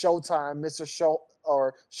the Showtime,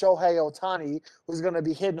 Shohei Ohtani, who's going to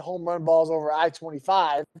be hitting home run balls over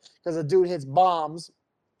I-25 because the dude hits bombs.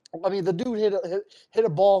 I mean, the dude hit a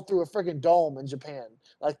ball through a freaking dome in Japan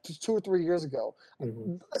like 2 or 3 years ago,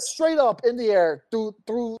 straight up in the air through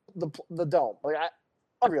the dome. Like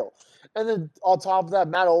unreal. And then on top of that,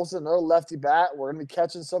 Matt Olson, another lefty bat. We're going to be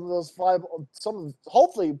catching some of those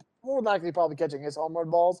hopefully, more than likely probably catching his home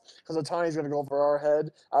run balls because Otani's going to go for our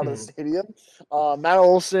head out of the stadium. Matt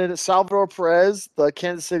Olson, Salvador Perez, the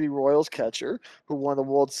Kansas City Royals catcher, who won the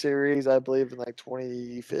World Series, I believe, in like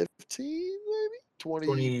 2015, maybe?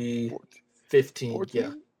 2015, 14?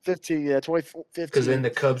 Yeah. 15, yeah, 2015. Because then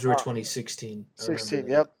the Cubs were 2016. 16,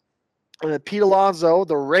 yep. And then Pete Alonso,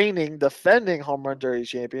 the reigning, defending home run derby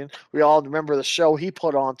champion. We all remember the show he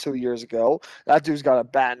put on 2 years ago. That dude's got a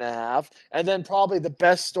bat and a half. And then probably the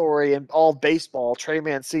best story in all of baseball, Trey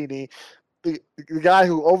Mancini, the guy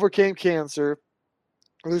who overcame cancer,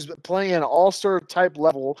 who's been playing at an all-star type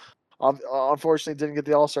level. Unfortunately, didn't get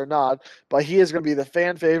the all-star nod, but he is going to be the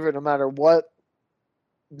fan favorite no matter what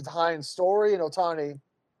behind Story and Ohtani.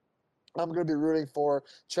 I'm going to be rooting for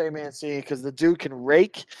Trey Mancini because the dude can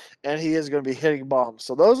rake, and he is going to be hitting bombs.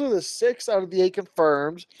 So those are the 6 out of the 8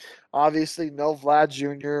 confirmed. Obviously, no Vlad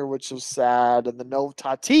Jr., which was sad, and the no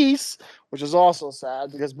Tatis, which is also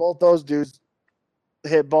sad because both those dudes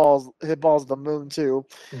hit balls to the moon too.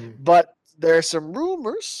 But there's some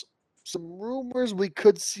rumors we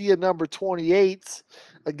could see a number 28,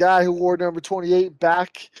 a guy who wore number 28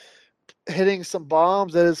 back hitting some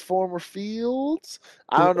bombs at his former fields.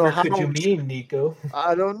 I don't know how. What could you mean, Nico?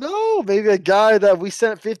 I don't know. Maybe a guy that we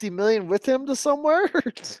sent $50 million with him to somewhere.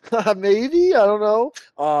 Maybe, I don't know.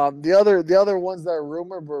 The other ones that are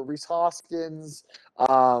rumored were Rhys Hoskins,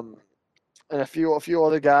 and a few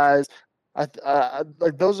other guys.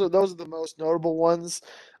 Like those are the most notable ones.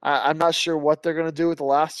 I'm not sure what they're gonna do with the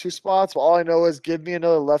last 2 spots, but all I know is give me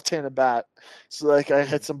another left-handed bat so that I can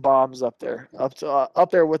hit some bombs up there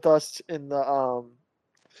with us in the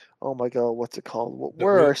oh my god, what's it called? The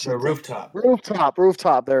rooftop.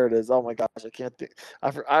 Rooftop. There it is. Oh my gosh, I can't think.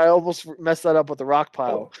 I almost messed that up with the rock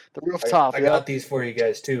pile. The rooftop. I got these for you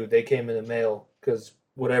guys too. They came in the mail because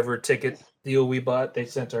whatever ticket deal we bought, they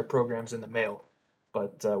sent our programs in the mail.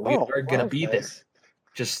 But we are going to be there.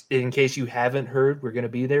 Just in case you haven't heard, we're going to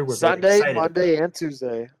be there. We're Sunday, Monday, and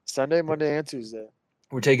Tuesday. Sunday, Monday, and Tuesday.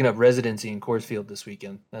 We're taking up residency in Coors Field this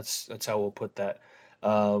weekend. That's how we'll put that.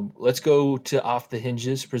 Let's go to Off the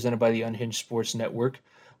Hinges, presented by the Unhinged Sports Network.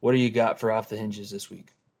 What do you got for Off the Hinges this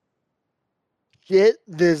week? Get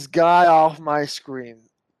this guy off my screen.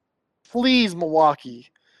 Please, Milwaukee.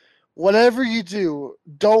 Whatever you do,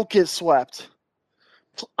 don't get swept.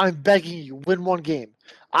 I'm begging you, win one game.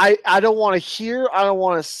 I don't want to hear, I don't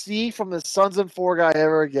want to see from the Suns and 4 guy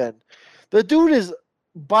ever again. The dude is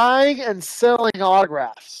buying and selling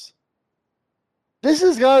autographs. This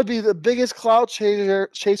has got to be the biggest clout chaser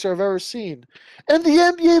I've ever seen. And the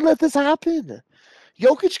NBA let this happen.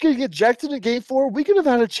 Jokic getting ejected in Game 4, we could have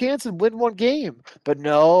had a chance and win one game. But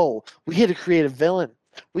no, we had to create a villain.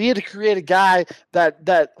 We had to create a guy that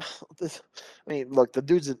I mean, look, the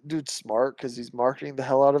dude's smart because he's marketing the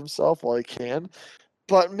hell out of himself while he can.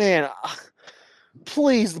 But man,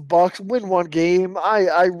 please, the Bucks win one game.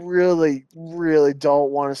 I really, really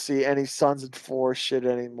don't want to see any Suns and 4 shit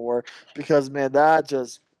anymore because man, that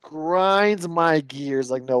just grinds my gears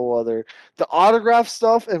like no other. The autograph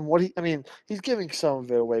stuff and he's giving some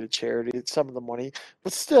of it away to charity, some of the money,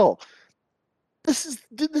 but still, this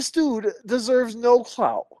dude deserves no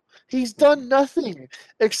clout. He's done nothing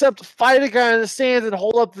except fight a guy in the stands and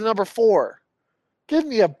hold up the number 4. Give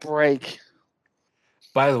me a break.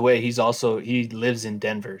 By the way, he lives in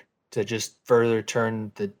Denver to just further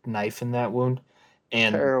turn the knife in that wound.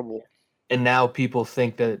 And Terrible. And now people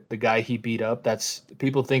think that the guy he beat up,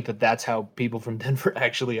 people think that that's how people from Denver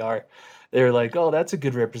actually are. They're like, oh, that's a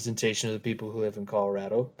good representation of the people who live in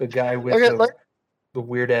Colorado. The guy with the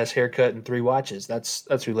weird ass haircut and 3 watches. That's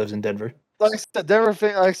who lives in Denver. Like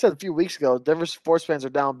I said a few weeks ago, Denver sports fans are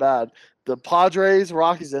down bad. The Padres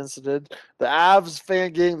Rockies incident, the Avs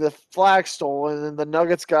fan getting the flag stolen, and the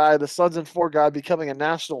Nuggets guy, the Suns and 4 guy becoming a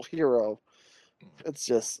national hero. It's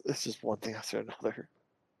just one thing after another.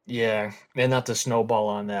 Yeah, and not to snowball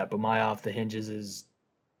on that, but my off the hinges is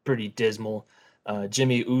pretty dismal.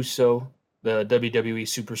 Jimmy Uso, the WWE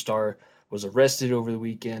superstar, was arrested over the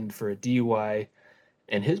weekend for a DUI,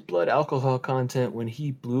 and his blood alcohol content when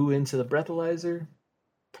he blew into the breathalyzer,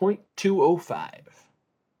 0.205.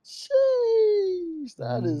 Jeez,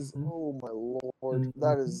 that is, oh my lord,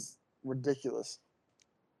 that is ridiculous.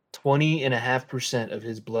 20.5% of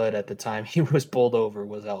his blood at the time he was pulled over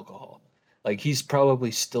was alcohol. Like, he's probably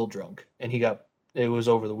still drunk, and it was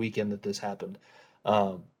over the weekend that this happened.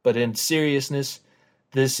 But in seriousness,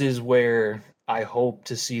 this is where I hope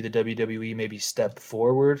to see the WWE maybe step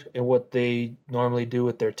forward in what they normally do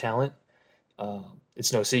with their talent.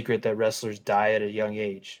 It's no secret that wrestlers die at a young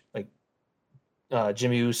age. Like,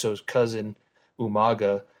 Jimmy Uso's cousin,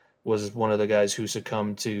 Umaga, was one of the guys who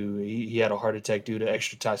succumbed to, he had a heart attack due to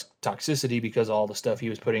extra toxicity because of all the stuff he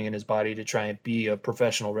was putting in his body to try and be a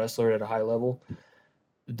professional wrestler at a high level.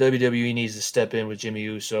 The WWE needs to step in with Jimmy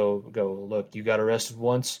Uso, go, look, you got arrested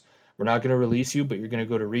once. We're not going to release you, but you're going to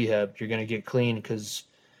go to rehab. You're going to get clean because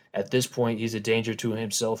at this point, he's a danger to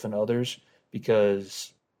himself and others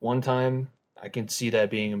because 1 time, I can see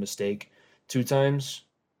that being a mistake. 2 times,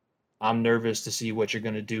 I'm nervous to see what you're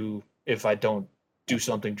going to do if I don't do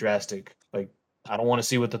something drastic. Like, I don't want to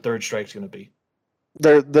see what the 3rd strike's going to be.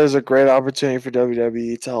 There's a great opportunity for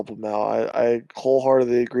WWE to help him out. I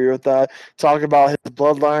wholeheartedly agree with that. Talk about his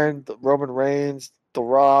bloodline, Roman Reigns, The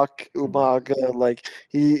Rock, Umaga. Like,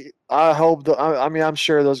 I'm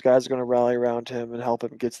sure those guys are going to rally around him and help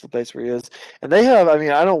him get to the place where he is. And they have,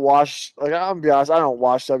 I don't watch, like, I'm going to be honest, I don't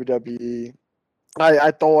watch WWE.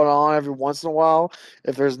 I throw it on every once in a while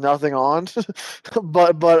if there's nothing on.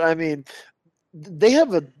 but I mean, they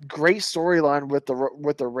have a great storyline with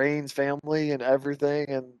the Reigns family and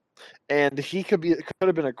everything, and he could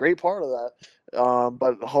have been a great part of that.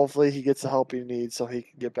 But hopefully he gets the help he needs so he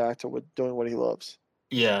can get back to doing what he loves.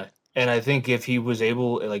 Yeah, and I think if he was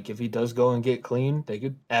able, like, if he does go and get clean, they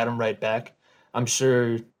could add him right back. I'm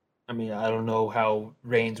sure. I mean, I don't know how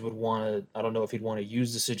Reigns would want to. I don't know if he'd want to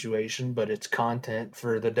use the situation, but it's content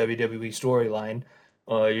for the WWE storyline.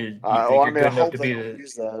 You think you're good enough to be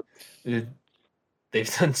use that.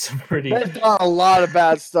 They've done some pretty. They've done a lot of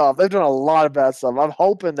bad stuff. I'm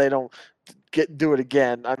hoping they don't do it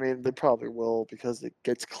again. I mean, they probably will because it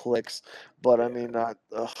gets clicks. But I mean,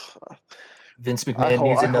 Vince McMahon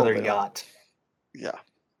needs another yacht. Yeah.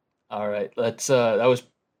 All right, let's. That was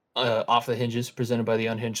Off the Hinges, presented by the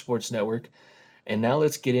Unhinged Sports Network. And now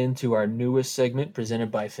let's get into our newest segment,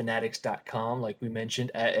 presented by Fanatics.com. Like we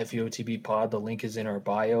mentioned, at FEOTB Pod, the link is in our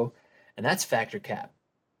bio, and that's Factor Cap.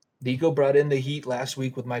 Nico brought in the heat last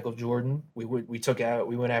week with Michael Jordan. We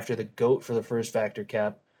went after the GOAT for the first Factor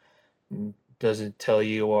Cap. Doesn't tell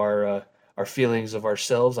you our feelings of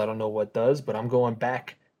ourselves. I don't know what does, but I'm going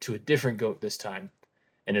back to a different GOAT this time.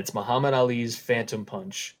 And it's Muhammad Ali's Phantom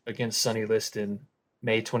Punch against Sonny Liston,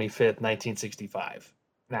 May 25th, 1965.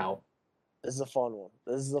 Now, this is a fun one.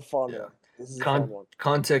 This is a fun one.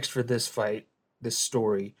 Context for this fight, this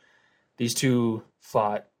story, these two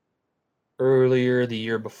fought earlier the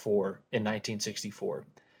year before in 1964.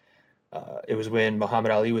 It was when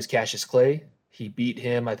Muhammad Ali was Cassius Clay. He beat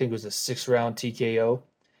him, I think it was a 6-round TKO,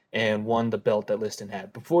 and won the belt that Liston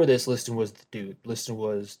had. Before this, Liston was the dude. Liston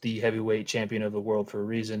was the heavyweight champion of the world for a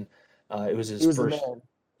reason. It was his first.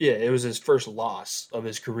 Yeah, it was his first loss of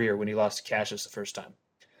his career when he lost to Cassius the first time.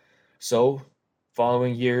 So,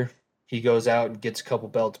 following year, he goes out and gets a couple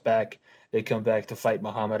belts back. They come back to fight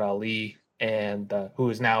Muhammad Ali, and who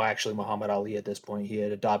is now actually Muhammad Ali at this point. He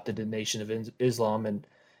had adopted the Nation of Islam and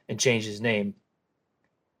changed his name.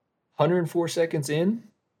 104 seconds in,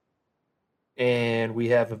 and we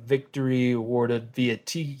have a victory awarded via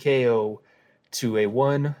TKO to a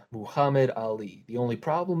one Muhammad Ali. The only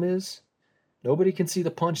problem is nobody can see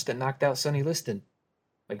the punch that knocked out Sonny Liston.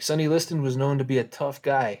 Like, Sonny Liston was known to be a tough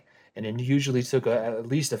guy, and it usually took at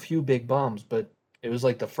least a few big bombs, but it was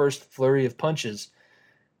like the first flurry of punches,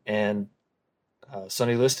 and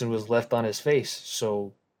Sonny Liston was left on his face.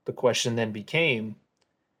 So the question then became,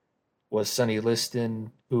 was Sonny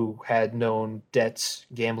Liston, who had known debts,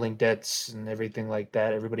 gambling debts, and everything like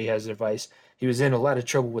that, everybody has their vice, he was in a lot of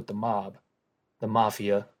trouble with the mob, the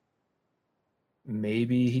mafia.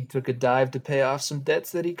 Maybe he took a dive to pay off some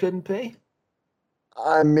debts that he couldn't pay?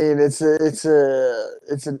 I mean, it's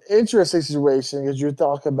an interesting situation because you're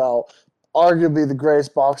talking about arguably the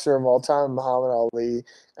greatest boxer of all time, Muhammad Ali,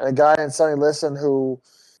 and a guy in Sonny Liston who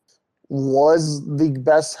was the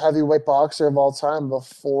best heavyweight boxer of all time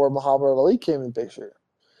before Muhammad Ali came in the picture.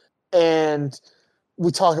 And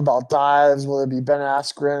we talk about dives, whether it be Ben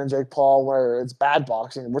Askren and Jake Paul, where it's bad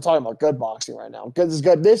boxing. We're talking about good boxing right now. Good is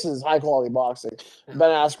good. This is high quality boxing. Ben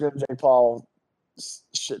Askren and Jake Paul,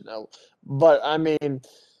 shit no. But I mean,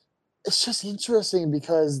 it's just interesting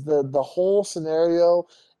because the whole scenario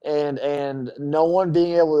and no one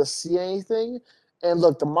being able to see anything. And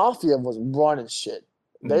look, the mafia was running shit.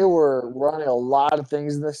 They were running a lot of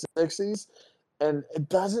things in the 60s, and it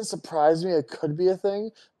doesn't surprise me. It could be a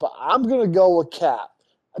thing, but I'm gonna go with Cap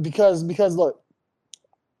because look,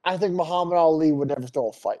 I think Muhammad Ali would never throw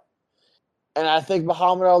a fight. And I think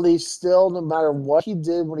Muhammad Ali still, no matter what he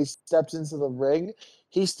did when he stepped into the ring,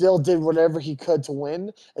 he still did whatever he could to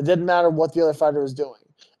win. It didn't matter what the other fighter was doing.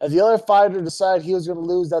 If the other fighter decided he was going to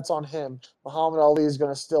lose, that's on him. Muhammad Ali is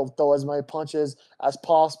going to still throw as many punches as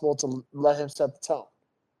possible to let him set the tone.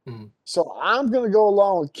 Mm-hmm. So I'm going to go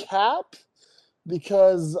along with Cap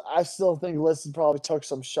because I still think Liston probably took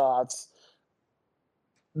some shots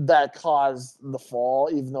that caused the fall,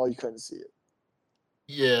 even though you couldn't see it.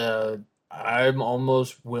 Yeah, I'm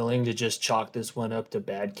almost willing to just chalk this one up to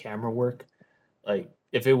bad camera work. Like,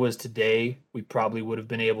 if it was today, we probably would have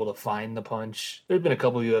been able to find the punch. There've been a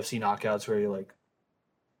couple of UFC knockouts where you're like,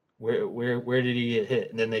 where did he get hit?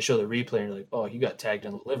 And then they show the replay and you're like, oh, he got tagged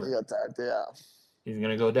in the liver. He got tagged, yeah. He's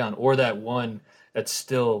gonna go down. Or that one that's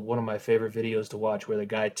still one of my favorite videos to watch, where the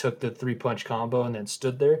guy took the 3-punch combo and then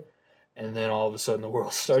stood there, and then all of a sudden the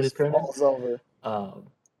world started turning. Falls over.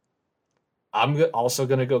 I'm also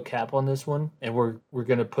gonna go Cap on this one, and we're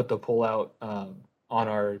gonna put the poll out on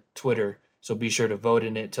our Twitter. So be sure to vote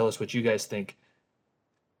in it. Tell us what you guys think.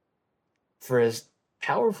 For as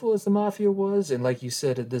powerful as the Mafia was, and like you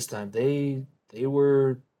said at this time, they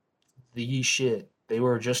were the shit. They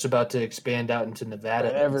were just about to expand out into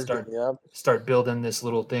Nevada and start building this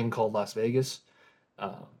little thing called Las Vegas.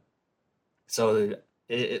 So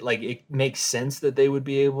it makes sense that they would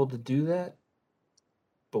be able to do that.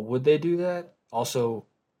 But would they do that? Also,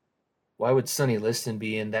 why would Sonny Liston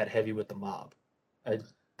be in that heavy with the mob?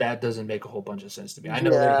 That doesn't make a whole bunch of sense to me. I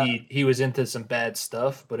know that he was into some bad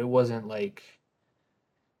stuff, but it wasn't like,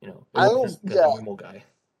 a normal guy.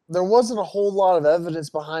 There wasn't a whole lot of evidence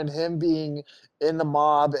behind him being in the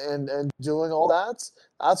mob and doing all that.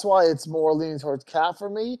 That's why it's more leaning towards Cap for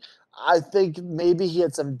me. I think maybe he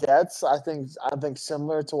had some debts. I think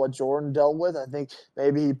similar to what Jordan dealt with. I think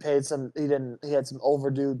maybe he paid some. He had some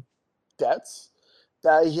overdue debts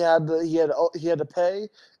that he had to pay,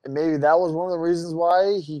 and maybe that was one of the reasons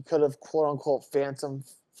why he could have quote unquote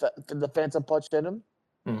the phantom punch hit him.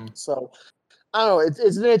 Mm-hmm. So I don't know.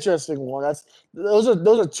 It's an interesting one. Those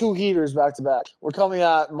are two heaters back to back. We're coming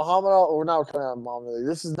at Muhammad Ali. We're not coming at Muhammad Ali.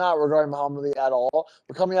 This is not regarding Muhammad Ali at all.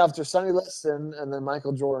 We're coming after Sonny Liston and then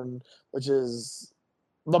Michael Jordan, which is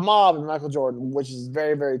the mob, and Michael Jordan, which is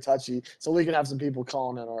very, very touchy. So we can have some people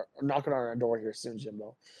calling in or knocking on our door here soon,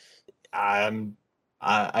 Jimbo.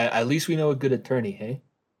 At least we know a good attorney, hey?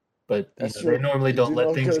 But they normally don't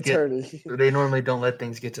let things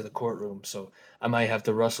get to the courtroom. So I might have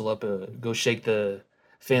to go shake the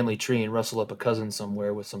family tree and rustle up a cousin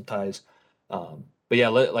somewhere with some ties. But yeah,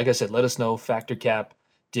 like I said, let us know. Factor Cap.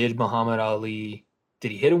 Did Muhammad Ali,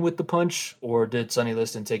 did he hit him with the punch, or did Sonny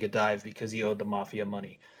Liston take a dive because he owed the Mafia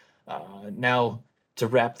money? Now, to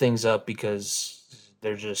wrap things up, because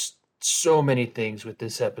there's just so many things with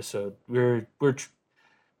this episode.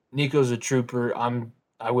 Nico's a trooper.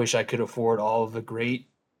 I wish I could afford all of the great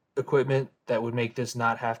equipment that would make this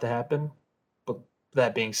not have to happen. But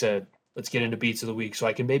that being said, let's get into Beats of the Week so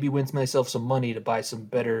I can maybe win myself some money to buy some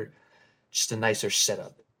better, just a nicer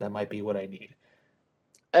setup. That might be what I need.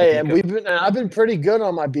 Hey, and I've been pretty good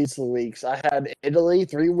on my Beats of the Weeks. I had Italy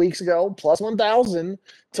 3 weeks ago, plus 1,000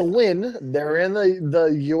 to win. They're in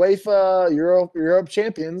the UEFA Europe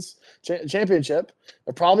Championship.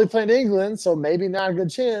 They're probably playing England, so maybe not a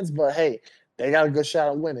good chance, but hey, they got a good shot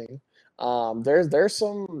at winning. There's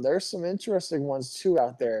some interesting ones too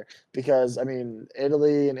out there because I mean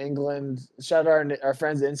Italy and England. Shout out our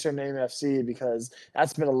friends at Insert Name FC because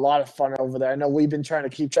that's been a lot of fun over there. I know we've been trying to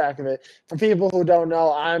keep track of it. For people who don't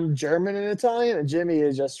know, I'm German and Italian, and Jimmy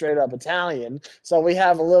is just straight up Italian. So we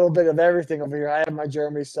have a little bit of everything over here. I have my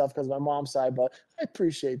Germany stuff because my mom's side, but I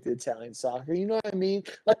appreciate the Italian soccer. You know what I mean?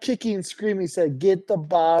 Like Kiki and Screaming said, "Get the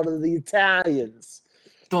ball to the Italians."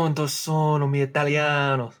 Tonto sono mi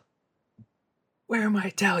italiano. Where are my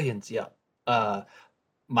Italians? Yeah. The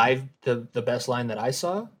best line that I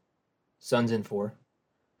saw, Suns in 4.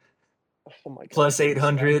 Oh my god. Plus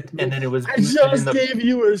 800, and then it was I just gave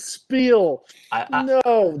you a spiel.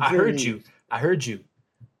 No, I heard Jimmy. you. I heard you.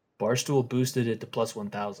 Barstool boosted it to plus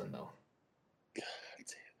 1,000 though. God damn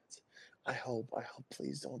it. I hope,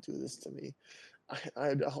 please don't do this to me.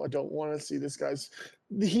 I don't want to see this guy's.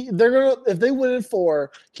 If they win in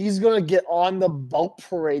 4, he's gonna get on the boat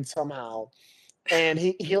parade somehow, and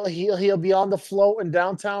he'll be on the float in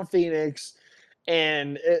downtown Phoenix,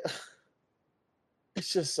 and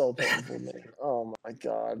it's just so painful, man. Oh my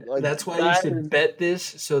god! Like That's why you should bet this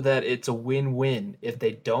so that it's a win-win. If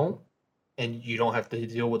they don't, and you don't have to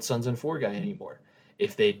deal with Suns and 4 guy anymore.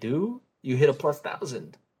 If they do, you hit a plus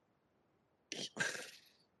 1,000.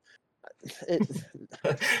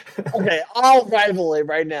 Okay, I'll rival it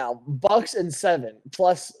right now. Bucks and 7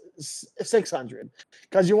 plus 600.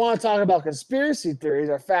 Because you want to talk about conspiracy theories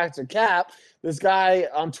or facts or cap. This guy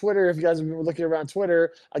on Twitter, if you guys have been looking around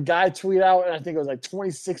Twitter, a guy tweeted out, and I think it was like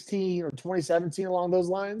 2016 or 2017 along those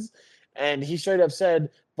lines. And he straight up said,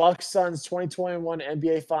 Bucks Suns 2021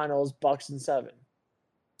 NBA Finals, Bucks and 7.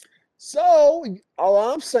 So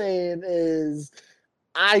all I'm saying is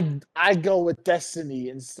I go with destiny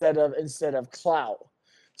instead of clout.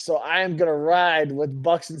 So I am gonna ride with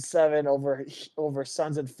Bucks and 7 over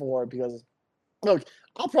Suns and 4 because look,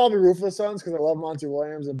 I'll probably root for the Suns because I love Monty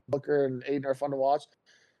Williams and Booker and Aiden are fun to watch.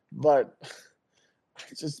 But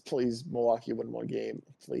just please, Milwaukee win one game.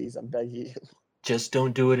 Please, I'm begging you. Just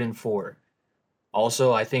don't do it in 4.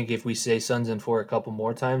 Also, I think if we say Suns in 4 a couple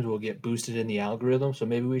more times, we'll get boosted in the algorithm. So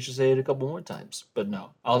maybe we should say it a couple more times. But no,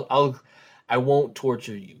 I won't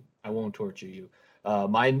torture you. I won't torture you.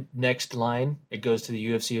 My next line, it goes to the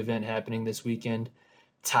UFC event happening this weekend.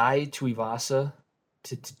 Tai Tuivasa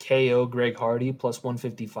to KO Greg Hardy plus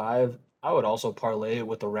 155. I would also parlay it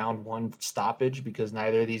with a round 1 stoppage because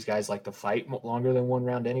neither of these guys like to fight longer than 1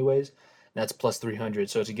 round anyways. That's plus 300.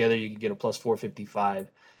 So together you can get a plus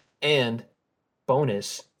 455. And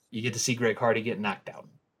bonus, you get to see Greg Hardy get knocked out.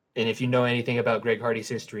 And if you know anything about Greg Hardy's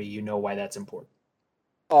history, you know why that's important.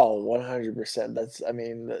 Oh, 100%. That's, I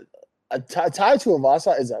mean, Tai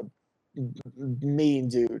Tuivasa is a mean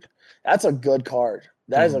dude. That's a good card.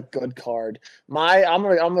 That is a good card. I'm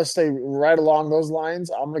gonna stay right along those lines.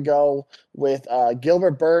 I'm gonna go with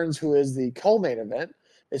Gilbert Burns, who is the co-main event,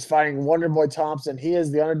 is fighting Wonderboy Thompson. He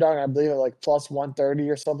is the underdog, I believe, at like plus 130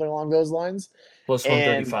 or something along those lines. Plus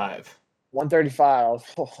 135.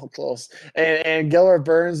 135. Oh, close. And Gilbert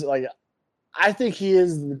Burns, like, I think he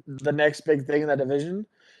is the next big thing in that division.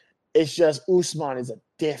 It's just Usman is a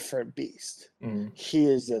different beast. He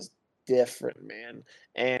is just different, man.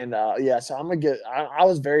 And so I'm gonna get. I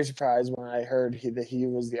was very surprised when I heard that he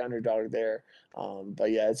was the underdog there.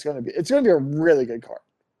 But yeah, it's gonna be a really good card.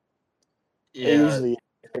 Yeah,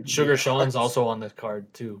 Sugar Sean's also on the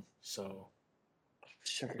card too. So,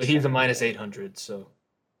 but he's a minus 800. So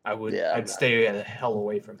I'd stay the hell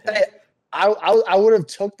away from him. I would have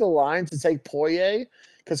took the line to take Poirier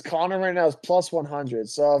because Conor right now is plus 100.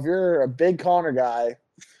 So if you're a big Conor guy,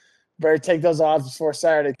 better take those odds before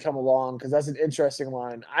Saturday come along because that's an interesting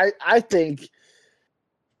line. I think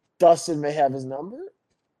Dustin may have his number,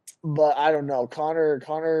 but I don't know.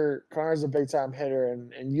 Conor's a big time hitter,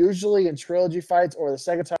 and usually in trilogy fights or the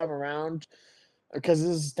second time around, because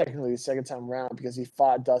this is technically the second time around because he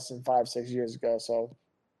fought Dustin 5-6 years ago. So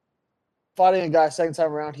fighting a guy second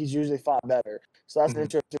time around, he's usually fought better. So that's an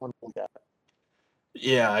interesting one to look at.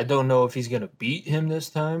 Yeah, I don't know if he's gonna beat him this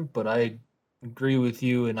time, but I agree with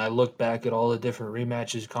you. And I look back at all the different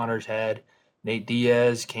rematches Conor's had. Nate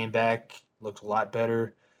Diaz came back, looked a lot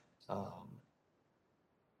better.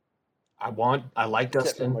 I like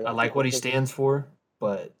Dustin. I like what he stands for,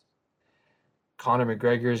 but Conor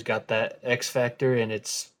McGregor's got that X factor, and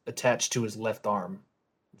it's attached to his left arm,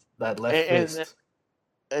 that left fist.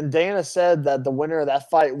 And Dana said that the winner of that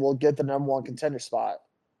fight will get the number 1 contender spot.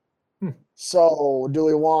 So do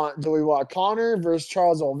we want Conor versus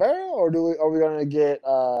Charles Oliveira, or are we going to get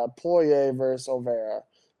Poirier versus Oliveira?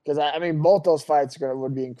 Because I mean both those fights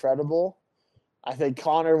would be incredible. I think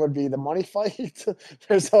Connor would be the money fight.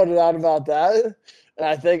 There's no doubt about that.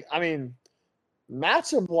 And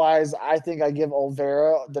matchup-wise, I think I give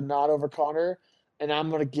Oliveira the nod over Connor, and I'm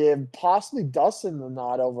going to give possibly Dustin the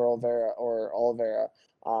nod over Oliveira.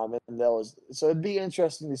 And those. So it'd be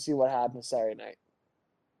interesting to see what happens Saturday night.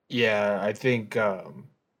 Yeah, I think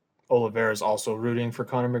Oliveira's also rooting for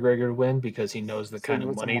Conor McGregor to win because he knows the kind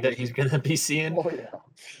of money that he's going to be seeing. Oh, yeah.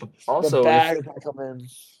 But also, the bag is going to come in.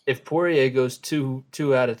 If Poirier goes 2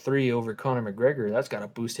 out of 3 over Conor McGregor, that's got to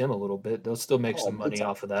boost him a little bit. They'll still make some money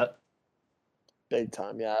off of that. Big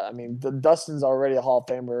time, yeah. I mean, Dustin's already a Hall of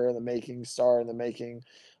Famer in the making, star in the making.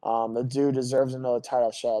 The dude deserves another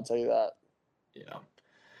title shot, I'll tell you that. Yeah.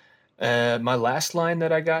 My last line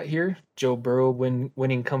that I got here, Joe Burrow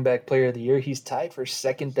winning comeback player of the year. He's tied for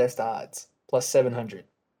second best odds, plus 700.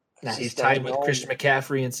 Now he's tied with Christian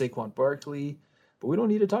McCaffrey and Saquon Barkley, but we don't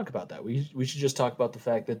need to talk about that. We should just talk about the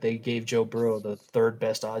fact that they gave Joe Burrow the third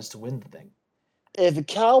best odds to win the thing. If the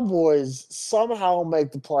Cowboys somehow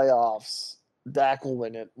make the playoffs, Dak will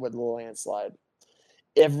win it with a landslide.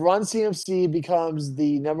 If Run CMC becomes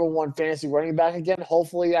the number one fantasy running back again,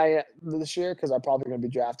 hopefully this year, because I'm probably going to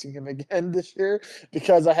be drafting him again this year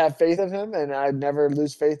because I have faith in him and I never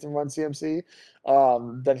lose faith in Run CMC,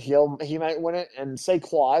 then he might win it. And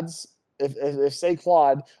Saquads, if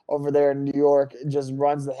Saquad over there in New York just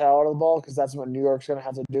runs the hell out of the ball, because that's what New York's going to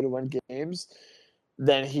have to do to win games,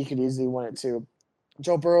 then he could easily win it too.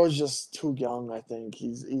 Joe Burrow is just too young. I think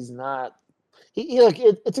he's not.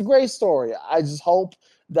 It's a great story. I just hope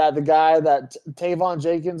that the guy that Tavon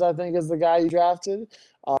Jenkins, I think, is the guy you drafted.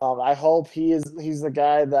 I hope he's the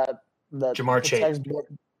guy that Jamar Chase.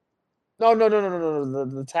 No.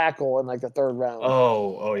 The tackle in like the third round.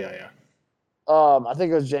 Oh yeah. I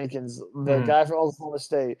think it was Jenkins, the guy from Oklahoma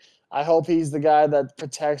State. I hope he's the guy that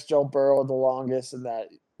protects Joe Burrow the longest, and that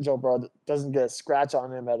Joe Burrow doesn't get a scratch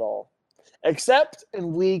on him at all, except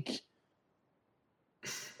in week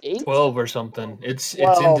 8? 12 or something. It's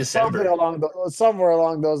in December. Somewhere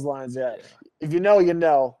along those lines, yeah. If you know, you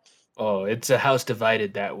know. Oh, it's a house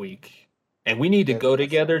divided that week. And we need to go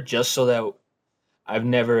together just so that I've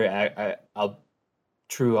never I'll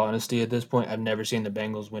true honesty at this point, I've never seen the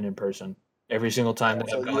Bengals win in person. Every single time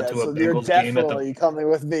that I've gone to a Bengals game you're coming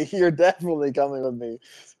with me. You're definitely coming with me.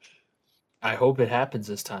 I hope it happens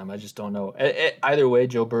this time. I just don't know. Either way,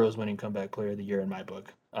 Joe Burrow's winning comeback player of the year in my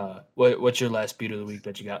book. What's your last beat of the week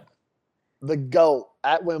that you got? The GOAT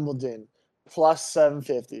at Wimbledon, plus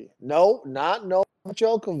 750. No, not Novak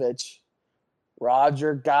Djokovic.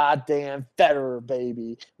 Roger goddamn Federer,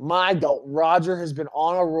 baby. My GOAT. Roger has been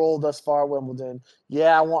on a roll thus far at Wimbledon.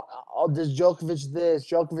 Yeah, this Djokovic this,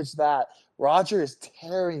 Djokovic that. Roger is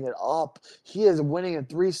tearing it up. He is winning in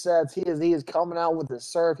 3 sets. He is coming out with his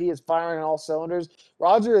serve. He is firing on all cylinders.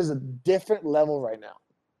 Roger is a different level right now.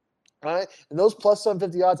 All right? And those plus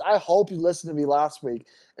 750 odds, I hope you listened to me last week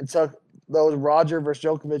and took those Roger versus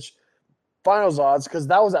Djokovic finals odds, because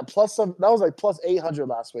that was like plus 800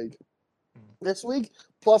 last week. This week,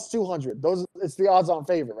 plus 200. It's the odds on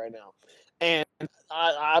favorite right now. And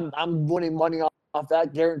I'm winning money off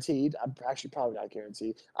that, guaranteed. I'm actually probably not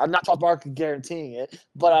guaranteed. I'm not Charles Barkley guaranteeing it,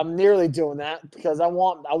 but I'm nearly doing that because I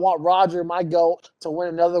want Roger, my GOAT, to win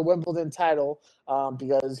another Wimbledon title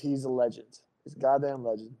because he's a legend. He's a goddamn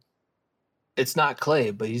legend. It's not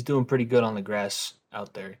clay, but he's doing pretty good on the grass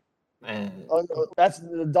out there. And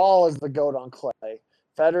Nadal is the GOAT on clay.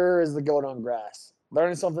 Federer is the GOAT on grass.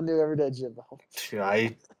 Learning something new every day, Jimbo.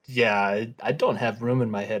 I don't have room in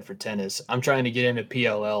my head for tennis. I'm trying to get into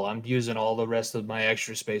PLL. I'm using all the rest of my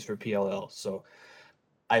extra space for PLL. So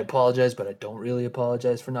I apologize, but I don't really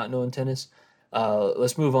apologize for not knowing tennis.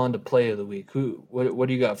 Let's move on to play of the week. What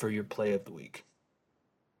do you got for your play of the week?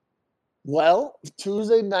 Well,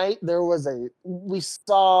 Tuesday night we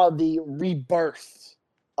saw the rebirth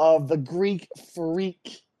of the Greek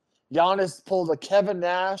freak. Giannis pulled a Kevin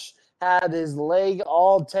Nash, had his leg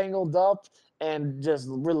all tangled up, and just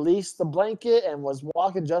released the blanket and was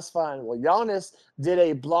walking just fine. Well, Giannis did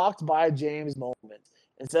a blocked by James moment.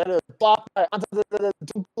 Instead of blocked by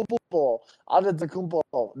Antetokounmpo,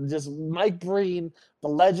 just Mike Breen, the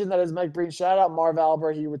legend that is Mike Breen. Shout out Marv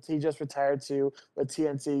Albert. He just retired too with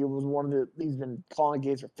TNT. He was he's been calling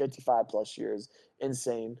games for 55 plus years.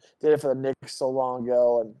 Insane. Did it for the Knicks so long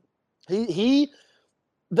ago. And he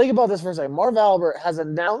think about this for a second. Marv Albert has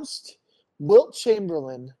announced Wilt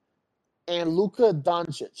Chamberlain and Luka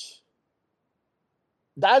Doncic.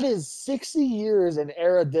 That is 60 years in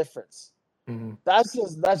era difference. That's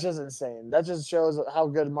just insane. That just shows how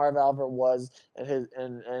good Marv Albert was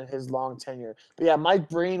in his long tenure. But yeah, Mike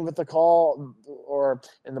Breen with the call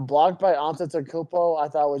and the block by Antetokounmpo, I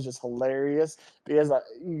thought was just hilarious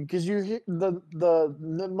because you hear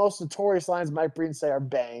the most notorious lines Mike Breen say are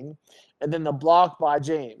bang, and then the block by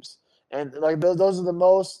James. And like those are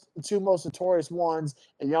the two most notorious ones.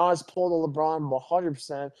 And Giannis pulled a LeBron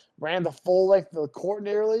 100%, ran the full length of the court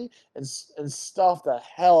nearly, and stuffed the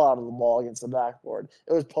hell out of the ball against the backboard.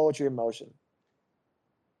 It was poetry in motion.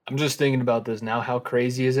 I'm just thinking about this now. How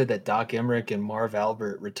crazy is it that Doc Emmerich and Marv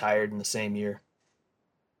Albert retired in the same year?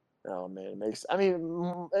 Oh man,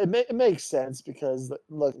 it makes sense because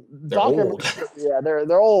look, They're Doc old.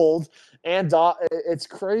 They're old, and Doc. It's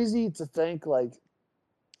crazy to think like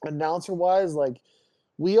announcer wise, like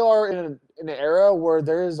we are in an era where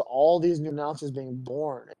there's all these new announcers being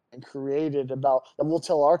born and created about that we'll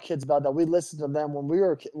tell our kids about, that we listened to them when we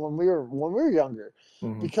were younger.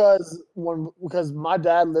 Because my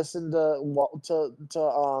dad listened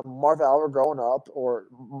to Marv Albert growing up or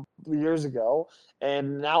years ago,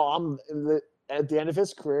 and now I'm at the end of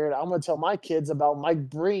his career, and I'm going to tell my kids about Mike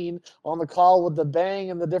Breen on the call with the bang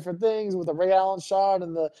and the different things with the Ray Allen shot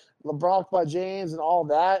and the LeBron by James and all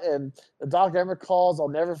that, and the Doc Emmerich calls. I'll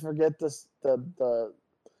never forget this. The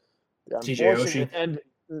TJ Oshie. And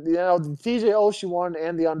the TJ Oshie one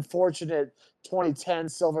and the unfortunate 2010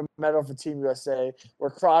 silver medal for Team USA, where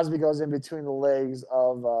Crosby goes in between the legs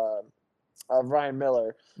of Ryan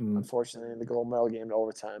Miller, unfortunately, in the gold medal game in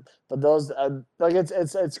overtime. But those,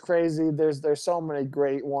 it's crazy. There's so many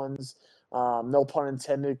great ones. No pun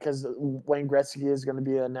intended, because Wayne Gretzky is going to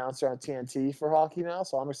be an announcer on TNT for hockey now,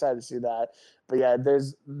 so I'm excited to see that. But yeah,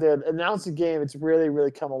 there's the announcing game. It's really,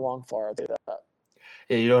 really come along far. I'll say that.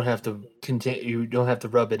 Yeah, you don't have to continue. You don't have to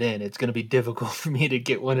rub it in. It's going to be difficult for me to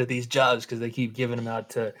get one of these jobs because they keep giving them out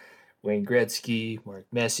to Wayne Gretzky, Mark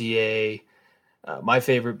Messier. My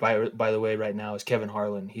favorite, by the way, right now is Kevin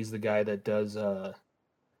Harlan. He's the guy that does.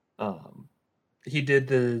 He did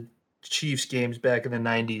the Chiefs games back in the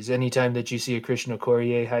 90s. Anytime that you see a Christian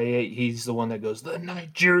Okoye highlight, he's the one that goes, "The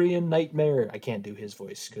Nigerian Nightmare." I can't do his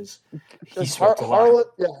voice because he smoked a lot.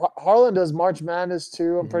 Harlan does March Madness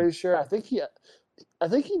too. I'm pretty sure. I think he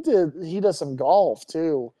does some golf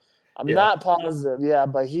too. I'm not positive. Yeah,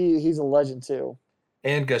 but he's a legend too.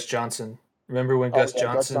 And Gus Johnson. Remember when Gus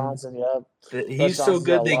Johnson? Gus Johnson, yeah. He's so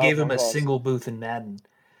good they gave him a single booth in Madden.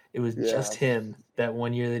 It was just him that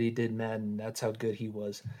one year that he did Madden. That's how good he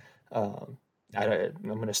was. I'm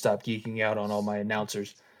going to stop geeking out on all my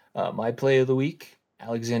announcers. My play of the week,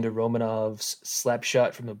 Alexander Romanov's slap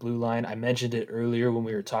shot from the blue line. I mentioned it earlier when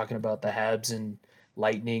we were talking about the Habs and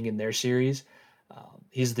Lightning in their series.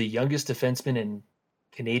 He's the youngest defenseman in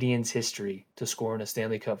Canadiens history to score in a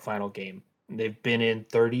Stanley Cup final game. They've been in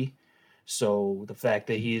 30. So the fact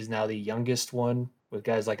that he is now the youngest one with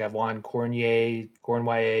guys like Yvonne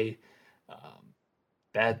Cornway,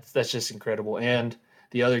 that's just incredible. And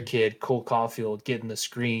the other kid, Cole Caulfield, getting the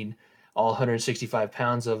screen, all 165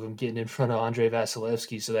 pounds of him getting in front of Andrei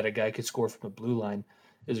Vasilevsky so that a guy could score from the blue line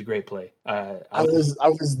is a great play. I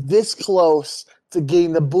was this close to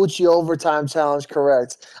getting the Bucci overtime challenge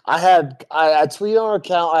correct. I tweeted on our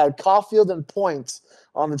account. I had Caulfield and points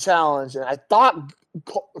on the challenge, and I thought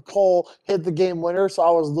Cole hit the game winner, so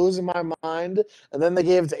I was losing my mind. And then they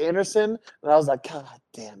gave it to Anderson, and I was like, God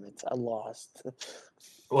damn it, I lost.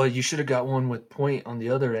 Well, you should have got one with point on the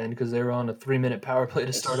other end because they were on a 3-minute power play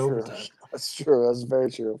to start overtime. That's true. That's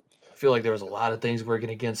very true. I feel like there was a lot of things working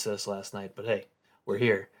against us last night, but hey, we're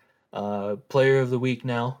here. Player of the week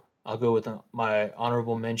now. I'll go with my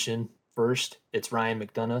honorable mention first. It's Ryan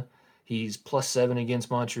McDonough. He's +7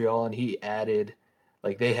 against Montreal, and he added,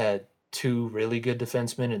 they had two really good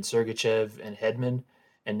defensemen in Sergachev and Hedman,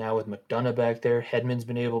 and now with McDonough back there, Hedman's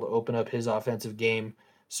been able to open up his offensive game.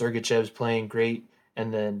 Sergachev's playing great,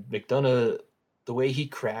 and then McDonough, the way he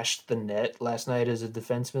crashed the net last night as a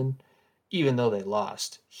defenseman, even though they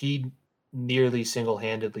lost, he nearly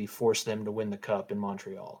single-handedly forced them to win the cup in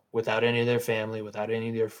Montreal without any of their family, without any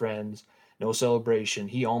of their friends, no celebration.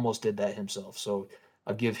 He almost did that himself, so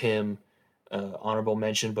I'll give him honorable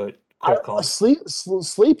mention, but a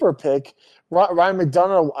sleeper pick, Ryan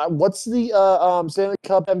McDonough. What's the Stanley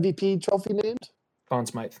Cup MVP trophy named? Conn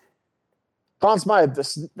Smythe. Conn Smythe.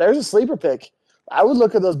 There's a sleeper pick. I would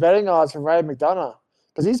look at those betting odds for Ryan McDonough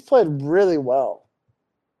because he's played really well.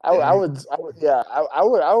 I would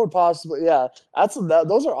possibly, yeah.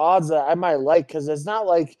 Those are odds that I might like because it's not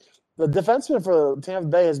like the defenseman for Tampa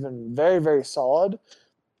Bay has been very, very solid.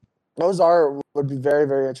 Those would be very,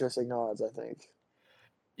 very interesting odds, I think.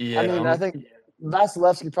 Yeah, I think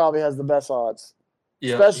Vasilevsky probably has the best odds.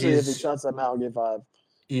 Yeah, especially if he shuts them out in game 5.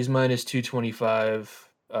 He's minus 225.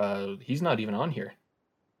 He's not even on here.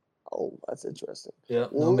 Oh, that's interesting. Yeah,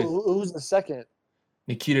 Well, who's the second?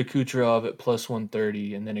 Nikita Kucherov at plus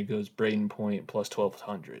 130, and then it goes Braden Point plus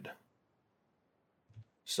 1200.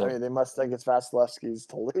 So I mean, they must think it's Vasilevsky's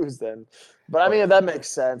to lose then. But I mean, that makes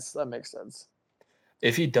sense. That makes sense.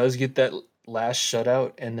 If he does get that last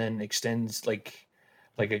shutout and then extends like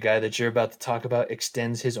a guy that you're about to talk about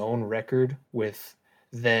extends his own record with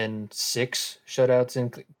then 6 shutouts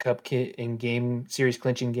in game series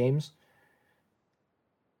clinching games,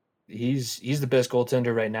 he's the best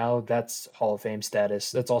goaltender right now. That's Hall of Fame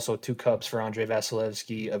status. That's also 2 cups for Andrei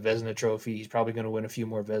Vasilevsky, a Vezina trophy. He's probably going to win a few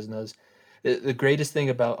more Vezinas. The greatest thing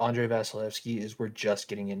about Andrei Vasilevsky is we're just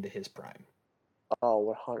getting into his prime.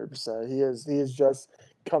 Oh, 100%. He is just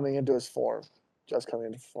coming into his form. Just coming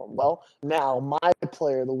into form. Well, now my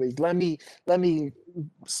player of the week. Let me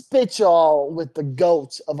spit y'all with the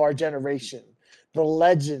GOAT of our generation. The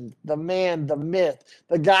legend, the man, the myth,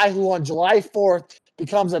 the guy who on July 4th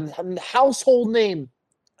becomes a household name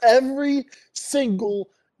every single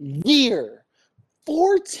year.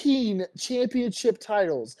 14 championship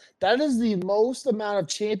titles. That is the most amount of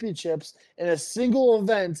championships in a single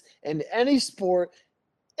event in any sport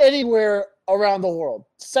anywhere around the world.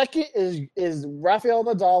 Second is Rafael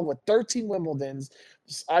Nadal with 13 Wimbledons.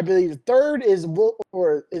 I believe third is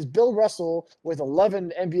Bill Russell with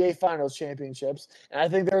 11 NBA Finals championships. And I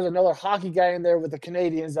think there's another hockey guy in there with the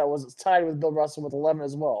Canadians that was tied with Bill Russell with 11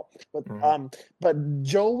 as well. But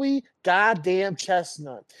Joey goddamn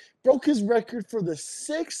Chestnut broke his record for the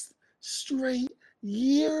 6th straight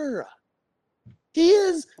year.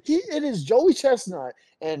 It is Joey Chestnut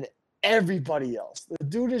and everybody else. The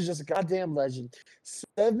dude is just a goddamn legend.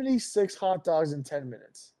 76 hot dogs in 10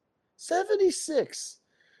 minutes. 76.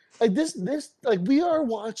 Like this like we are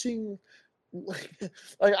watching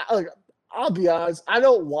like I'll be honest, I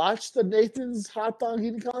don't watch the Nathan's hot dog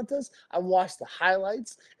eating contest. I watch the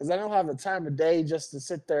highlights because I don't have the time of day just to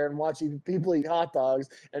sit there and watch people eat hot dogs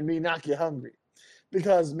and me not get hungry.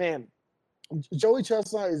 Because, man, Joey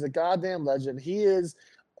Chestnut is a goddamn legend. He is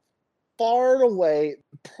far and away,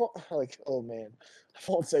 oh, man, I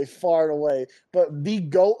won't say far and away, but the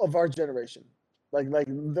GOAT of our generation.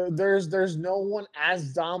 There's no one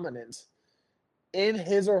as dominant in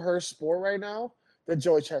his or her sport right now than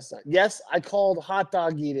Joey Chestnut. Yes, I called hot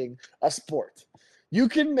dog eating a sport. You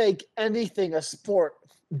can make anything a sport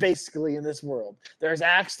basically in this world. There's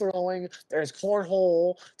axe throwing, there's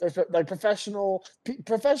cornhole, there's like professional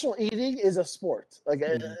eating is a sport. Like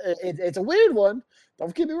it's a weird one.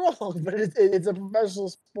 Don't get me wrong, but it's a professional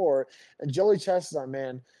sport. And Joey Chestnut,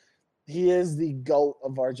 man, he is the GOAT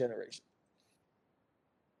of our generation.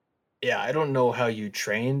 Yeah, I don't know how you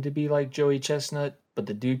train to be like Joey Chestnut, but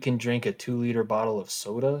the dude can drink a 2-liter bottle of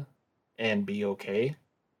soda and be okay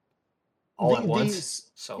all at once.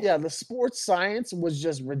 Yeah, the sports science was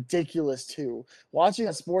just ridiculous too. Watching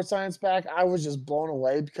that sports science back, I was just blown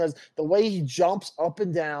away because the way he jumps up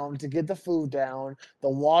and down to get the food down, the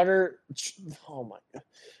water, oh my God.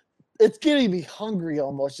 It's getting me hungry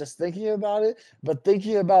almost just thinking about it, but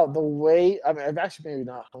thinking about the way, I mean, I'm actually maybe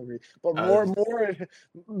not hungry, but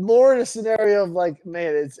more in a scenario of like,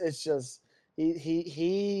 man, it's just,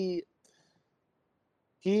 he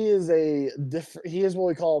is he is what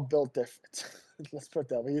we call built different. Let's put it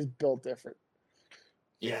that way. He's built different.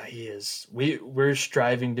 Yeah, he is. We're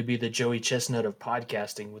striving to be the Joey Chestnut of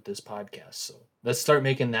podcasting with this podcast. So let's start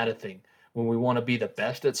making that a thing. When we want to be the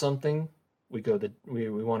best at something, we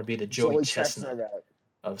want to be the Joey Chestnut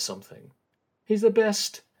of something. He's the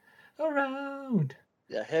best around.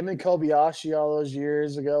 Yeah, him and Kobayashi all those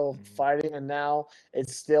years ago fighting, and now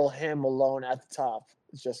it's still him alone at the top.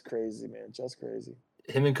 It's just crazy, man. Just crazy.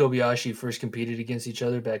 Him and Kobayashi first competed against each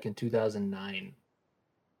other back in 2009.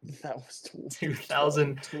 That was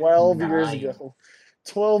 12 years ago.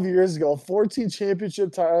 12 years ago. 14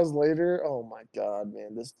 championship titles later. Oh, my God,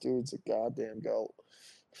 man. This dude's a goddamn GOAT.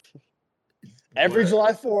 Every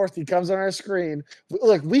July 4th, he comes on our screen.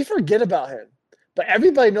 Look, we forget about him, but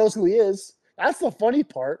everybody knows who he is. That's the funny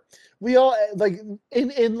part. We all, like,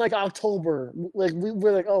 in like October, like,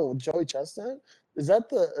 we're like, oh, Joey Chestnut? Is that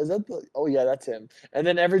the oh yeah, that's him. And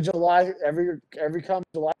then every July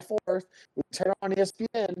 4th, we turn on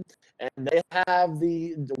ESPN and they have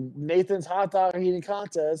the Nathan's hot dog eating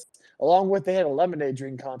contest, along with they had a lemonade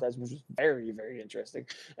drinking contest, which was very, very interesting.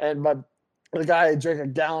 But the guy drank a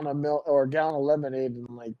gallon of milk or a gallon of lemonade in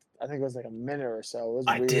like I think it was like a minute or so. It was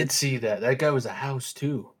weird. Did see that. That guy was a house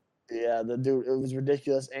too. Yeah, the dude, it was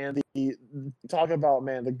ridiculous. And talk about,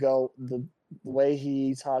 man, the GOAT, the way he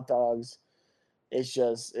eats hot dogs.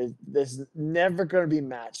 There's never going to be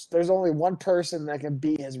matched. There's only one person that can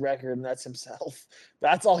beat his record, and that's himself.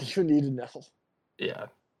 That's all you need to know. Yeah.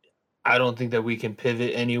 I don't think that we can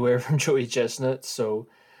pivot anywhere from Joey Chestnut. So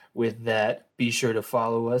with that, be sure to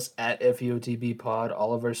follow us at FEOTB Pod,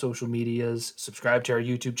 all of our social medias. Subscribe to our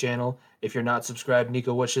YouTube channel. If you're not subscribed,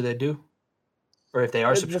 Nico, what should they do? Or if they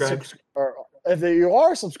are subscribed? If you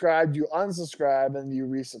are subscribed, you unsubscribe and you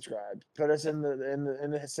resubscribe. Put us in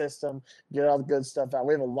the system. Get all the good stuff out.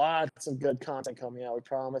 We have lots of good content coming out. We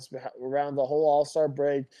promise. Around the whole All-Star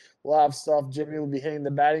break, we'll have stuff. Jimmy will be hitting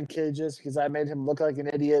the batting cages because I made him look like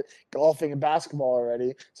an idiot golfing and basketball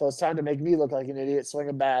already. So it's time to make me look like an idiot swing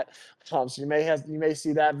a bat. So you may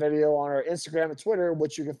see that video on our Instagram and Twitter,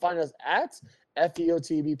 which you can find us at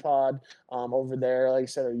FEOTB Pod over there. Like I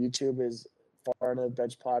said, our YouTube is Far End of the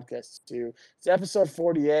Bench Podcast too. It's episode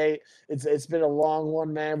 48. It's been a long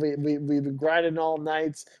one, man. We've been grinding all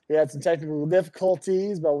night. We had some technical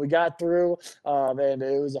difficulties, but we got through. And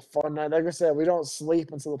it was a fun night. Like I said, we don't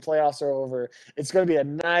sleep until the playoffs are over. It's going to be a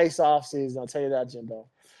nice off season. I'll tell you that, Jimbo.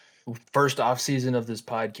 First off season of this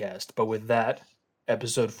podcast. But with that,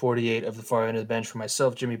 episode 48 of the Far End of the Bench for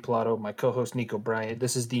myself, Jimmy Pilato, my co-host Nico Bryant.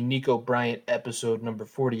 This is the Nico Bryant episode number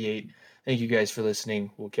 48. Thank you guys for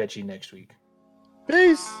listening. We'll catch you next week.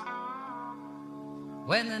 Peace.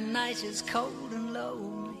 When the night is cold and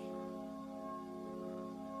lonely,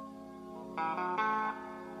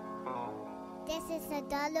 this is a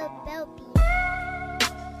dollar bill beat.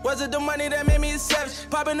 Was it the money that made me a savage?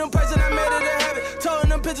 Popping them perks and I made it a habit. Towing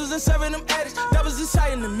them pictures and serving them addicts. That was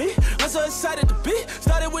exciting to me. I'm so excited to be.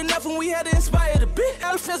 Started with nothing, we had to inspire the beat.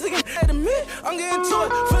 Elephants looking at me. I'm getting to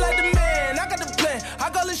it, feel like the man. I got the plan. I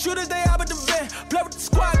call the shooters, they out with the van. Play with the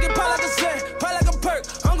squad, get pop like a sand. Pop like a perk,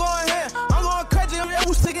 I'm going ham. I'm going crazy.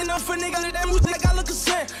 I'm sticking up for niggas. That music, I look a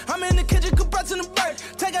sand. I'm in the kitchen, compressing the bird.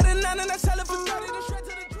 Take out the 9 and that's hell of a